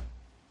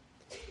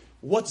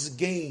 What's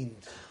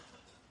gained?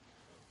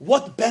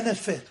 What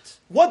benefit?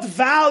 What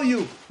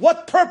value?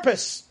 What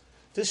purpose?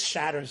 This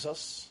shatters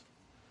us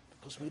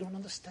because we don't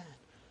understand.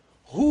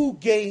 Who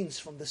gains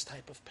from this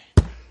type of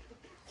pain?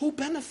 Who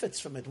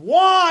benefits from it?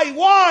 Why?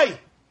 Why?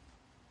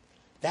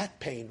 That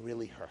pain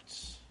really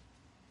hurts.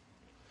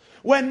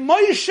 When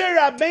Moshe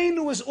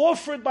Rabbeinu was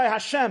offered by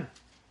Hashem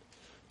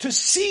to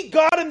see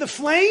God in the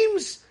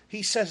flames,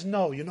 he says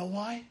no. You know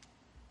why?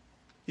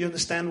 You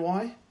understand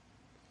why?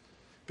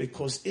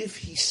 Because if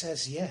he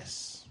says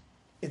yes,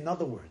 in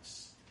other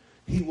words,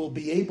 he will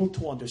be able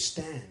to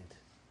understand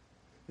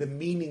the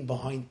meaning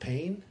behind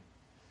pain.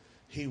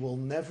 He will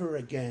never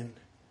again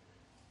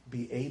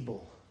be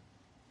able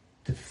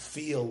to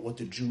feel what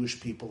the Jewish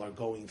people are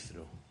going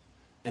through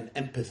and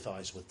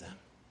empathize with them.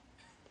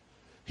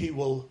 he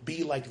will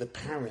be like the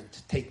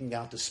parent taking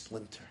out the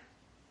splinter.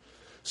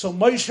 So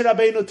Moshe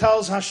Rabbeinu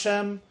tells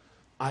Hashem,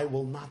 I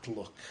will not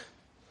look,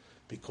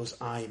 because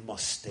I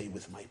must stay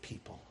with my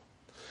people.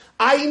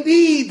 I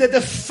need that the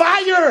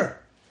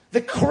fire, the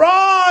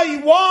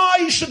cry,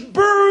 why, should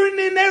burn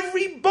in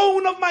every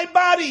bone of my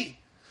body.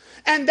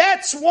 And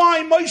that's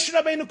why Moshe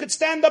Rabbeinu could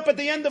stand up at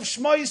the end of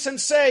Shmois and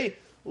say,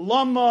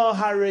 Lama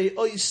hare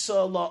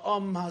oisa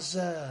la'am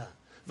hazeh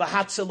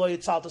v'hatze lo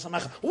yitzalta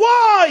samecha.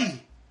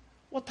 Why?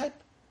 What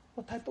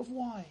type of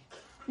why?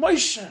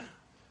 Moshe,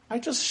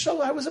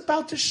 I was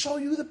about to show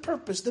you the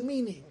purpose, the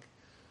meaning.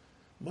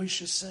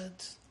 Moshe said,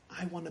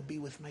 I want to be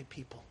with my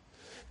people.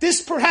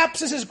 This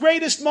perhaps is his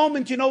greatest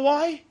moment. You know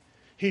why?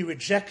 He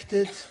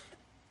rejected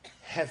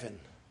heaven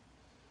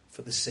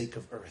for the sake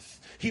of earth.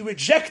 He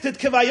rejected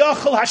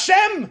Kivayachal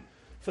Hashem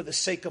for the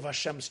sake of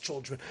Hashem's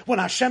children. When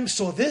Hashem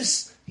saw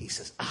this, he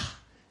says,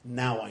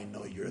 now I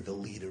know you're the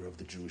leader of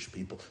the Jewish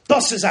people.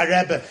 Das is our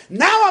Rebbe.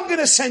 Now I'm going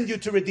to send you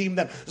to redeem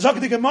them. Zog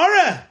the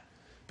Gemara.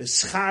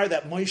 B'schar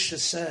that Moshe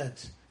said,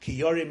 Ki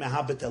yori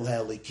mehabet el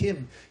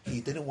Elikim.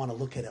 He didn't want to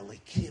look at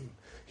Elikim.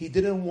 He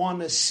didn't want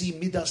to see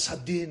Midas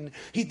Hadin.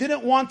 He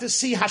didn't want to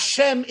see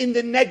Hashem in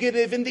the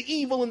negative, in the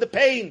evil, in the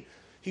pain.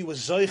 He was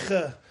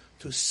Zoicha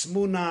to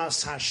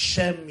Smunas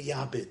Hashem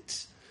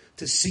Yabit.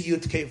 To see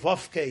Yudke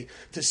Vovke,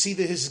 to see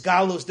the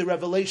Hisgalos, the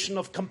revelation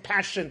of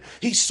compassion.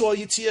 He saw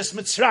Yitzias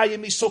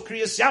Mitzrayim, he saw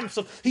Kriyas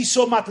Yamsuf, he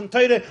saw Matan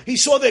Torah, he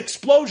saw the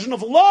explosion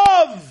of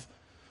love,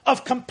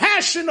 of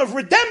compassion, of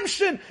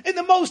redemption in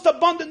the most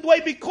abundant way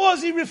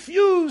because he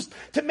refused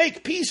to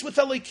make peace with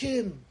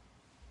Elikim.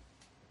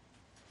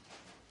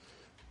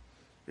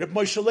 Reb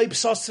Moshe Leib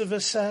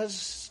Soseva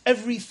says,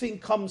 everything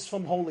comes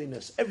from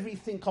holiness,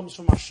 everything comes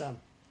from Hashem.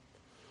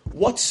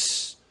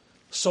 What's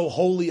so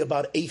holy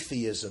about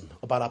atheism,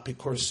 about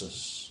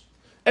apikursus?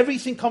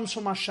 Everything comes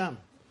from Hashem.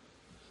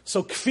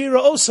 So kfira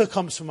also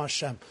comes from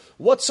Hashem.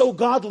 What's so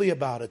godly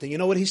about it? And you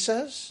know what he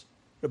says?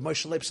 Reb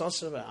Moshe Leib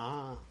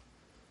Soseva,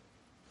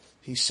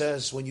 he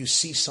says, when you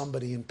see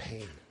somebody in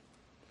pain,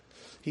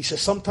 he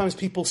says, sometimes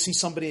people see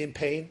somebody in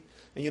pain,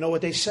 and you know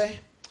what they say?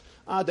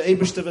 The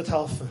Eibishter wird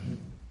helfen.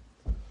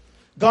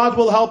 God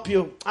will help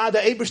you. The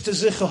Eibishter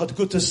sicher hat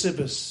gute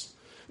Sibbes.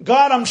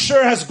 God, I'm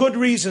sure, has good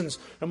reasons.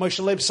 And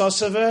Moshe Leib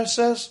Soseva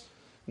says,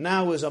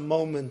 now is a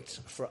moment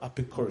for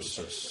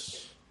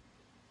apikursus.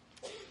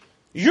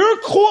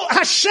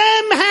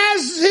 Hashem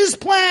has his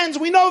plans.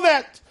 We know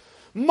that.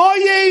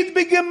 Moyed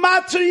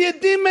begematria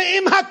yedime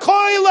im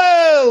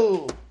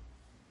hakoilel.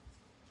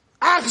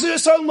 Achzir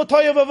sol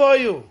motoyev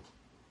avoyu.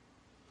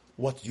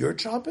 What your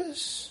job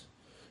is?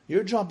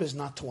 Your job is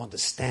not to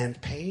understand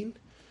pain.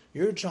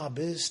 Your job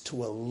is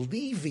to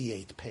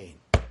alleviate pain.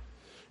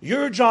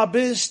 Your job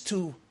is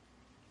to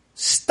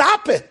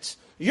stop it.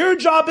 Your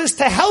job is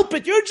to help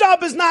it. Your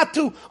job is not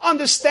to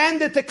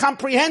understand it, to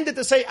comprehend it,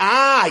 to say,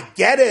 I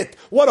get it.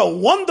 What a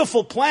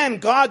wonderful plan.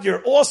 God,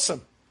 you're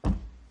awesome.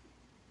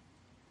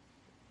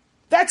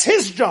 That's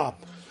his job.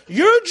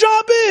 Your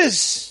job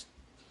is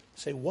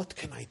say, what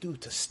can I do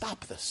to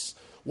stop this?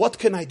 What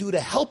can I do to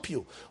help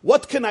you?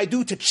 What can I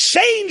do to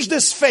change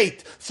this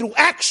fate through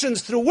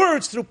actions, through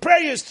words, through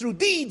prayers, through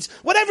deeds,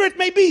 whatever it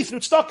may be, through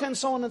tzedakah and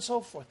so on and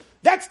so forth.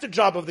 That's the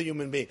job of the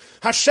human being.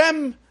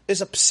 Hashem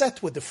is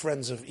upset with the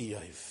friends of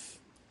Eiv.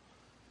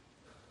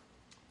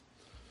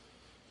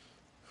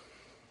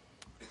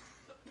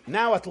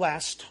 Now at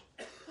last,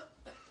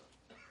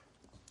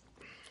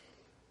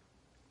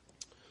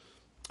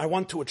 I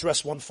want to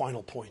address one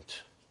final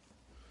point.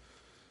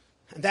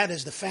 And that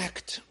is the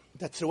fact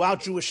that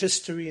throughout Jewish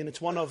history, and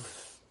it's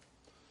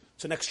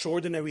an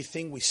extraordinary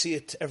thing, we see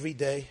it every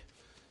day,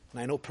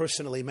 and I know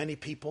personally many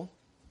people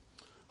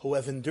who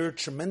have endured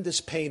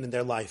tremendous pain in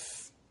their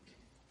life.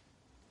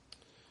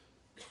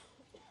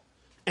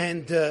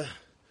 And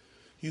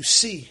you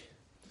see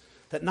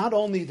that not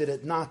only did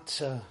it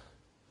not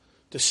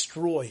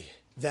destroy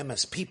them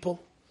as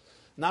people,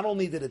 not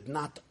only did it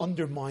not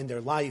undermine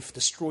their life,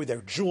 destroy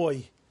their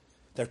joy,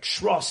 their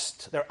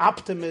trust, their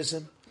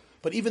optimism,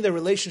 but even their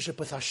relationship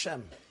with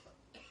Hashem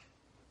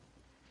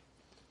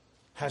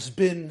has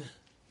been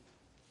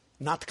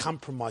not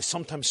compromised,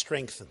 sometimes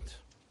strengthened.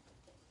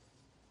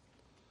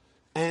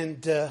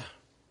 And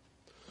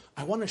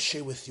I want to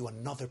share with you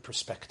another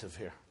perspective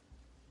here.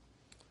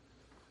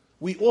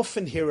 We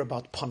often hear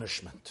about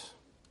punishment.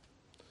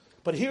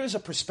 But here is a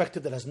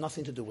perspective that has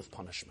nothing to do with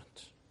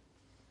punishment.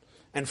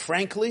 And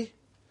frankly,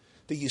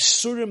 the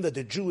Yisurim that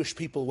the Jewish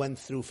people went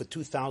through for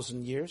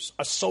 2,000 years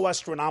are so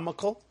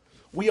astronomical.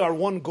 We are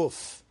one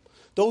guf.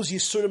 Those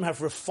Yisurim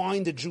have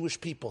refined the Jewish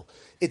people.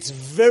 It's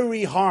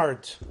very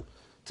hard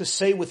to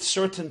say with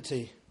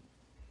certainty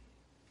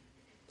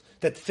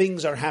that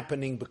things are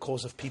happening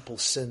because of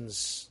people's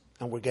sins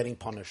and we're getting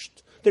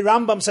punished. The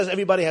Rambam says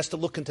everybody has to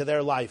look into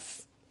their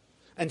life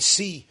and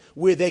see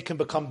where they can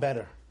become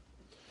better.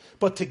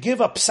 But to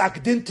give a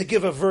psak din, to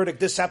give a verdict,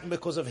 this happened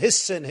because of his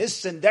sin,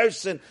 their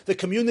sin, the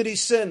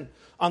community's sin,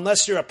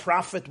 unless you're a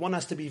prophet, one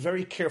has to be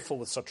very careful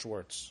with such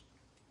words.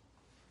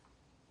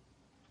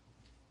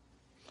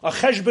 A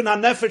cheshbon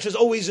hanefesh is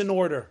always in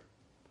order.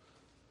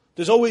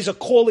 There's always a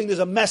calling, there's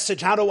a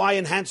message. How do I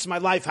enhance my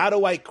life? How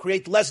do I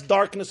create less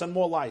darkness and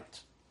more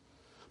light?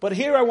 But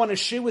here I want to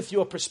share with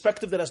you a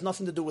perspective that has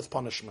nothing to do with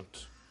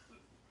punishment.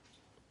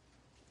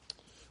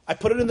 I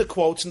put it in the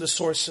quotes and the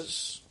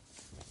sources.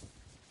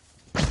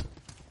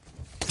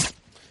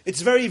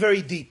 It's very,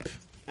 very deep.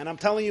 And I'm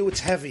telling you,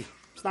 it's heavy.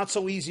 It's not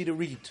so easy to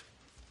read.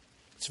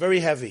 It's very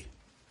heavy.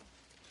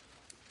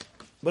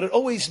 But it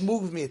always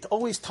moved me. It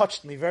always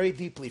touched me very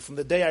deeply from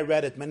the day I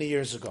read it many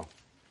years ago.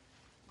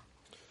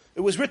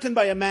 It was written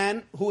by a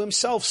man who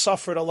himself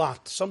suffered a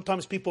lot.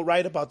 Sometimes people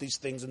write about these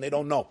things and they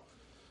don't know.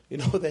 You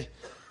know,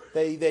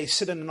 they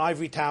sit in an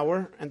ivory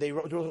tower and they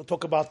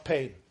talk about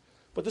pain.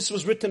 But this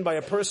was written by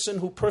a person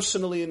who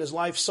personally in his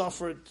life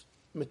suffered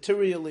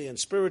materially and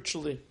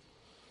spiritually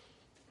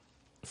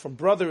from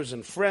brothers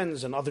and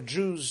friends and other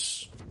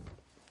Jews.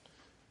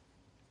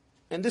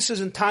 And this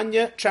is in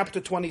Tanya, chapter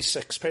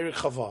 26, Perek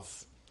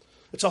Chavav.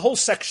 It's a whole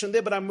section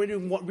there, but I'm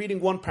reading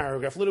one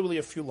paragraph, literally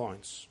a few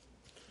lines.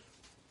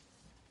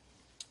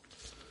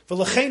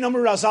 V'lechein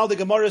Amar Razal, the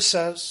Gemara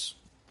says,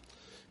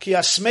 Ki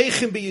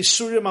asmeichim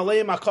b'yisurim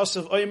aleim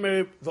akasav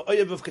oimer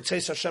v'oyev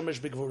v'ketzeis hashemesh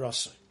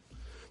b'gvurasai.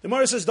 The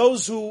Gemara says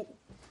those who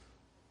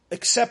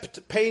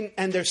accept pain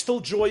and they're still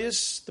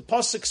joyous, the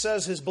Pasuk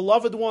says his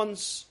beloved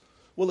ones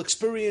will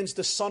experience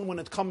the sun when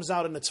it comes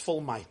out in its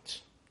full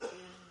might.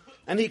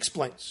 And he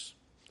explains,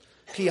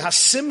 Ki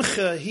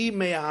hasimcha hi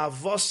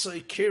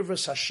me'ahavasai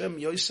kirvas Hashem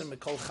yoisem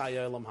mikol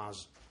chaya elam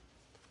haz.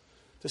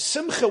 The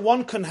simcha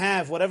one can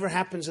have, whatever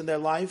happens in their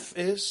life,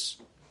 is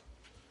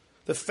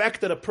the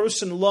fact that a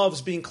person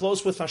loves being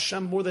close with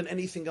Hashem more than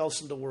anything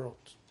else in the world.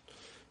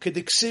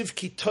 Kediksiv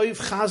ki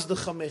toiv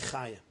chazdecha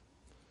mechaya.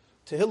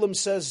 Tehillim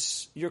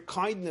says, your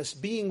kindness,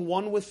 being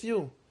one with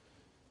you,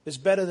 is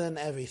better than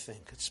everything.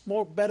 It's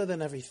more better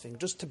than everything,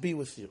 just to be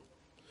with you.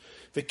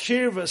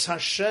 V'kirvas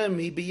Hashem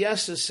hi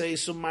biyeses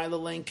seisum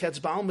ma'ilalein ketz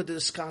ba'alma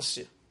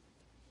diskasya.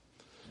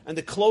 And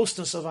the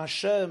closeness of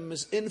Hashem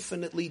is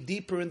infinitely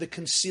deeper in the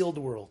concealed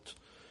world.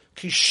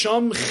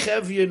 Kisham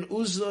chevyin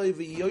uzay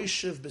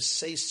v'yoshev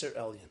b'seiser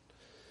elyon.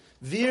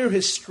 There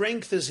his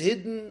strength is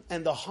hidden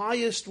and the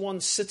highest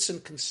one sits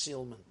in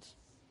concealment.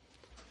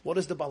 What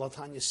is the Baal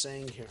HaTanya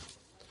saying here?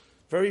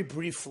 Very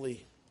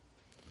briefly,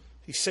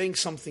 he's saying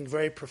something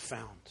very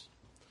profound.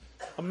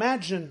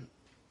 Imagine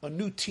a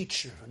new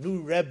teacher, a new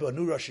Rebbe, a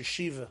new Rosh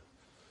Yeshiva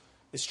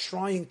is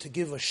trying to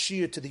give a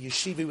shiur to the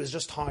yeshiva he was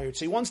just hired.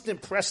 So he wants to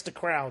impress the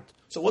crowd.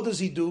 So what does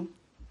he do?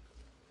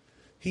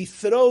 He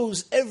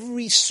throws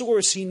every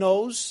source he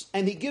knows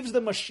and he gives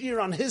them a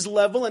shiur on his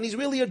level, and he's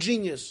really a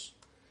genius.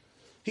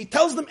 He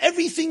tells them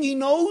everything he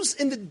knows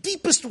in the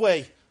deepest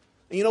way.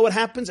 And you know what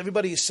happens?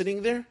 Everybody is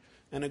sitting there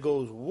and it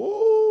goes,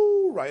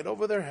 whoa, right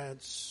over their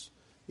heads.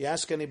 You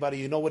ask anybody,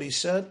 you know what he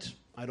said?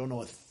 I don't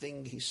know a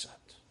thing he said.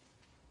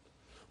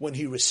 When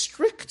he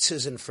restricts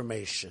his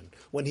information,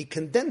 when he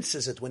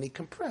condenses it, when he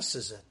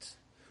compresses it,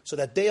 so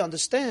that they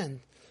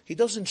understand, he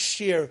doesn't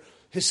share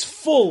his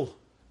full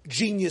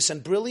genius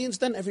and brilliance,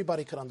 then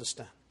everybody could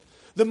understand.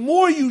 The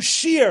more you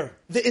share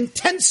the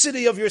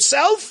intensity of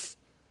yourself,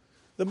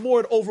 the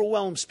more it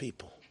overwhelms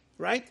people,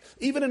 right?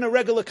 Even in a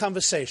regular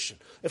conversation.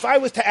 If I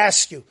was to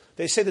ask you,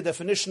 they say the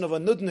definition of a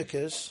nudnik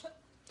is,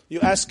 you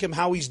ask him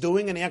how he's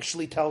doing and he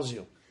actually tells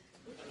you.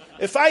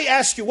 If I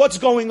ask you what's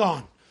going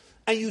on,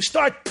 and you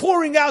start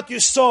pouring out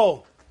your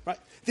soul, right?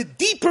 The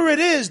deeper it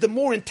is, the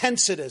more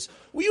intense it is.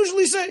 We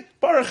usually say,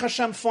 Baruch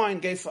Hashem, fine,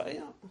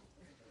 Gefa,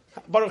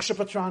 Baruch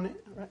Shepatrani,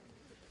 right?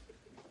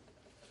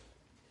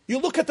 You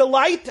look at the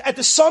light, at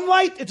the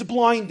sunlight, it's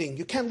blinding.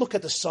 You can't look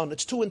at the sun,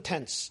 it's too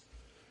intense.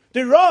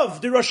 The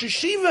Rav, the Rosh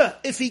Yeshiva,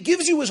 if he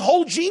gives you his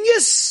whole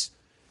genius,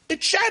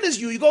 it shatters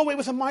you. You go away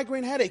with a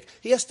migraine headache.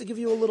 He has to give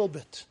you a little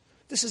bit.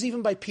 This is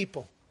even by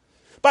people.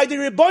 By the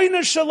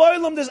Rebbeinu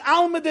Shalom, there's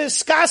Alma de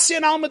Skasya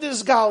and Alma de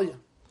Sgalia.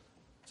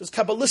 This is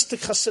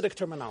Kabbalistic Hasidic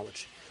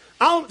terminology.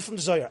 From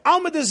the Zohar.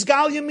 Alma de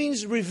Sgalia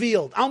means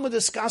revealed. Alma de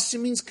Skasya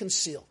means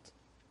concealed.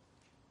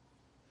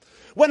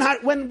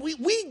 When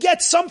we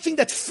get something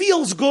that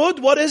feels good,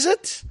 what is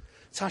it?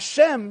 It's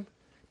Hashem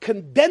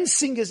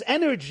condensing his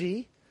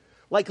energy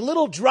like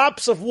little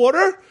drops of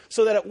water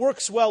so that it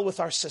works well with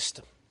our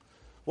system.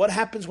 What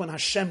happens when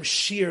Hashem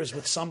shares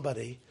with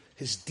somebody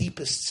his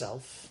deepest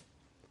self?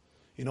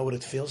 You know what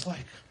it feels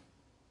like?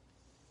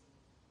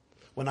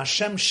 When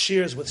Hashem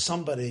shares with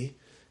somebody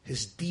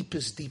his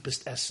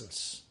deepest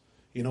essence,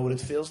 you know what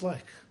it feels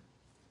like?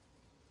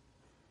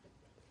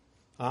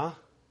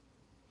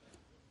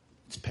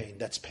 It's pain.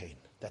 That's pain.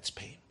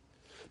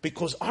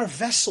 Because our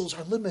vessels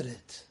are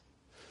limited.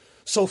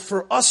 So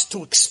for us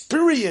to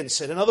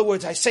experience it, in other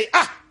words, I say,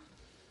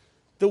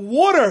 the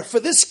water, for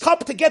this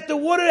cup to get the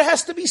water, it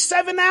has to be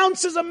 7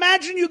 ounces.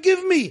 Imagine you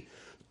give me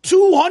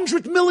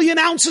 200 million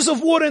ounces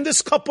of water in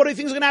this cup. What do you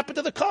think is going to happen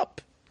to the cup?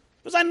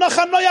 I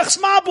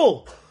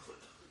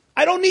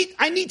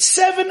need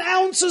 7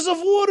 ounces of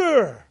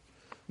water.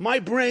 My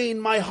brain,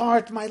 my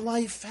heart, my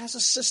life has a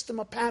system,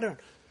 a pattern.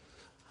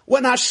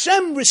 When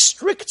Hashem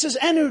restricts his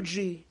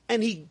energy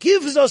and he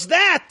gives us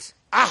that,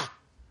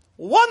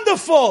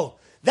 wonderful.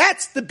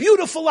 That's the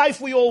beautiful life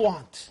we all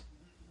want.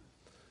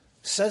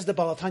 Says the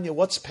Balatanya,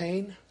 what's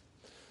pain?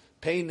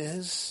 Pain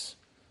is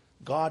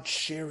God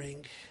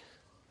sharing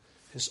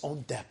His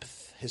own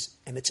depth,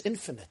 and it's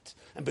infinite.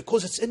 And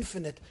because it's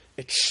infinite,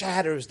 it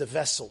shatters the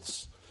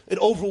vessels. It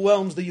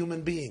overwhelms the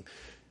human being.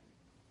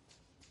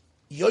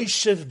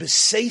 Yoshev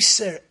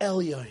b'seiser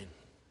elyon.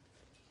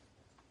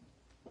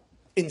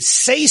 In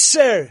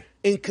seiser,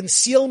 in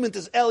concealment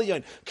is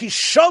elyon.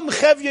 Kisham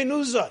chev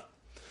yenuzah.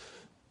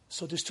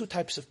 So there's two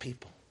types of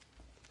people.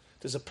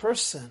 There's a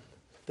person,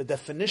 the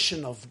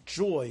definition of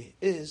joy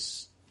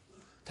is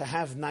to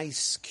have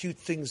nice, cute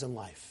things in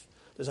life.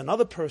 There's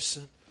another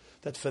person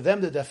that for them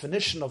the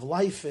definition of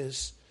life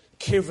is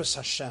kirvas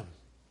Hashem,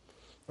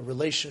 a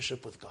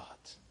relationship with God.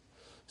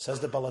 Says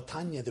the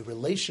Balatanya, the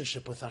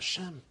relationship with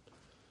Hashem,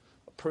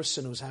 a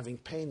person who's having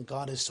pain,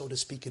 God is, so to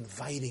speak,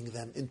 inviting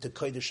them into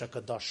Kodesh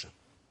HaKadoshim.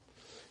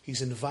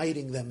 He's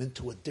inviting them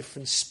into a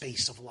different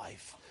space of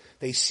life.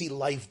 They see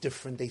life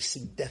different, they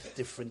see death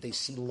different, they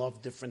see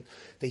love different,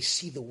 they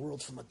see the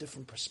world from a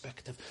different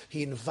perspective.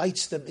 He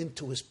invites them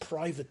into his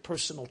private,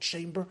 personal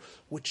chamber,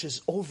 which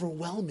is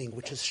overwhelming,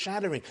 which is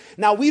shattering.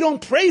 Now, we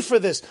don't pray for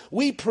this.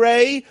 We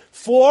pray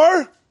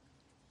for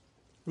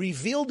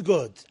revealed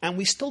good, and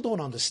we still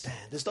don't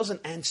understand. This doesn't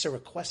answer a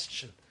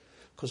question,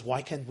 because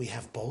why can't we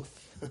have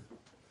both?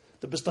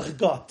 The bist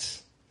God.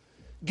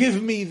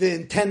 Give me the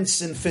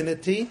intense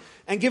infinity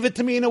and give it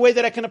to me in a way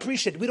that I can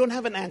appreciate. We don't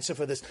have an answer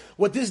for this.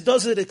 What this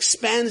does, it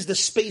expands the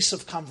space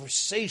of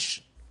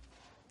conversation.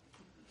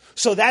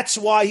 So that's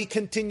why he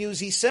continues,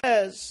 he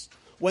says,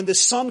 when the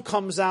sun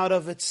comes out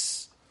of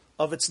its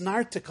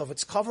nartik, of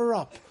its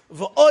cover-up,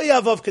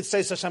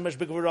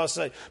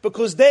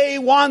 because they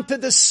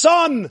wanted the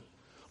sun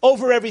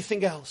over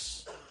everything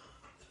else.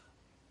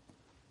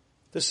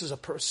 This is a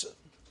person.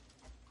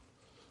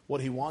 What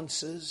he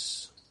wants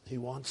is, he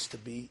wants to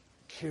be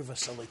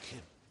Kirvas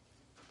Elokim.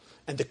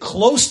 And the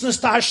closeness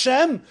to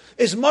Hashem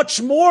is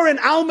much more in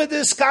Alma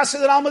D'Iskasa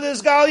than Alma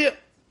D'Isgalia.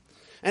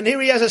 And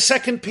here he has a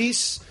second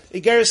piece,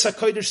 Igeres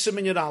HaKodesh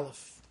Siman Yud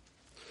Aleph.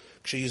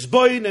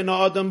 Kshe'yizboin en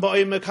ha'adam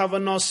ba'omek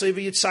havanasei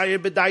v'yitzayir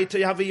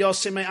b'daitoi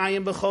haviyosei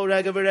me'ayim b'chol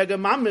rega v'rega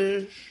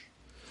mamish.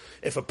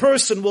 If a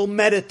person will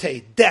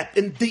meditate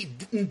in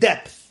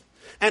depth,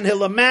 and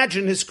he'll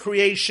imagine his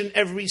creation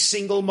every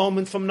single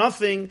moment from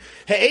nothing.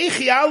 If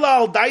he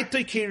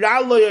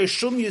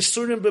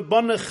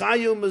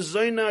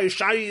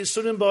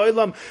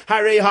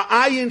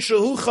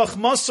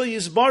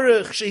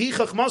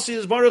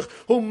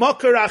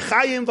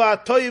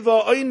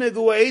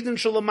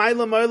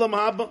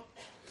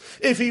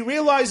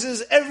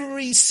realizes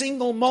every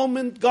single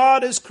moment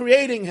God is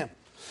creating him,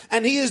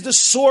 and he is the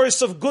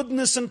source of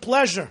goodness and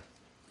pleasure.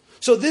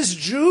 So this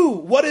Jew,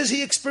 what is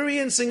he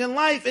experiencing in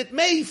life? It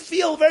may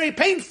feel very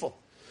painful,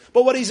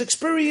 but what he's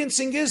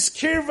experiencing is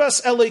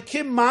Kirvas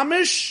Elokim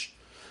Mamish.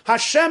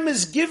 Hashem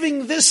is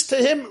giving this to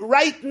him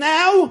right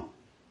now.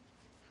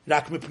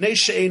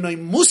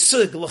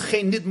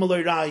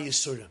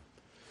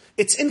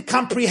 It's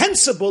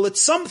incomprehensible.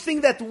 It's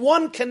something that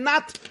one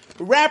cannot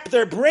wrap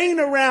their brain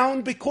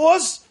around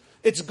because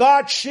it's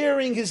God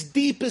sharing his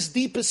deepest,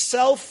 deepest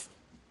self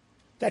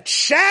that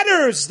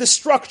shatters the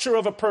structure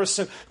of a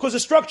person, because the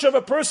structure of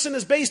a person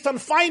is based on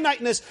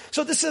finiteness.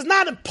 So this is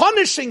not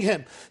punishing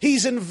him.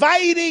 He's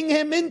inviting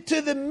him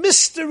into the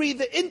mystery,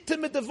 the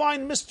intimate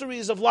divine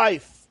mysteries of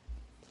life.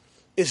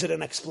 Is it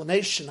an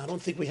explanation? I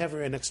don't think we have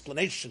here an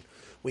explanation.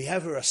 We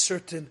have here a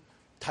certain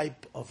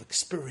type of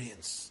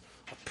experience.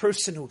 A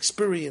person who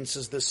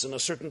experiences this in a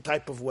certain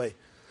type of way.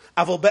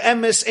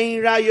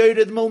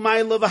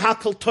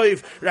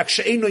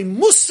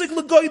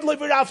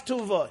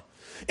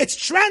 It's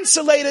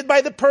translated by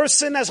the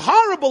person as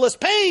horrible as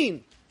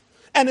pain.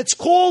 And it's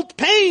called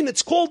pain,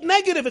 it's called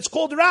negative, it's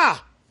called ra.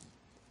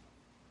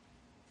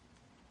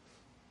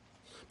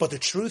 But the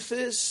truth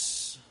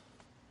is,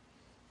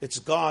 it's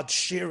God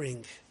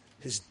sharing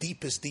his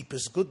deepest,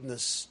 deepest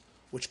goodness,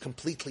 which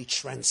completely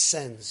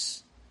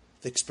transcends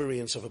the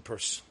experience of a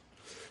person.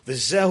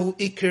 This is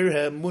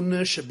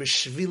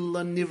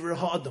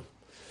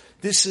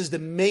the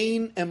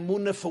main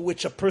emunah for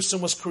which a person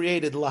was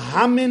created.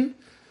 Lahamin.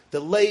 The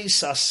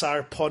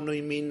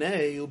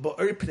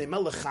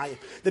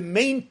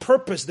main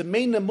purpose, the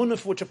main emunah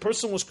for which a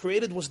person was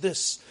created was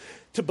this: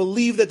 to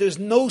believe that there's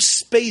no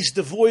space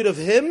devoid of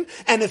him,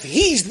 and if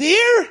he's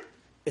there,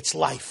 it's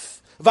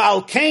life. In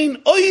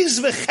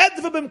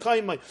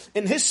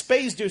his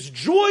space, there's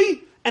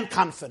joy and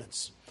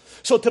confidence.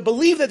 So to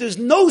believe that there's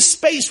no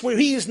space where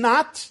he is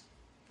not,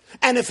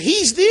 and if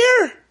he's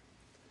there,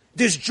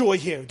 there's joy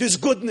here, there's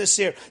goodness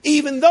here,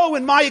 even though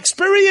in my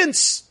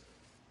experience,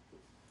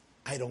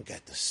 I don't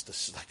get this.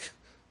 This is like...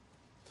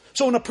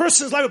 So in a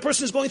person's life, a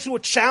person is going through a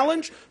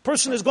challenge, a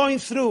person is going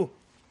through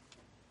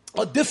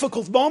a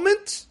difficult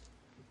moment.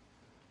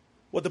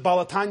 What the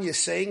Balatanya is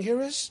saying here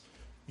is,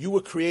 you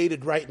were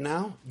created right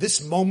now.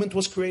 This moment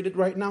was created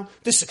right now.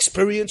 This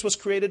experience was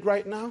created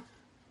right now.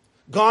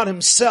 God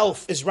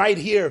himself is right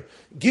here,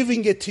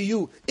 giving it to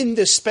you in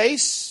this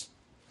space.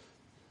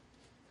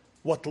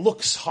 What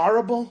looks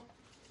horrible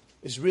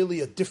is really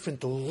a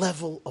different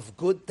level of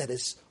good that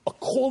is a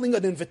calling,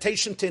 an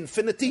invitation to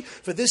infinity.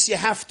 For this, you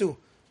have to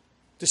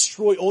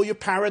destroy all your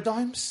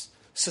paradigms,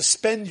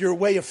 suspend your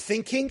way of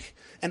thinking,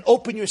 and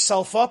open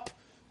yourself up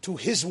to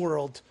His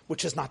world,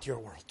 which is not your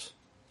world.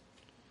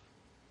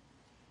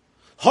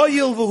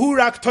 Hayil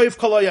v'hurak toiv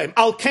kolayim.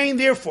 Al kain,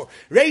 therefore,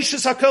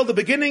 Reishis HaKol, the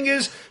beginning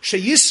is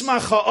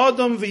sheyismach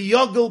ha'adam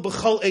v'yagel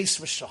b'chol eis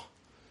v'shah.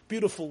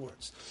 Beautiful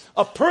words.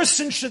 A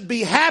person should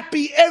be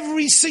happy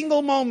every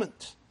single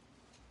moment.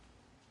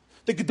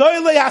 The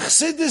G'dolei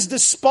Achsidis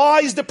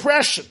despise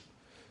depression.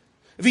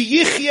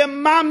 He should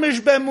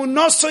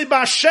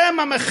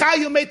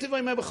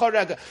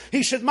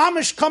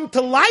mamish come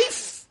to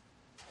life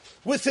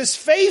with his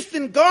faith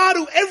in God,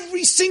 who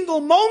every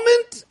single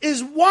moment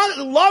is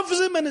one,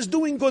 loves him and is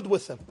doing good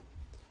with him.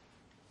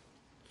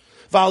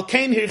 The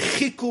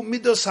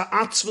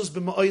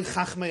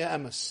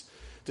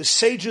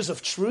sages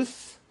of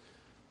truth,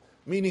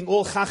 meaning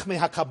all Chachmei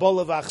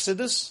HaKabbalah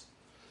v'Achsidus,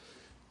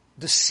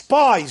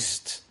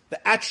 despised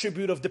the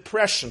attribute of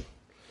depression.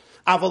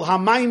 The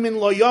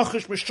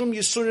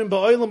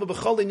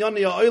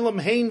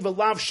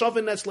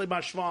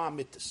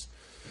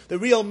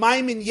real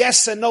Maimin,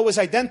 yes and no, is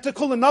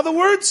identical. In other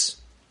words,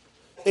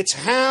 it's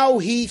how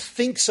he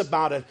thinks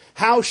about it,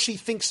 how she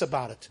thinks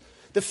about it.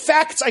 The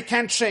facts I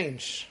can't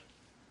change.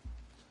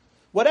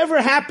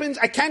 Whatever happens,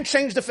 I can't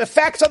change the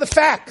facts are the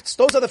facts.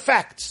 Those are the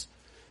facts.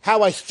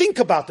 How I think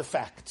about the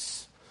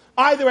facts.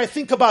 Either I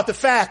think about the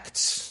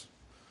facts,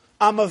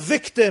 I'm a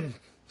victim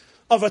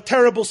of a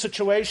terrible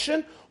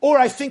situation, or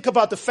I think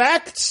about the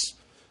facts,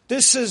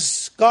 this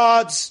is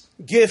God's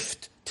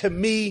gift to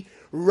me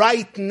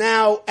right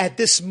now at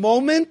this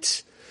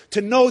moment,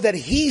 to know that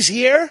He's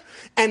here,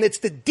 and it's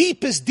the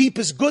deepest,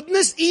 deepest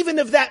goodness, even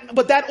if that,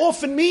 but that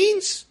often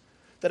means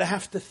that I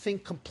have to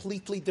think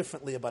completely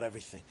differently about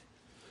everything,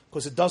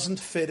 because it doesn't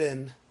fit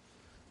in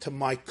to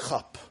my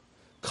cup.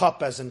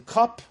 Cup as in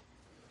cup,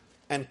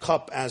 and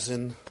cup as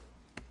in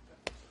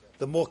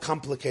the more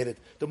complicated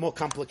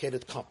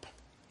cup.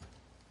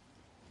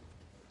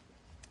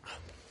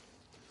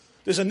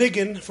 There's a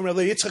niggin from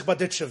Rabbi Yitzchak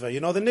Baditcheva. You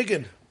know the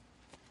niggin?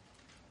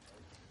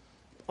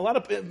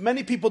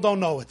 Many people don't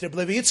know it.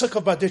 Rabbi Yitzchak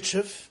of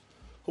Baditchev,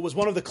 who was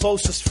one of the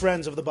closest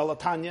friends of the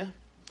Balatanya,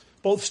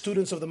 both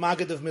students of the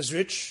Maggid of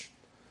Mezrich,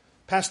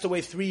 passed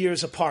away 3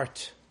 years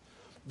apart.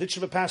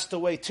 Baditcheva passed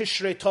away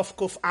Tishrei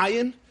Tovkuf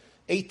Ayin,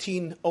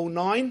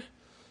 1809,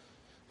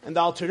 and the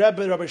Alter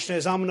Rebbe, Rabbi Shnei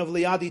Zalman of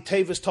Liadi,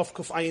 Tevis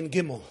Tovkuf Ayin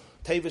Gimel,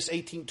 Tevis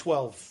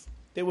 1812.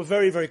 They were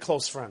very, very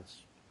close friends.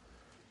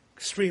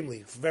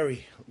 Extremely,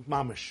 very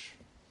mamish.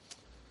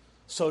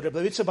 So Rabbi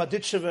Yitzchak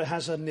Baditcheva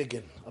has a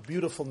niggin, a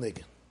beautiful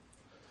niggin.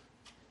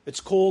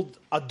 It's called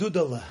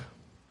Adudala.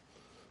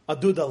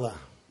 Adudala.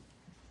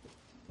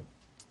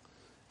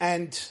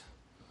 And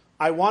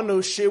I want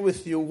to share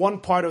with you one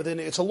part of the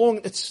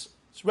niggin. It's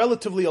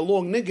relatively a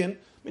long niggin. I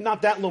mean,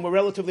 not that long, but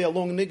relatively a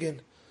long niggin.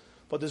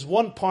 But there's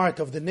one part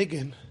of the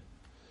niggin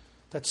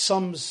that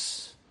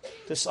sums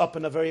this up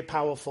in a very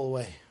powerful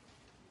way.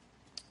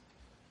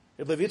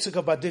 Rabbi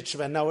Yitzchak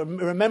Baditcheva. Now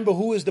remember,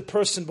 who is the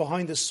person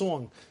behind this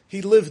song?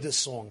 He lived this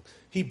song.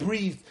 He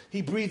breathed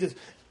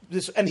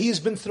this, and he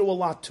has been through a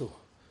lot too.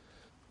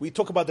 We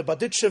talk about the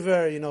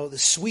Baditchever, the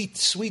sweet,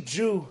 sweet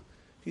Jew.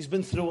 He's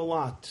been through a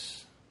lot.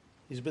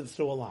 He's been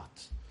through a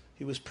lot.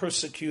 He was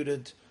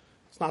persecuted.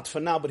 It's not for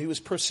now, but he was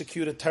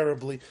persecuted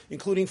terribly,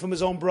 including from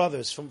his own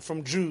brothers,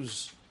 from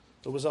Jews.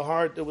 It was a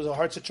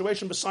hard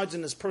situation, besides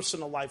in his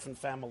personal life and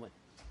family.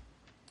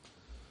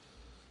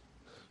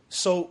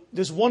 So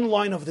there's one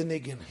line of the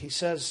niggin. He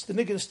says, the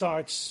niggin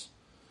starts,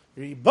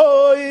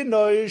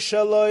 Riboynoi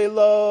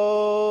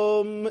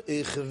shaloylam,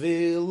 ich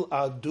will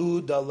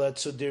adudale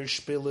zu dir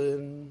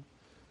spielen.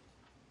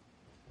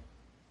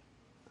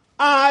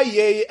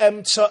 Aye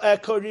emtza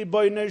eko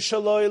riboynoi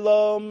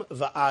shaloylam,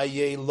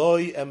 va'aye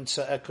loy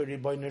emtza eko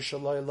riboynoi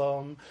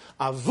shaloylam,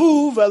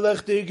 avu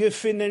velech dir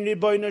gefinnen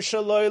riboynoi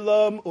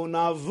shaloylam, un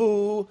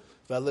avu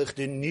velech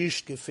dir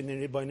nicht gefinnen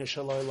riboynoi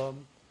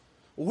shaloylam.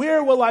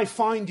 Where will I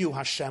find you,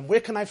 Hashem? Where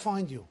can I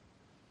find you?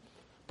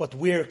 But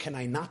where can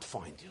I not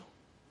find you?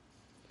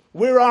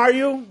 Where are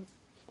you?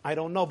 I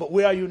don't know, but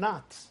where are you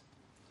not?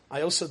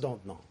 I also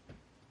don't know.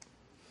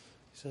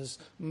 He says,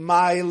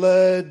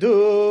 Maile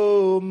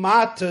du,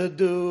 Mata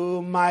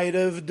du,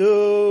 Mairev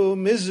du,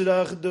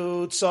 Mizrach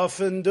du,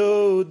 Tzofen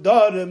du,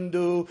 Dorem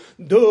du,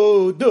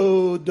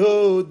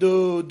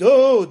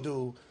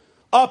 do.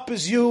 Up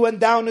is you, and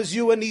down is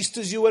you, and east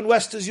is you, and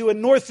west is you,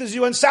 and north is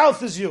you, and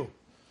south is you.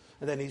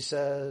 And then he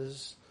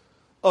says,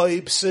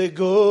 Oib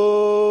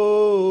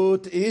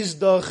segut is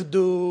doch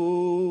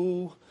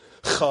du,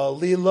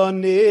 Chalila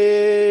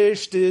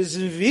nisht is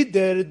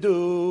wieder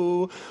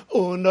du,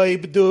 und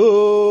oib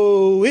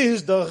du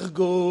is doch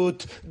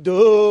gut,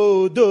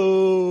 du.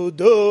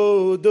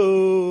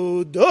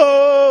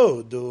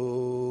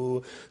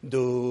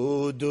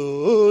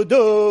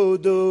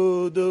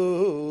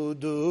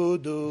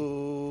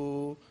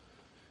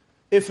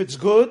 If it's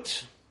good,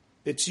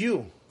 it's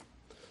you.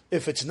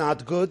 If it's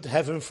not good,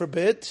 heaven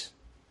forbid,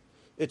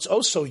 it's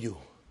also you.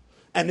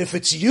 And if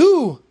it's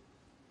you,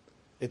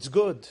 it's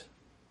good.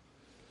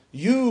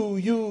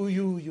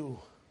 You.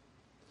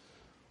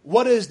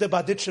 What is the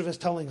Baditchev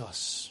telling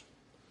us?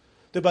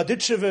 The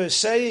Baditchev is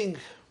saying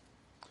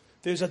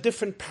there's a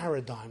different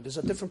paradigm, there's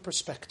a different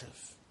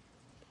perspective.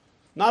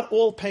 Not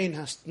all pain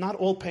has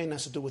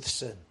to do with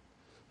sin.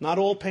 Not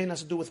all pain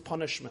has to do with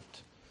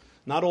punishment.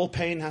 Not all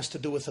pain has to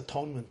do with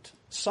atonement.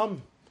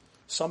 Some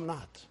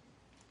not.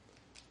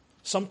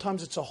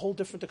 Sometimes it's a whole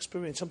different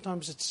experience.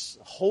 Sometimes it's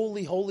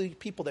holy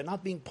people. They're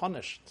not being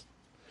punished.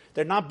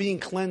 They're not being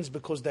cleansed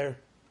because they're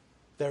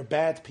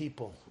bad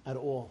people at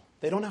all.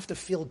 They don't have to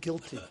feel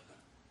guilty.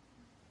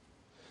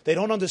 They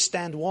don't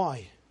understand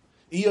why.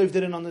 Eov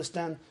didn't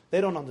understand.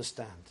 They don't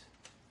understand.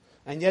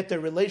 And yet their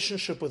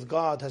relationship with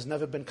God has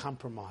never been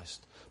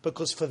compromised.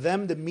 Because for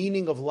them, the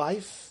meaning of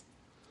life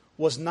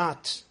was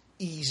not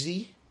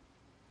easy.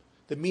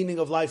 The meaning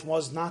of life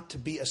was not to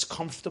be as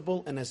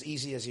comfortable and as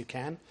easy as you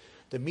can.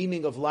 The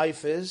meaning of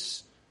life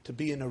is to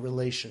be in a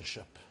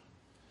relationship.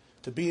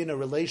 To be in a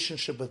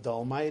relationship with the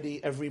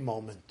Almighty every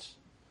moment.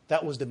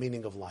 That was the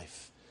meaning of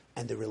life.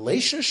 And the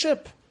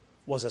relationship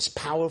was as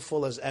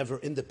powerful as ever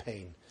in the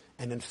pain.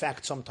 And in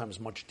fact, sometimes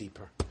much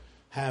deeper.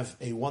 Have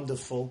a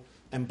wonderful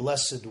and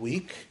blessed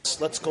week.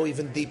 Let's go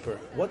even deeper.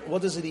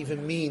 What does it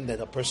even mean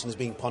that a person is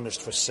being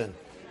punished for sin?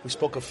 We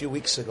spoke a few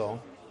weeks ago.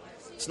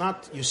 It's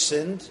not you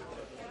sinned,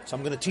 so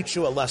I'm going to teach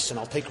you a lesson.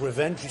 I'll take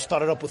revenge. You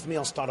started up with me,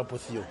 I'll start up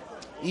with you.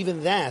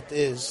 Even that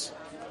is,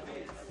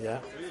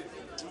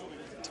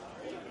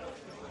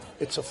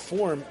 it's a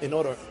form in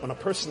order, when a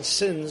person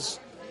sins,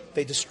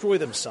 they destroy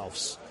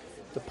themselves.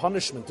 The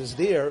punishment is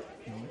there,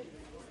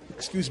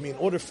 in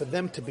order for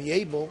them to be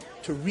able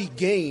to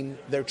regain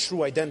their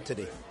true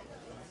identity.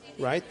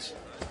 Right?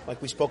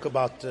 Like we spoke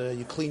about,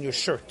 you clean your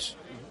shirt.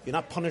 You're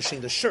not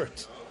punishing the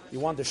shirt. You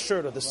want the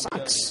shirt or the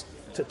socks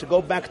to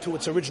go back to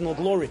its original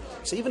glory.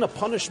 So even a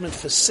punishment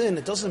for sin,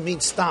 it doesn't mean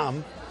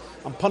stam.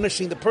 I'm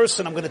punishing the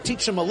person. I'm going to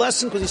teach him a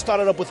lesson because he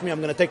started up with me.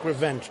 I'm going to take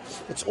revenge.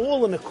 It's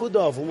all a nekuda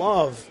of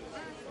love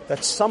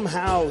that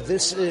somehow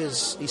this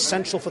is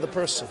essential for the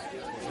person. So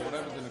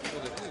whatever the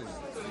nekuda is,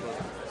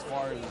 as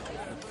far as the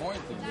point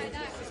of it,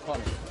 it's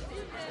punishment.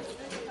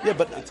 Yeah,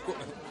 but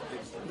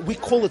we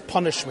call it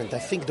punishment. I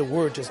think the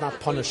word is not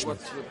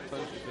punishment.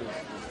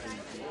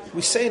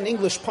 We say in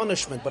English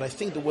punishment, but I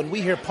think that when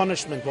we hear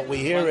punishment, what we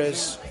hear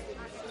is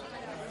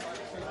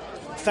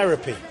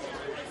therapy.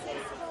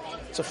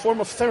 It's a form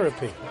of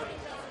therapy.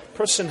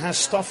 Person has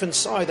stuff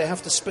inside, they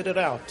have to spit it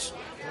out.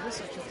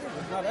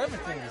 Not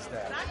everything is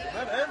that.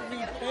 Not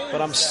everything.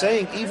 But I'm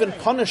saying even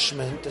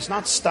punishment is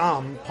not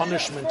stam,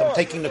 punishment, I'm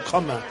taking the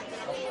comma.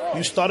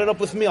 You started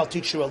up with me, I'll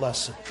teach you a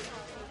lesson.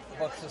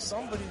 But for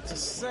somebody to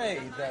say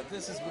that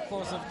this is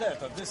because of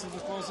that, or this is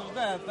because of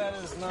that, that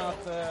is not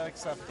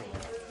acceptable.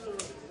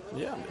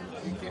 Yeah.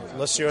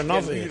 Unless you're a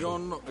Navi. You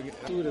don't know.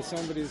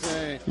 Somebody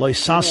say, don't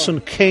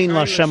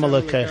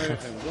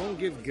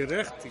give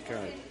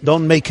gerechtigkeit.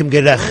 Don't make him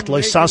gerecht.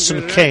 When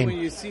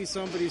you see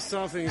somebody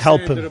suffering,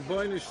 help him.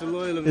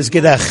 Is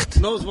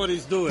gerecht. Knows what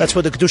he's doing. That's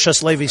what the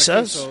Kedushas Levi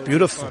says. So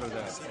beautiful.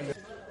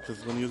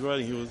 Because when he was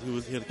writing, he was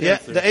here. Yeah,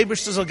 the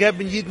Eibishter zal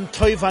geben Yidden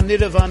Toiv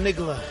Hanira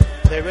V'Hanigla.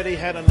 They already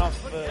had enough.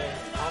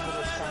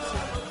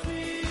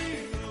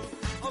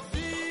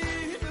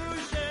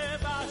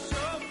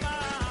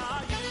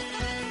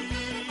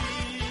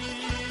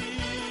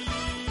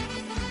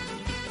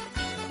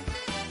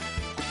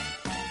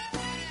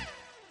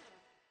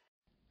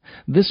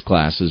 This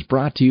class is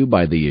brought to you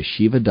by the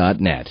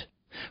Yeshiva.net.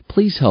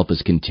 Please help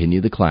us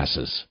continue the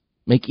classes.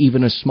 Make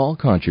even a small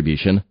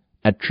contribution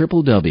at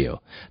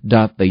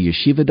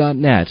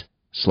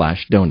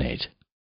www.theyeshiva.net/donate.